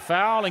draws the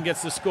foul and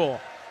gets the score.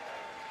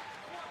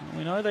 And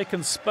we know they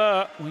can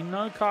spurt. We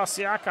know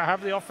Karsiyaka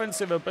have the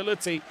offensive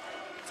ability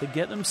to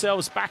get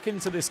themselves back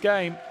into this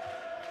game.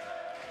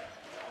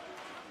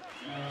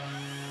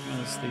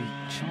 There's the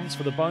chance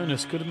for the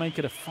bonus. Could make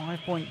it a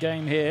 5-point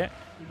game here.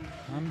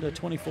 Under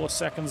 24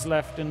 seconds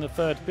left in the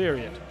third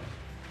period.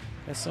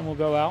 Kesson will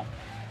go out.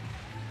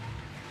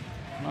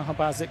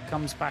 Mahabazic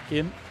comes back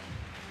in.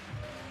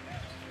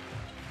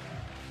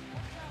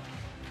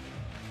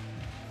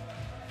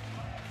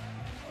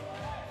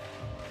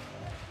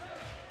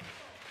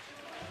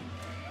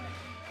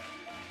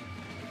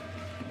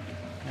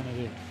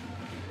 Kennedy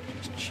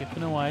just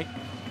chipping away.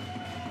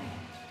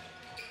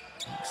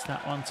 Makes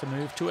that one to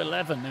move to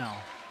 11 now.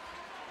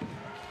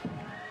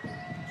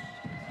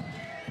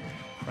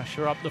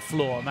 Pressure up the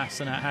floor.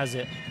 Massenat has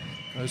it.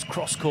 Goes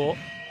cross court.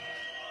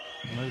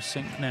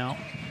 Losink now.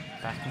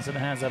 Back into the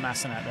hands of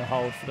Massenat. They'll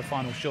hold for the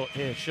final shot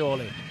here,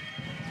 surely.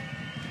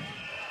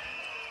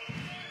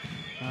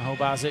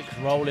 Hobazic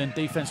rolling.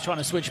 Defense trying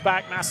to switch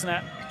back.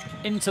 Massenat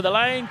into the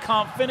lane.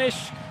 Can't finish.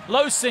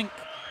 Losink.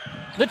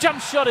 The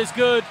jump shot is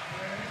good.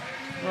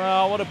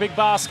 Well, what a big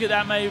basket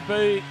that may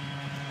be.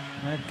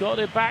 They've got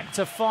it back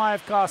to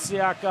 5,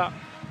 Karsiyaka.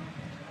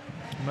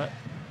 But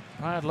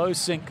Brad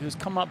Losink, who's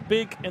come up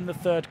big in the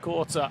third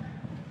quarter.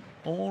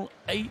 All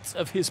 8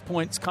 of his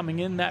points coming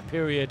in that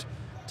period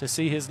to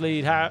see his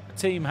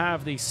team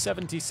have the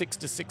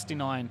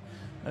 76-69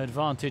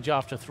 advantage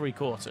after 3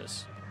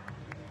 quarters.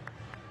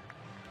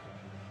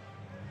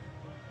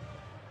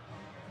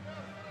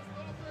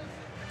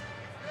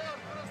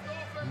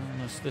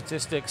 And the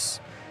statistics,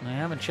 they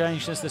haven't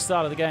changed since the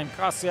start of the game.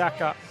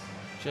 Karsiyaka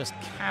just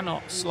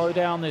cannot slow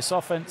down this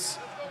offense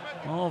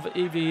of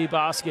EWE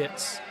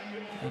Baskets.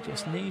 They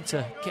just need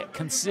to get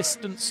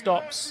consistent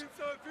stops,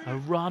 a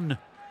run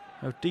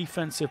of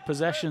defensive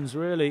possessions,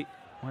 really,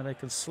 where they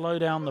can slow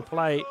down the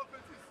play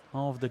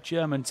of the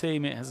German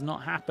team. It has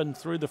not happened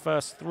through the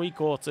first 3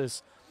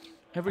 quarters.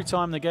 Every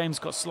time the game's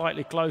got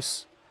slightly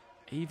close,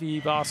 EWE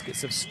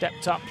Baskets have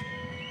stepped up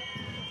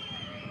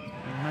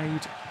and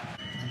made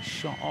a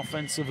shot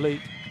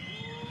offensively.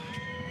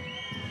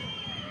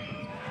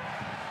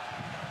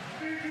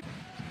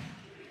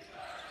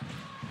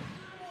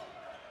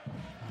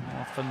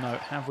 How often, though,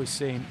 have we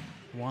seen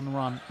one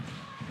run,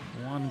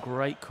 one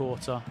great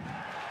quarter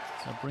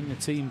to bring the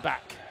team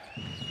back?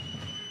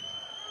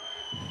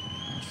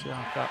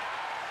 Karsiyaka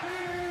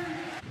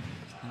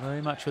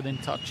very much within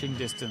touching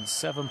distance.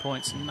 7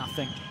 points,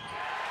 nothing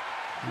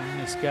in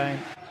this game.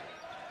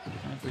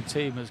 Every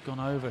team has gone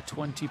over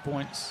 20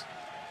 points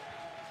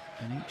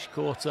in each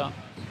quarter.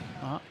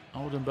 But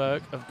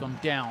Oldenburg have gone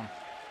down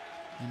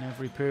in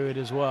every period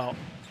as well.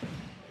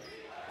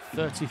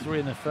 33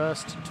 in the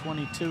first,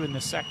 22 in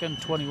the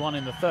second, 21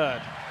 in the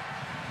third.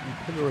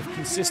 A pillar of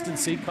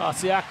consistency.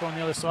 Karsiyaka on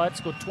the other side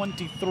scored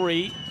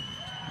 23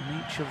 in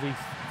each of the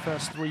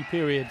first 3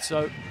 periods.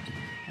 So,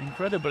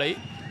 incredibly,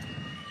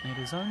 it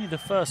is only the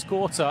first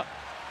quarter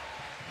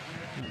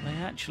that they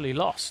actually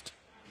lost.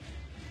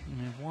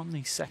 And they've won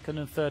the second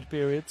and third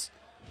periods.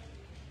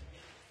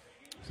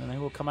 So they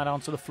will come out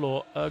onto the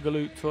floor.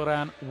 Ergalu,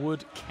 Turan,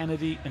 Wood,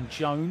 Kennedy and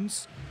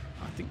Jones.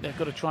 I think they've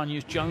got to try and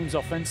use Jones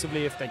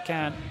offensively if they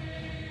can.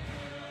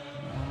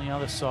 And on the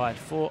other side,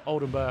 for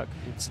Oldenburg,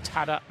 it's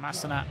Tada,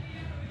 Masanat,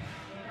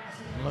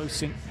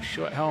 Losink,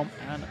 Schurthelm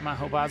and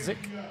Mahobazik.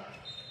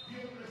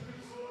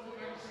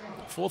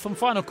 4th and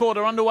final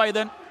quarter underway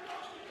then.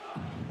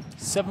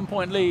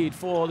 7-point lead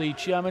for the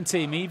German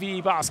team.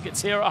 EWE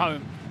Baskets here at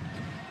home.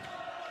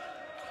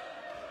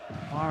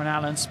 Byron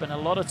Allen spent a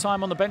lot of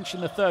time on the bench in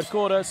the 3rd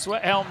quarter.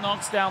 Schurthelm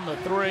knocks down the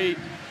 3.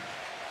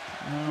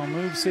 Now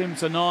moves him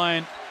to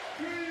 9.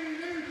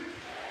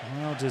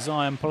 Well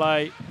designed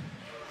play.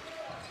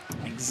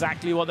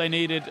 Exactly what they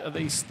needed at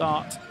the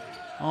start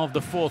of the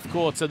 4th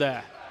quarter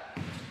there.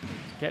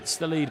 Gets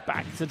the lead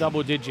back to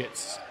double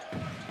digits.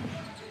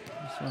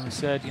 That's when we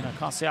said, you know,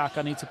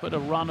 Karsiyaka needs to put a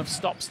run of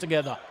stops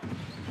together.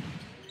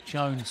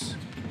 Jones,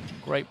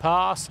 great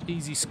pass,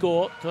 easy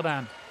score.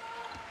 Turan.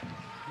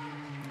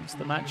 It's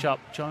the matchup.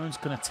 Jones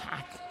can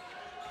attack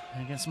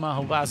against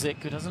Mahobazik,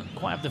 who doesn't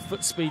quite have the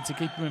foot speed to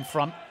keep him in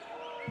front.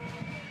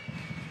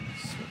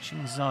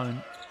 Switching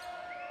zone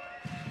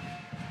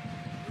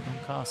from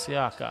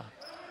Karsiyaka.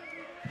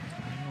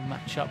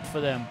 Match up for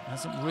them.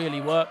 Hasn't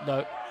really worked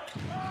though.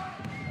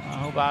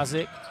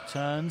 Mahobazik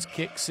turns,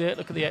 kicks it.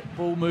 Look at the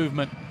ball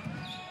movement.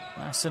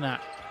 Masanat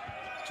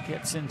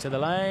gets into the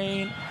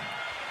lane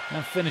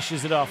and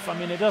finishes it off. I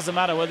mean, it doesn't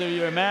matter whether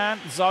you're a man,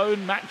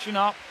 zone, matching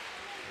up.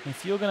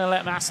 If you're going to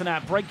let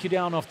Masanat break you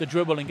down off the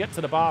dribble and get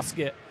to the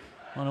basket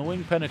on a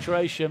wing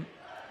penetration,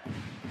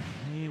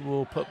 he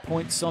will put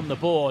points on the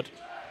board.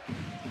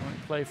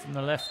 Great play from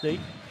the lefty.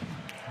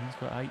 He's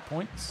got 8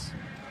 points.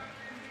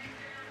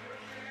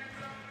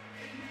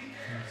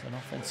 There's an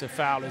offensive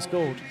foul is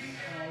called.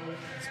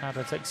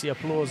 Tada takes the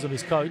applause of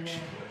his coach.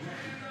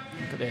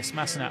 Look at this,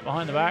 Masanat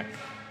behind the back.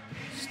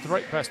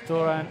 Straight press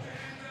Turan.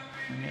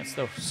 And gets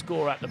the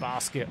score at the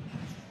basket.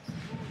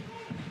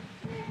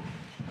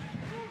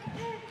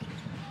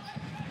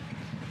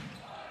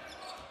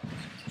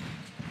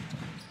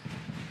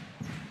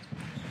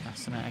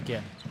 Masanat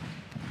again.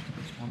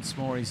 Once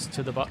more he's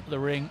to the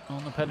ring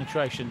on the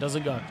penetration.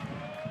 Doesn't go.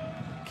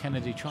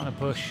 Kennedy trying to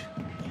push.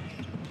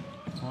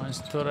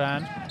 Finds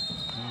Turan.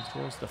 And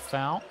towards the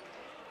foul.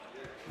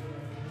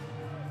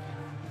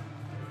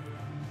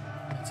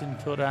 It's in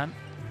Turan.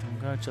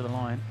 And go to the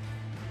line.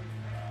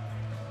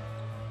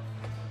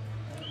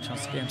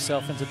 Chance to get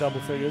himself into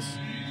double figures.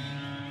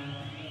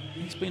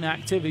 He's been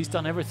active. He's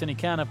done everything he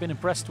can. I've been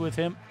impressed with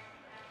him.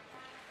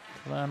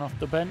 Turan off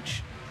the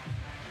bench.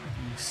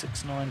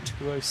 6'9",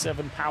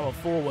 207 power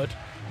forward.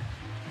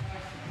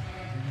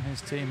 Giving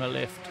his team a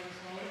lift.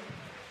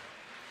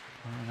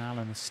 And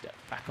Allen has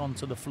stepped back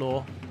onto the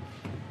floor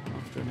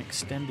after an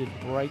extended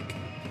break.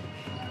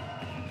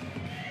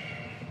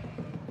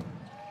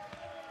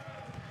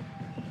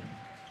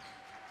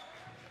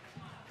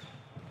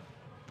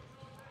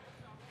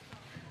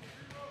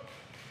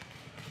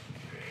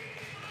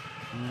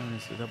 And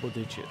it's the double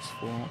digits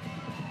for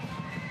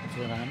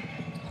Turan.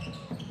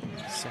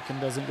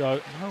 Second doesn't go.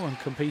 No one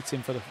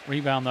competing for the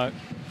rebound though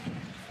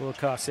for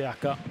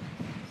Karsiyaka.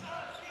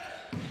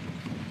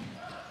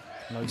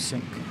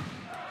 Losink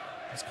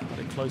has got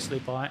it closely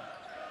by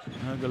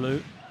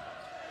Ergalu.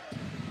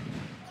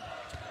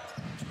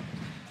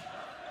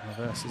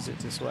 Reverses it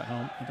to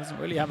Schurthelm. He doesn't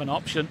really have an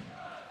option,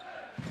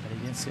 but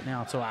he Gets it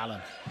now to Allen.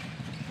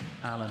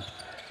 Allen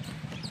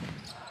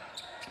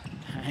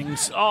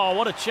hangs. Oh,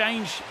 what a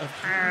change of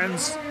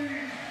hands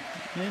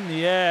in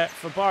the air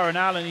for Byron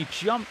Allen. He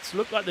jumped.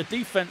 Looked like the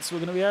defense were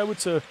going to be able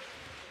to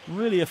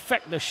really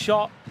affect the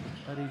shot,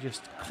 but he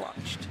just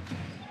clutched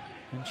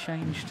and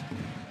changed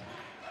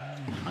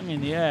and hung in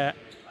the air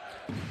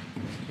to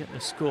get the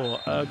score.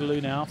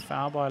 Ergulu now,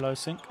 foul by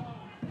Losink.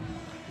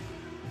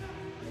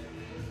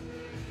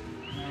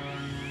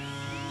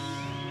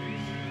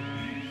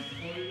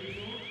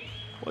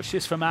 Watch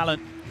this from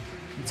Allen.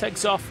 He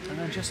takes off and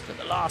then just at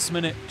the last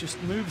minute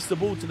just moves the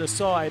ball to the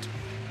side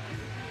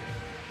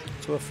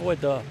to avoid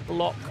the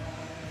block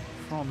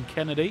from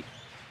Kennedy.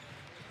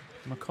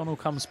 McConnell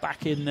comes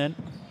back in then.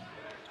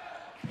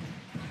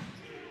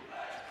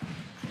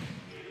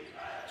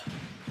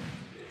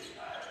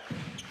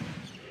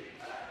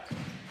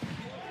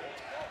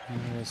 And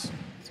there's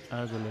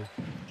Ergulu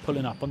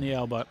pulling up on the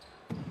elbow.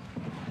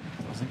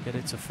 Doesn't get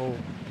it to fall.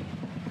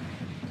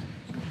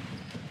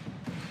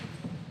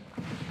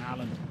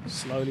 Allen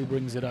slowly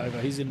brings it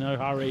over. He's in no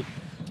hurry.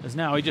 As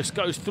now he just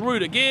goes through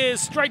the gears,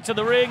 straight to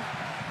the ring,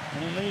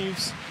 and he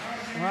leaves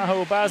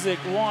Rahul Bazik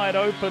wide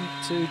open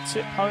to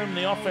tip home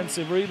the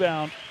offensive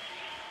rebound.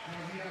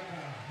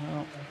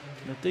 Well,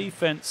 the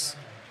defense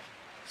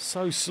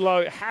so slow,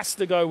 it has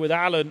to go with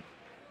Allen.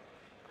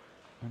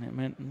 And it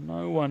meant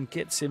no one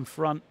gets in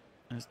front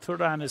as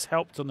Turan has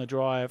helped on the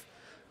drive.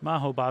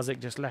 Rahul Bazik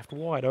just left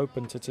wide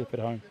open to tip it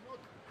home.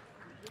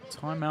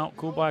 Timeout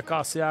called by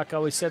Karsiyaka.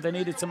 We said they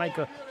needed to make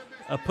a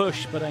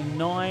push, but a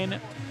 9-3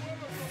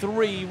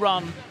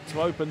 run to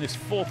open this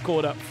fourth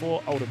quarter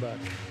for Oldenburg.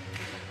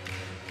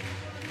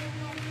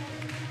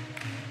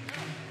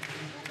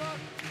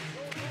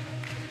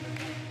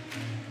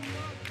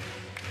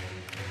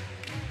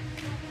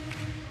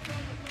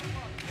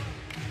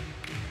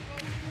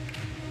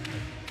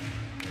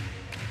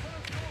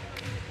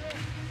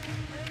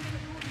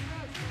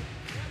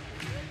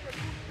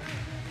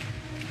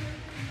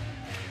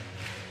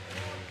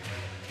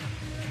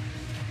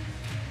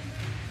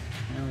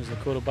 The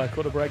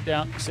quarter-by-quarter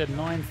breakdown. Said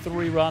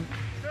 9-3 run.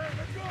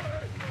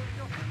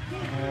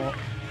 Oh,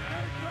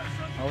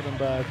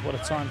 Oldenburg, what a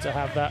time to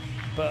have that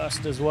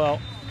burst as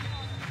well.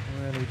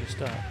 Really just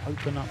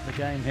open up the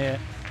game here.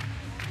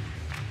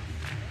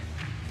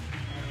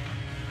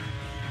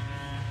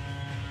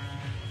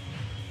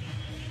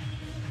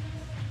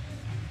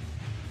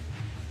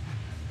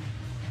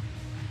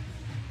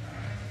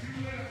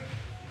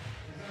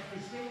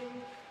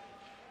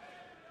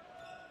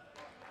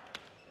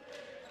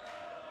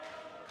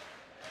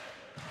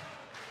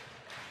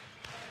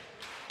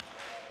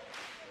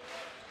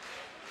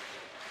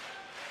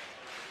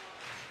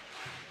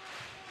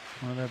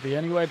 Will there be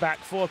any way back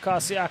for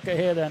Karsiyaka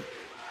here then?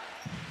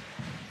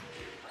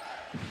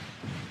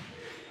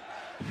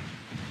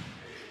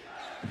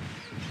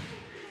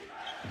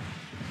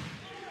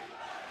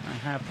 They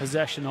have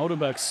possession.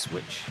 Oldenburg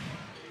switch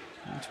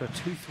into a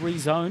 2-3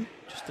 zone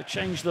just to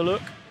change the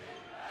look.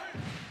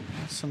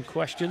 Some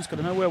questions. Got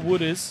to know where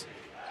Wood is.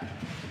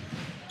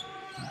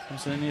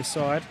 Comes in the near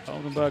side.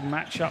 Oldenburg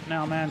match up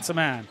now man to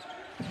man.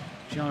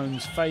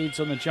 Jones fades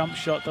on the jump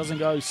shot. Doesn't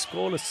go.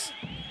 Scoreless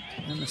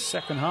in the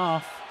second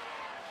half.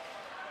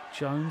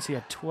 Jones, he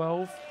had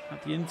 12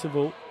 at the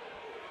interval.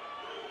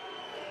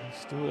 He's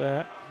still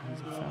there.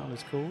 As a foul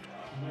is called.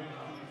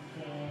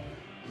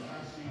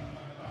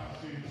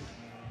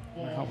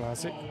 How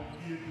about it?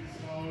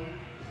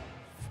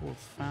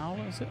 Fourth foul,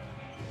 is it?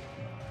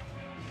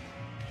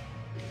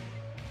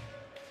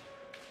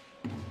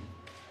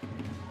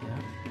 Yeah.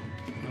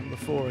 Number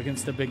 4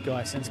 against the big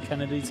guy sends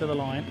Kennedy to the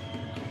line.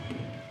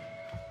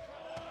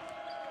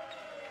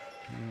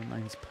 He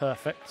remains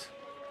perfect.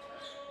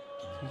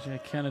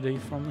 TJ Kennedy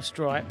from the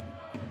stripe.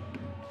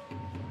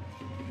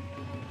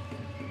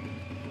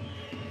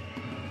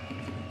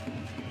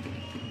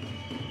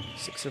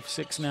 Six of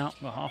 6 now,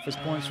 got half his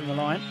points from the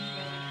line.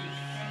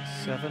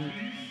 7.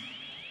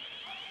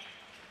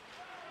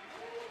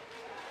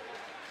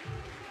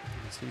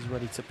 As he's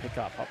ready to pick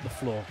up the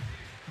floor.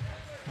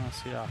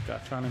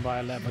 Karsiyaka trailing by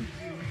 11.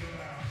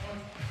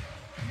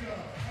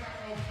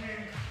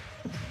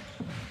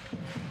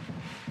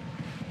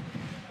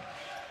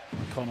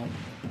 McConnell.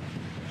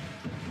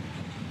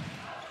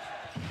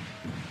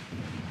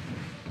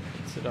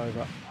 It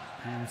over.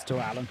 Hands to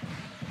Allen.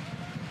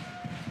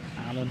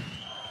 Allen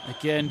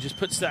again just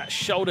puts that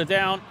shoulder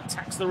down,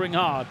 attacks the ring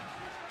hard.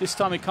 This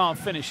time he can't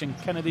finish, and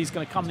Kennedy's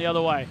going to come the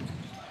other way.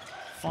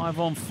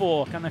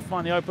 5-on-4. Can they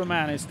find the open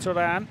man? It's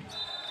Turan.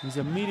 He's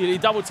immediately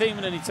double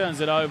teaming and he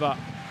turns it over.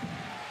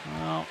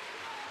 Well,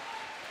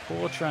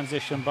 poor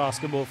transition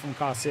basketball from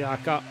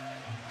Karsiyaka.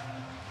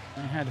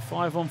 They had a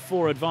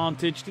 5-on-4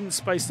 advantage. Didn't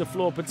space the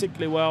floor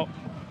particularly well.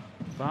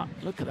 But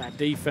look at that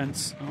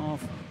defense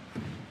of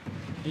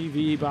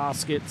EWE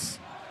baskets,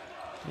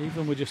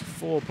 even with just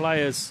 4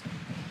 players.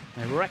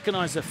 They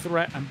recognised the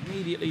threat,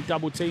 immediately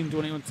double teamed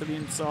when he went to the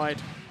inside,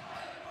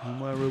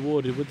 and were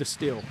rewarded with the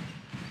steal.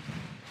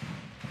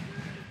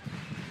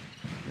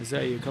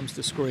 Azeyu comes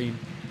to screen.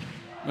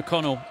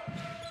 McConnell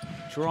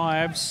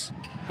drives,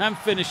 and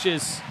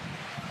finishes.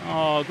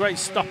 Oh, great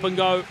stop and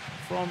go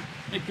from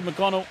Nicky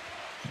McConnell.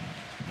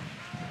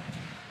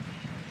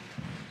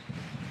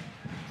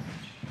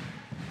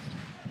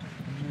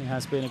 It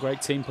has been a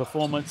great team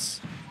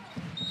performance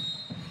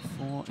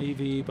for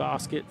EWE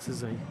Baskets.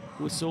 There's a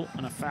whistle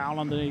and a foul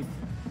underneath.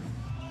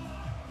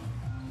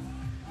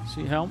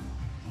 See Helm.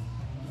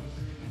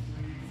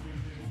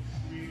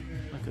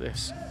 Look at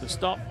this. The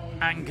stop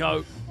and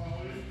go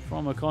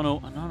from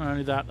McConnell. And not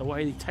only that, the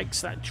way he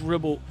takes that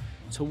dribble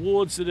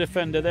towards the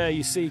defender there,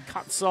 you see,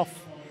 cuts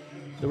off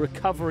the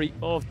recovery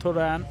of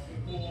Turan.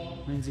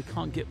 Means he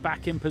can't get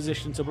back in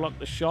position to block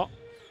the shot.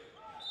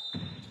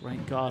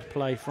 Great guard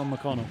play from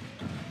McConnell.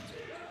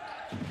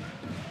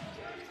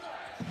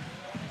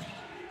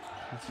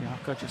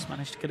 Karsiyaka just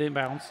managed to get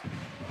inbounds.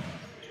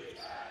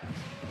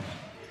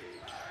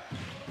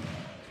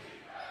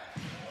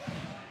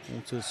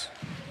 Walters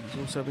has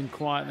also been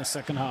quiet in the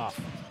second half.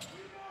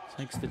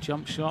 Takes the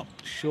jump shot,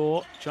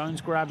 short.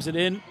 Jones grabs it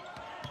in.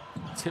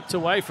 Tipped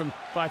away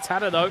by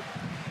Tada though.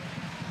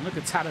 And look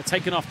at Tada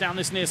taking off down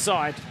this near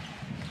side.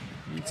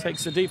 He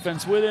takes the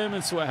defense with him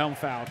and Sweathelm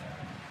fouled.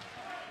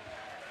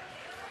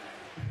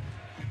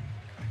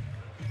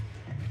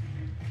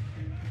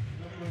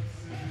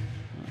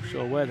 Not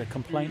sure where the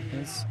complaint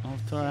is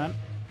of Turan.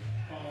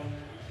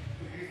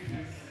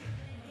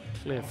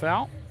 Clear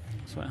foul.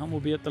 Sweathelm will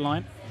be at the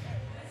line.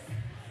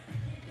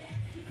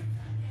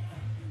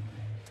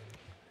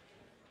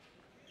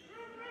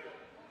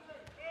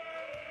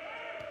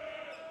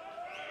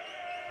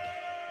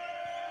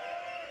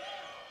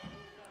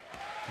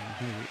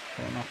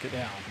 Will knock it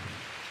down.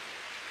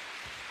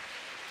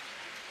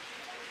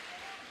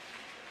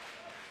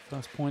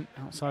 First point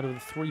outside of the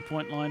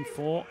three-point line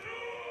for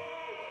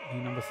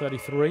number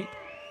 33.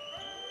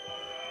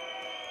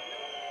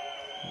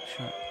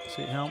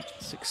 See Helm,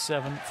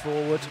 6'7"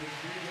 forward.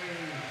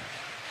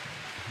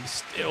 And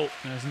still,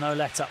 there's no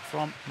let up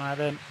from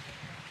Mladen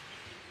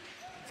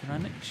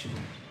Tiranic.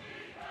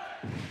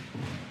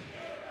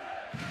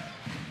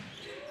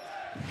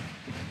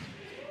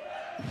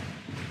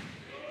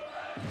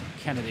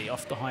 Kennedy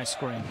off the high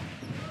screen.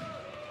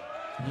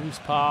 Loose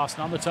pass,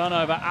 another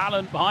turnover.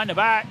 Allen behind the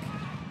back,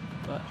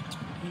 but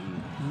he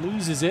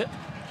loses it.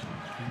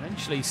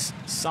 Eventually,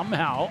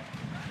 somehow,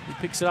 he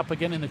picks it up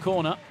again in the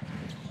corner.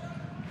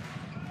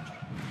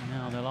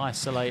 Now they'll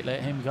isolate,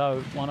 let him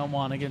go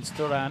one-on-one against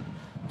Turan.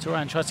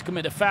 Turan tries to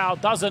commit a foul,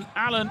 doesn't.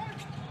 Allen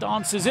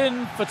dances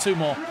in for two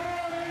more.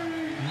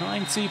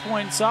 90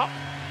 points up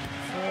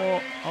for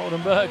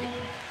Oldenburg.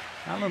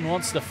 Allen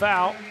wants the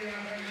foul.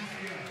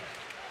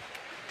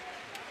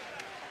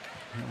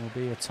 It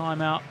will be a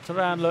timeout.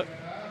 Turan, look,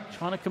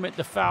 trying to commit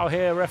the foul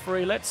here.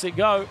 Referee lets it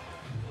go.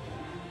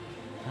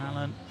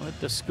 Allen with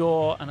the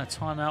score, and a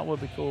timeout will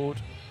be called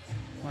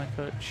by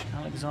coach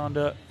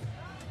Alexander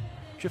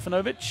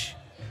Trifanovic.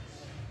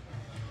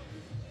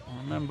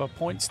 Remember,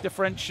 points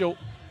differential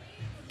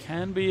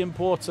can be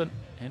important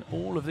in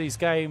all of these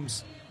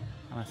games,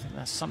 and I think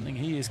that's something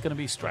he is going to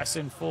be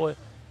stressing for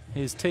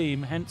his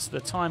team, hence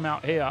the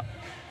timeout here.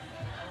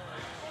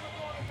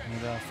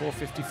 With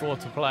 4:54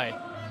 to play.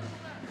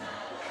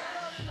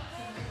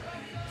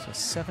 A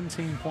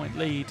 17-point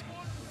lead.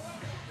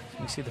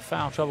 So we see the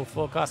foul trouble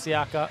for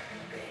Karsiyaka.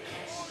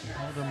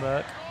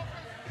 Oldenburg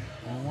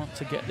will want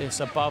to get this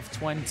above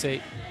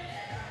 20.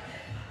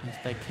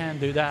 If they can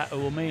do that, it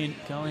will mean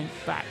going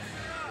back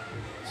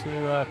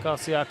to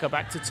Karsiyaka,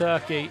 back to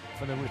Turkey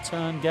for the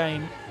return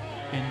game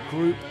in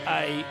Group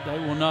A. They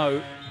will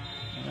know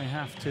they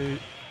have to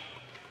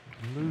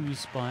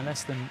lose by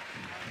less than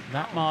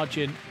that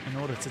margin in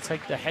order to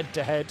take the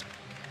head-to-head.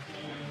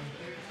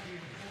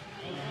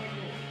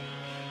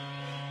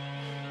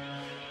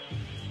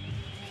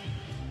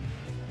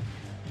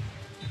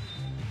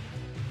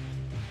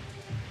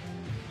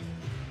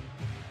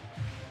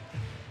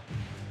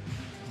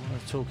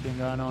 Talking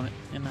going on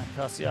in that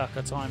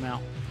Karsiyaka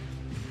timeout.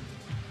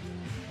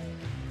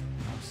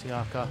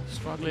 Karsiyaka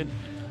struggling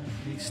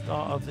at the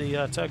start of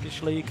the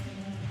Turkish league.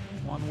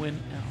 One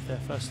win out of their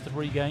first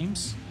 3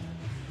 games.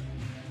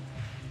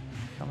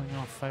 Coming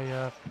off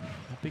a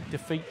big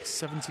defeat,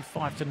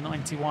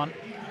 75-91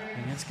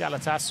 against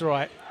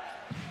Galatasaray.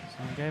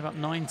 So they gave up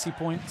 90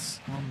 points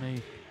on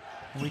the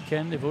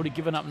weekend. They've already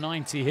given up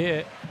 90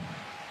 here.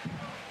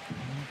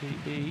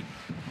 EWE,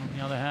 on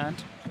the other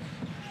hand,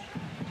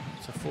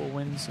 4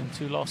 wins and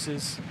 2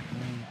 losses.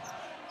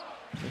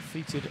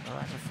 Defeated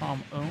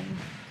Ratafam on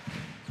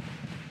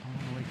the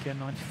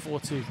weekend,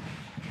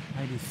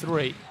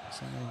 94-83.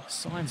 So the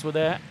signs were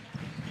there.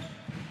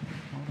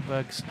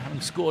 Oldenburg's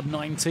having scored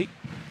 90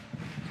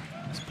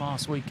 this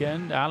past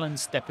weekend. Allen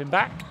stepping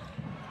back.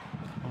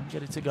 Won't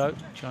get it to go.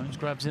 Jones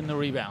grabs in the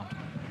rebound.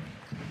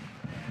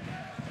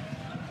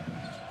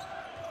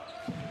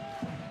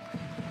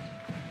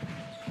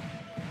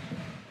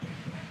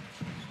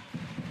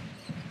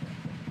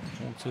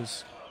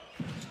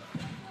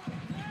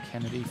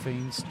 Kennedy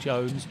feeds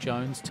Jones.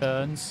 Jones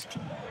turns,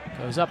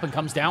 goes up and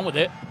comes down with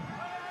it.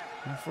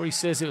 Referee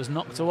says it was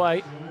knocked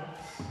away.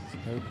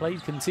 So play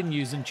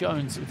continues, and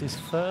Jones with his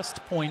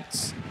first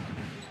points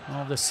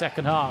of the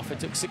second half. It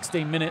took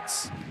 16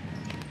 minutes.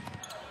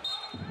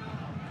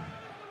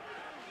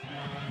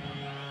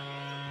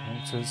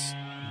 Walters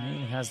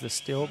nearly has the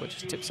steal, but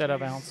just tips out of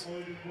bounds.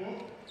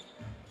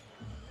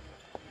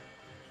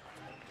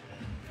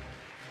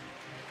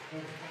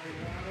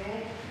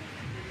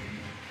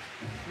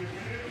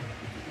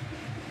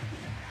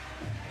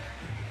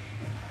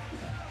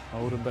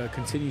 Oldenburg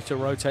continues to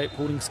rotate.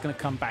 Paulding's going to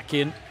come back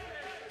in.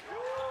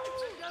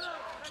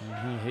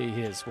 And here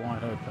he is,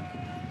 wide open.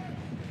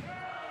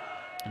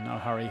 In no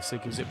hurry, so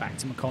he gives it back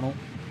to McConnell.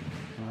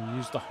 And we'll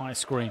use the high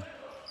screen.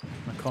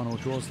 McConnell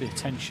draws the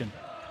attention.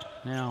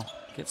 Now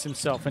gets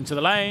himself into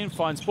the lane,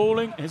 finds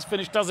Paulding. His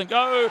finish doesn't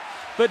go,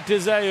 but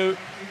Deseu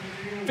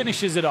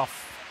finishes it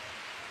off.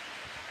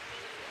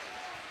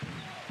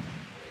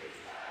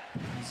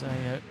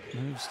 Deseu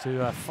moves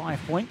to 5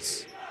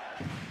 points.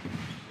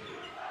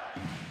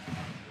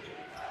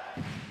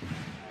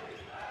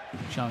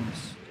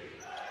 Jones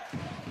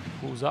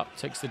pulls up,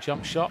 takes the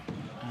jump shot,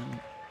 and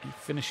he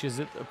finishes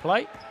at the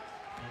plate.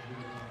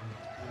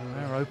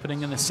 We're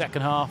opening in the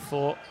second half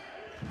for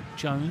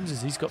Jones,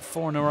 as he's got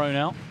 4 in a row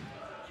now.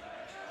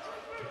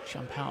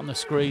 Jump out on the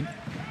screen.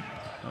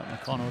 But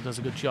McConnell does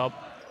a good job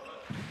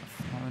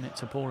throwing it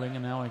to Paulding,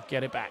 and now we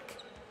get it back.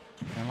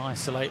 They'll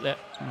isolate, let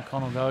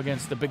McConnell go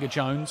against the bigger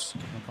Jones.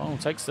 McConnell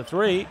takes the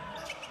 3,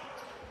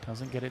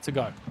 doesn't get it to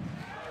go.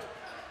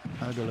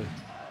 Ergelou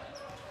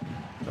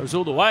goes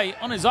all the way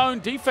on his own.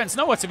 Defense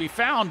nowhere to be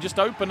found. Just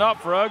opened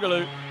up for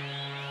Ergelou.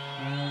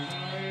 And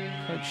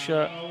Coach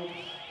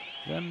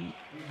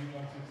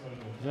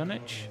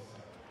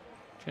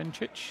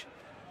Jencic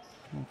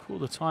will call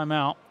the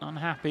timeout.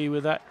 Unhappy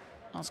with that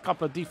last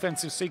couple of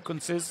defensive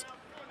sequences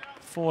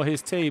for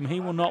his team. He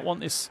will not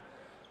want this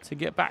to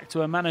get back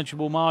to a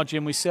manageable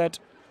margin. We said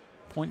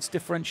points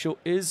differential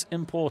is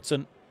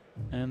important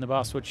in the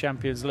Basketball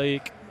Champions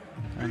League,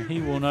 and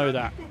he will know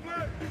that.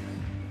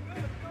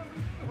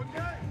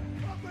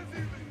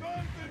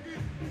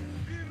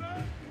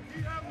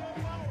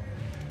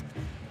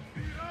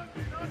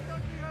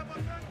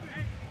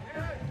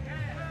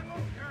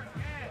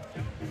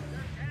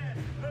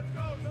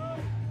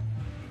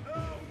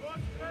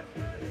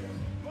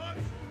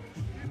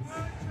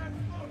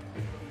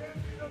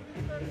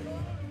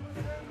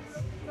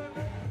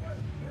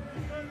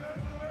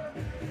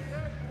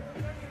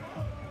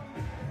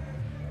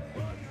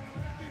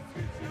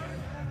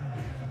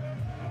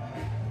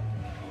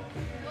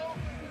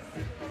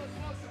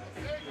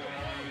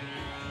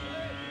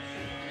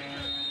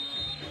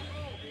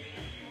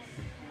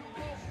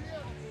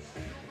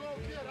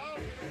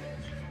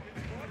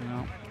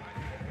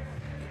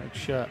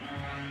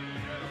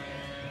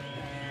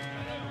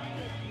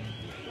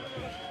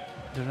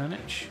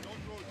 Duranic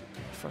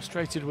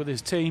frustrated with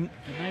his team,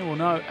 and they will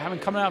know, having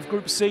come out of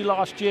Group C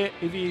last year,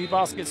 EWE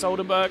Baskets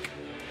Oldenburg,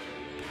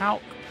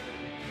 Pauk,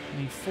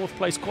 the 4th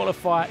place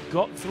qualifier,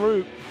 got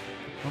through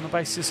on the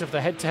basis of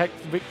the head-to-head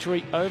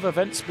victory over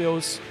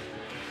Ventspils.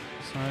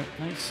 So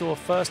they saw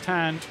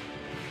firsthand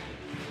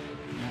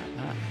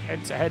that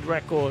head-to-head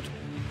record,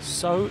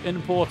 so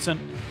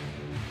important.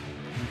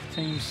 The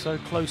teams so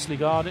closely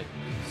guarded,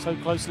 so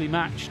closely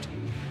matched.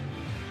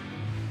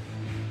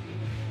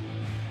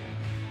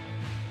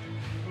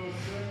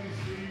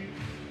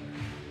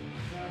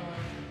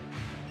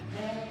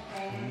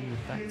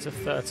 Back to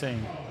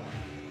 13.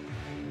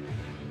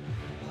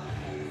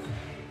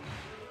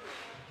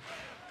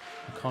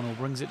 McConnell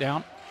brings it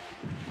down.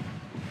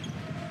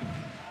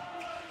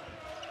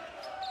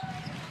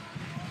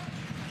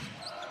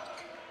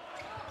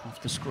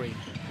 Off the screen.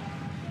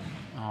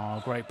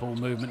 Oh, great ball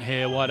movement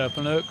here. Wide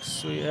open look.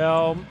 Sweet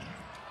Elm.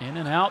 In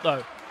and out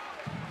though.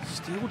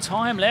 Still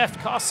time left.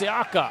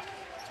 Karsiyaka.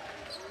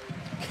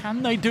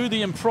 Can they do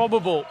the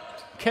improbable?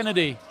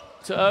 Kennedy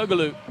to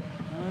Ergelou.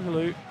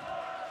 Ergelou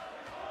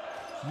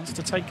wants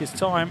to take his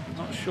time.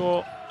 Not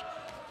sure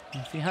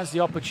if he has the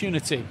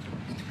opportunity.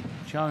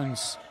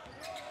 Jones.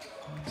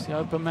 It's the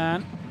open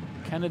man.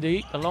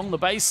 Kennedy along the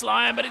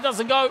baseline, but it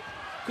doesn't go.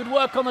 Good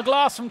work on the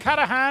glass from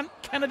Cadahan.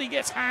 Kennedy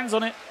gets hands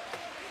on it,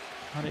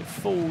 but it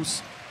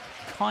falls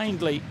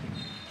kindly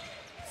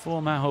for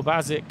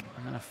Mahobazic.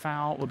 And then a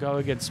foul will go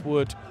against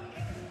Wood.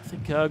 I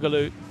think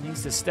Ergelou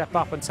needs to step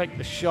up and take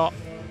the shot.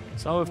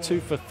 It's 0 of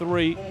 2 for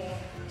 3.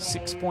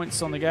 6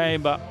 points on the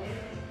game, but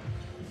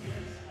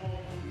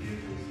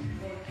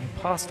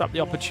he passed up the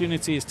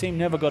opportunity. His team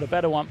never got a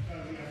better one.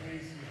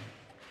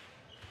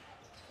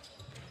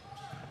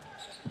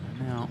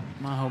 And now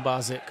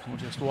Mahobazic will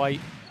just wait.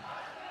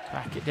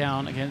 Back it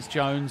down against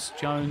Jones.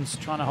 Jones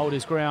trying to hold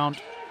his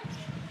ground.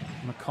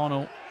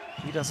 McConnell,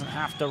 he doesn't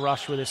have to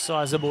rush with his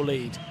sizable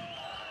lead.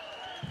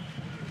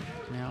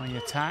 Now he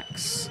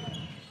attacks,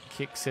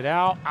 kicks it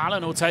out.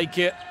 Allen will take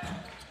it.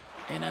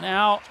 In and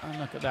out. And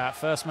look at that,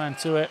 first man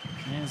to it.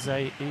 Here's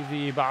a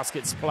EWE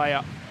Baskets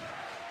player.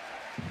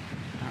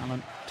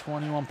 Allen,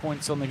 21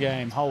 points on the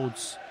game,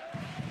 holds.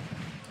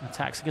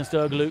 Attacks against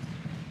Ergelou.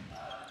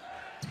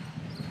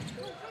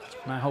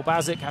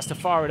 Mahobazic has to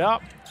fire it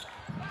up.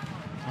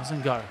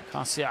 Doesn't go.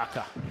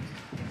 Karsiyaka.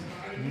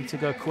 Need to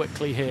go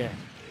quickly here.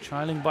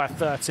 trailing by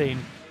 13.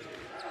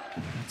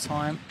 The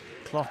time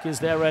clock is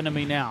their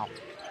enemy now.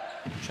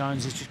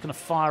 Jones is just going to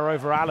fire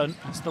over Allen.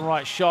 That's the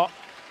right shot.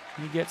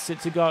 He gets it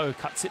to go,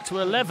 cuts it to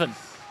 11.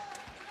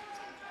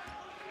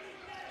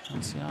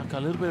 Karsiyaka, a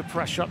little bit of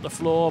pressure up the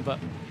floor, but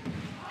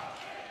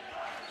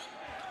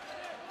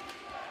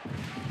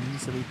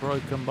easily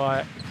broken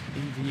by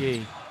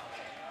EWE.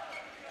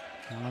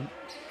 Allen.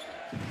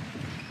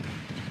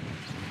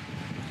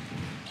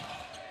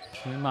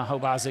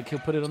 Mahobazic, he'll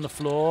put it on the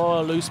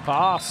floor, loose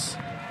pass.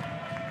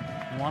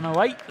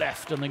 1:08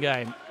 left in the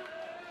game.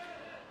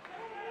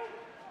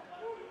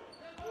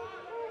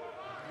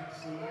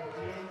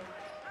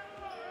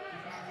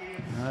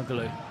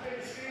 Ergulu.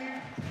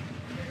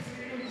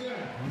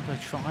 They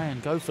try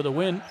and go for the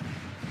win.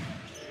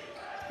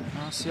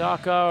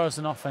 Karsiyaka, as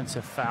an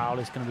offensive foul,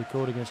 is going to be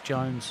called against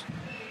Jones.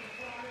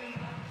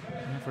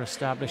 Never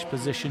established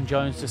position,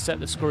 Jones to set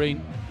the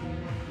screen.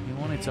 He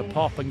wanted to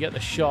pop and get the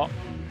shot.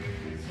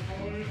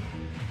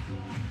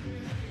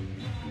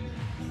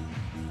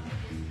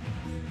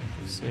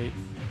 See,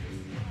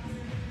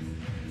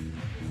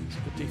 it's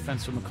good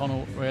defense from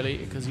McConnell, really,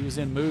 because he was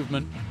in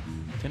movement,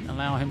 didn't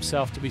allow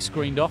himself to be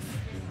screened off.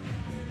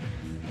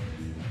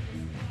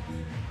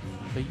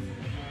 Be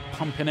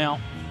pumping out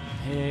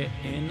here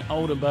in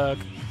Oldenburg.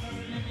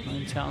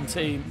 Hometown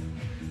team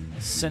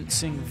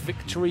sensing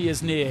victory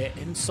is near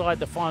inside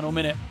the final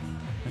minute.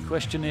 The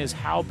question is,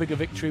 how big a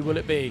victory will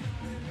it be?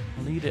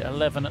 Lead at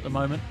 11 at the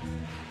moment.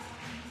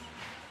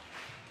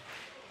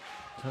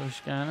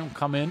 Toshkan will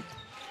come in.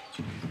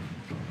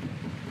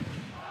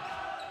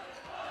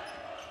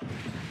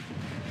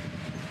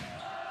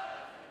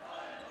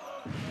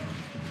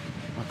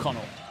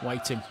 McConnell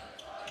waiting.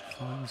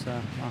 Finds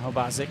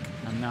Mahobazic,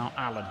 and now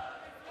Allen.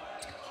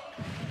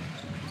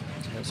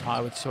 Goes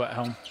high with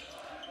Sweathelm.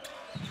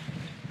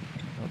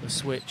 Got the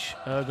switch.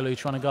 Ergulu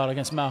trying to guard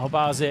against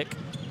Mahobazic.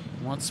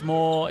 Once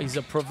more, he's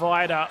a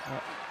provider.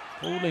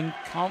 Pauling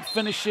can't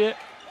finish it.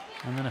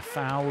 And then a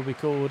foul will be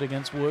called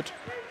against Wood.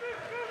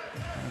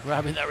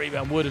 Grabbing that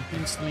rebound, Wood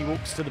instantly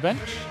walks to the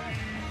bench.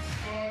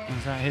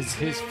 Is that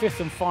his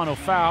fifth and final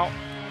foul?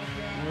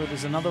 Wood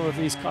is another of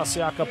these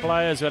Karsiyaka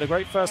players who had a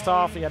great first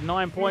half. He had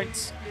 9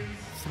 points,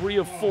 3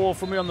 of 4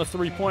 from beyond the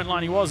three-point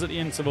line. He was at the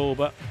interval,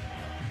 but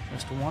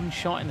just one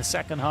shot in the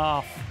second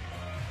half,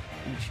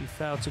 which he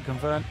failed to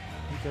convert.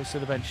 He goes to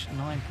the bench,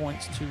 9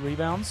 points, 2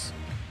 rebounds.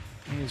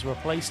 He is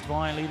replaced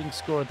by leading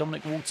scorer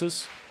Dominic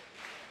Walters.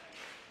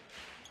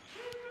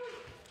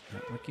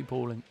 Ricky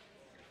Pauling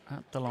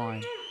at the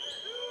line.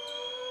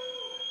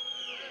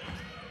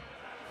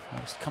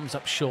 First comes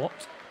up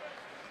short.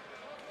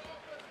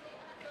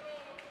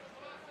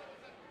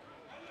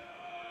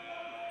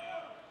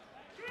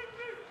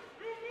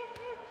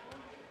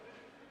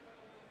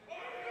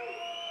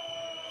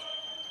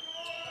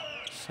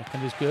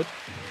 Second is good.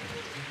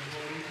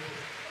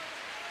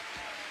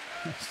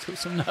 Still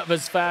some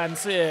nervous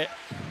fans here,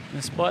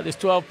 despite this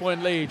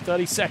 12-point lead.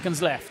 30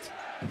 seconds left.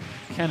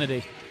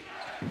 Kennedy.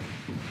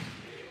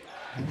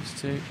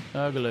 Moves to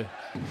Ergulu.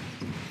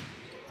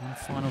 One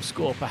final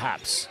score,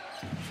 perhaps,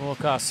 for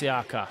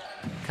Karsiyaka.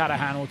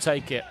 Catahan will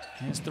take it.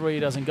 His three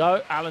doesn't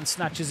go. Allen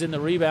snatches in the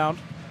rebound.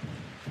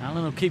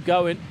 Allen will keep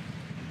going.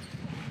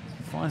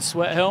 Finds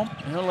Sweathelm.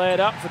 He'll lay it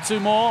up for 2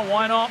 more.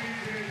 Why not?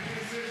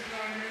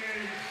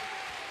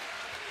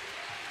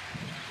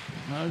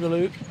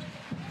 Ergulu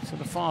to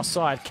the far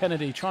side.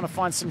 Kennedy trying to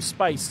find some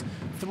space.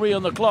 3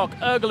 on the clock.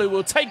 Ergulu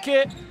will take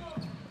it.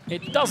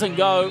 It doesn't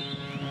go.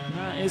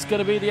 That is going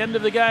to be the end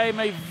of the game.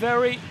 A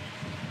very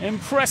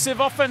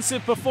impressive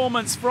offensive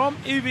performance from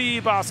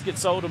EWE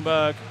Baskets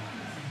Oldenburg.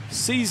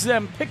 Sees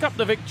them pick up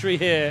the victory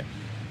here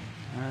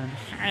and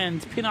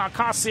hand Pinar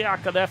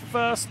Karsiyaka their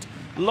first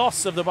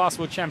loss of the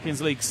Basketball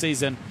Champions League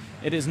season.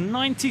 It is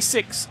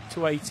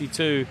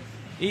 96-82.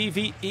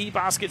 EWE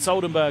Baskets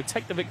Oldenburg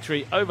take the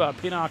victory over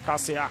Pinar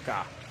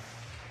Karsiyaka.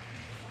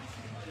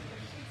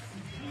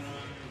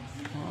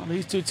 Well,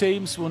 these two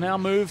teams will now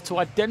move to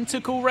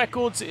identical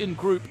records in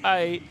Group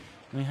A.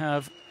 We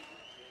have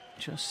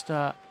just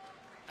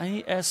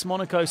AS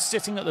Monaco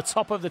sitting at the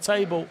top of the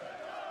table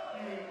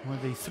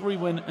with a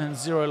 3-win and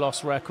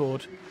 0-loss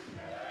record.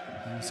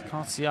 As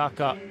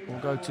Karsiyaka will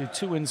go to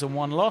 2 wins and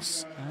 1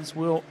 loss, as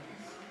will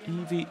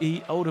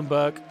EWE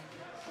Oldenburg.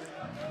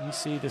 You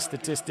see the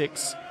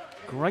statistics.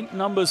 Great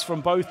numbers from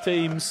both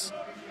teams.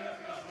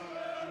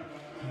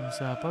 As,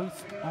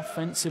 both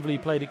offensively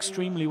played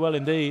extremely well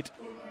indeed.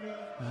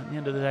 At the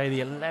end of the day, the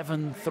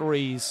 11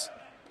 threes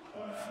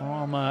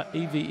from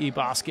EWE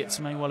Baskets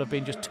may well have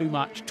been just too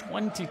much.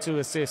 22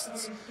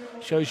 assists.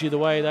 Shows you the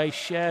way they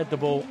shared the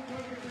ball.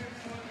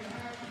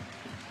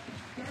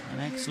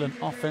 An excellent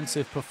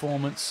offensive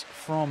performance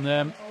from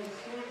them.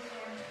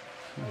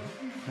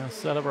 They'll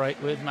celebrate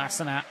with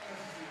Massenat.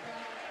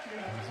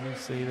 As you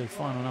see, the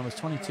final numbers,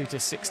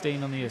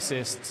 22-16 on the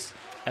assists.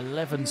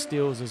 11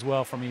 steals as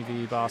well from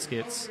EWE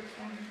Baskets.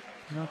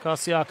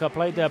 Karsiyaka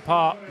played their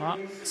part, but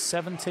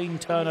 17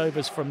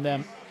 turnovers from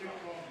them.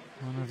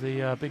 One of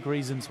the big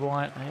reasons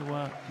why they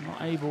were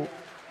not able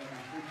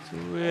to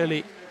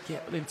really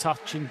get within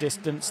touching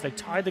distance. They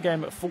tied the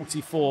game at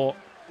 44,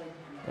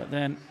 but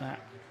then that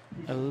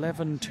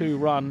 11-2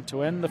 run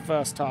to end the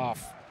first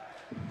half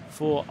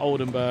for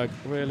Oldenburg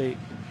really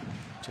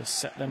just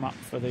set them up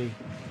for the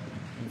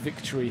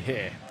victory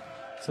here.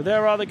 So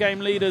there are the game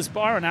leaders.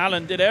 Byron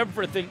Allen did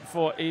everything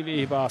for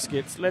EWE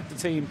Baskets, led the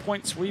team,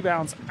 points,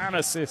 rebounds and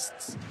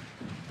assists.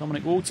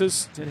 Dominic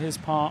Walters did his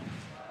part.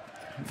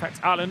 In fact,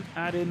 Allen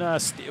had in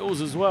steals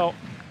as well.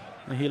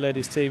 He led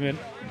his team in.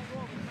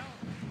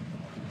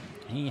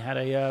 He had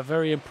a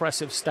very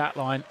impressive stat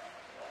line,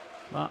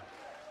 but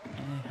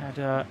he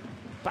had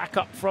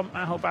backup from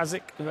Aho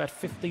Bazic, who had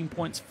 15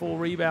 points, 4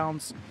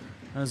 rebounds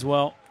as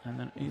well. And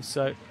then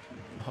also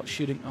hot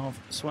shooting of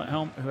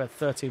Sweathelm, who had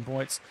 13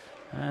 points.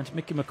 And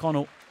Mickey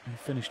McConnell, who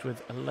finished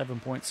with 11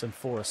 points and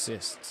 4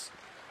 assists.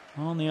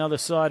 On the other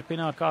side,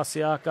 Pinar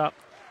Karsiyaka,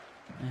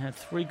 they had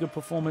 3 good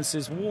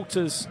performances.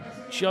 Walters,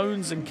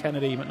 Jones and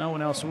Kennedy, but no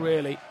one else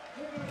really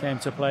came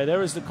to play.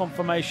 There is the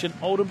confirmation.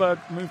 Oldenburg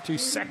moved to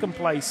 2nd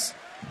place.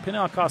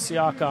 Pinar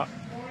Karsiyaka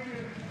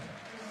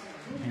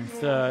in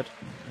 3rd.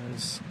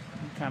 There's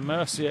Cam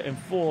Mercier in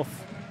 4th.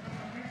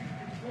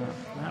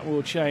 That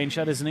will change.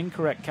 That is an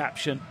incorrect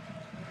caption,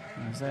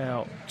 as they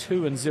are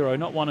 2-0,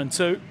 not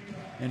 1-2.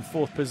 In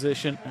 4th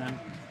position, and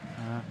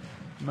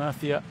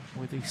Mercier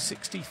with the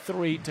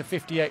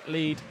 63-58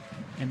 lead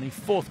in the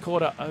 4th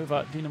quarter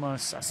over Dinamo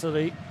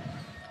Sassari.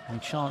 A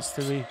chance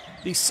to be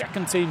the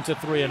 2nd team to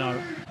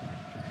 3-0.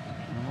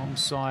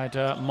 Alongside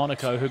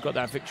Monaco, who got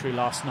that victory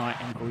last night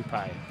in Group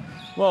A.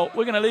 Well,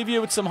 we're going to leave you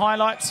with some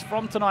highlights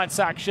from tonight's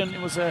action.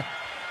 It was an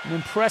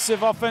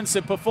impressive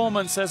offensive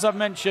performance, as I've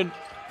mentioned,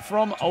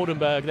 from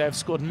Oldenburg. They have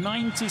scored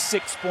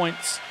 96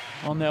 points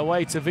on their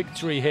way to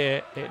victory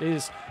here. It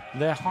is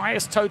their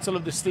highest total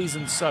of the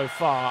season so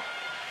far.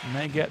 And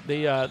they get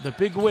the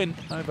big win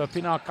over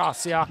Pinar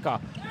Karsiyaka,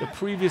 the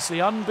previously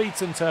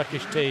unbeaten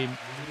Turkish team,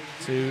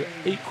 to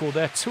equal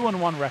their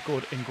 2-1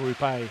 record in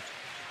Group A.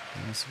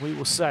 As we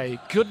will say,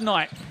 good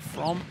night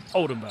from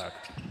Oldenburg.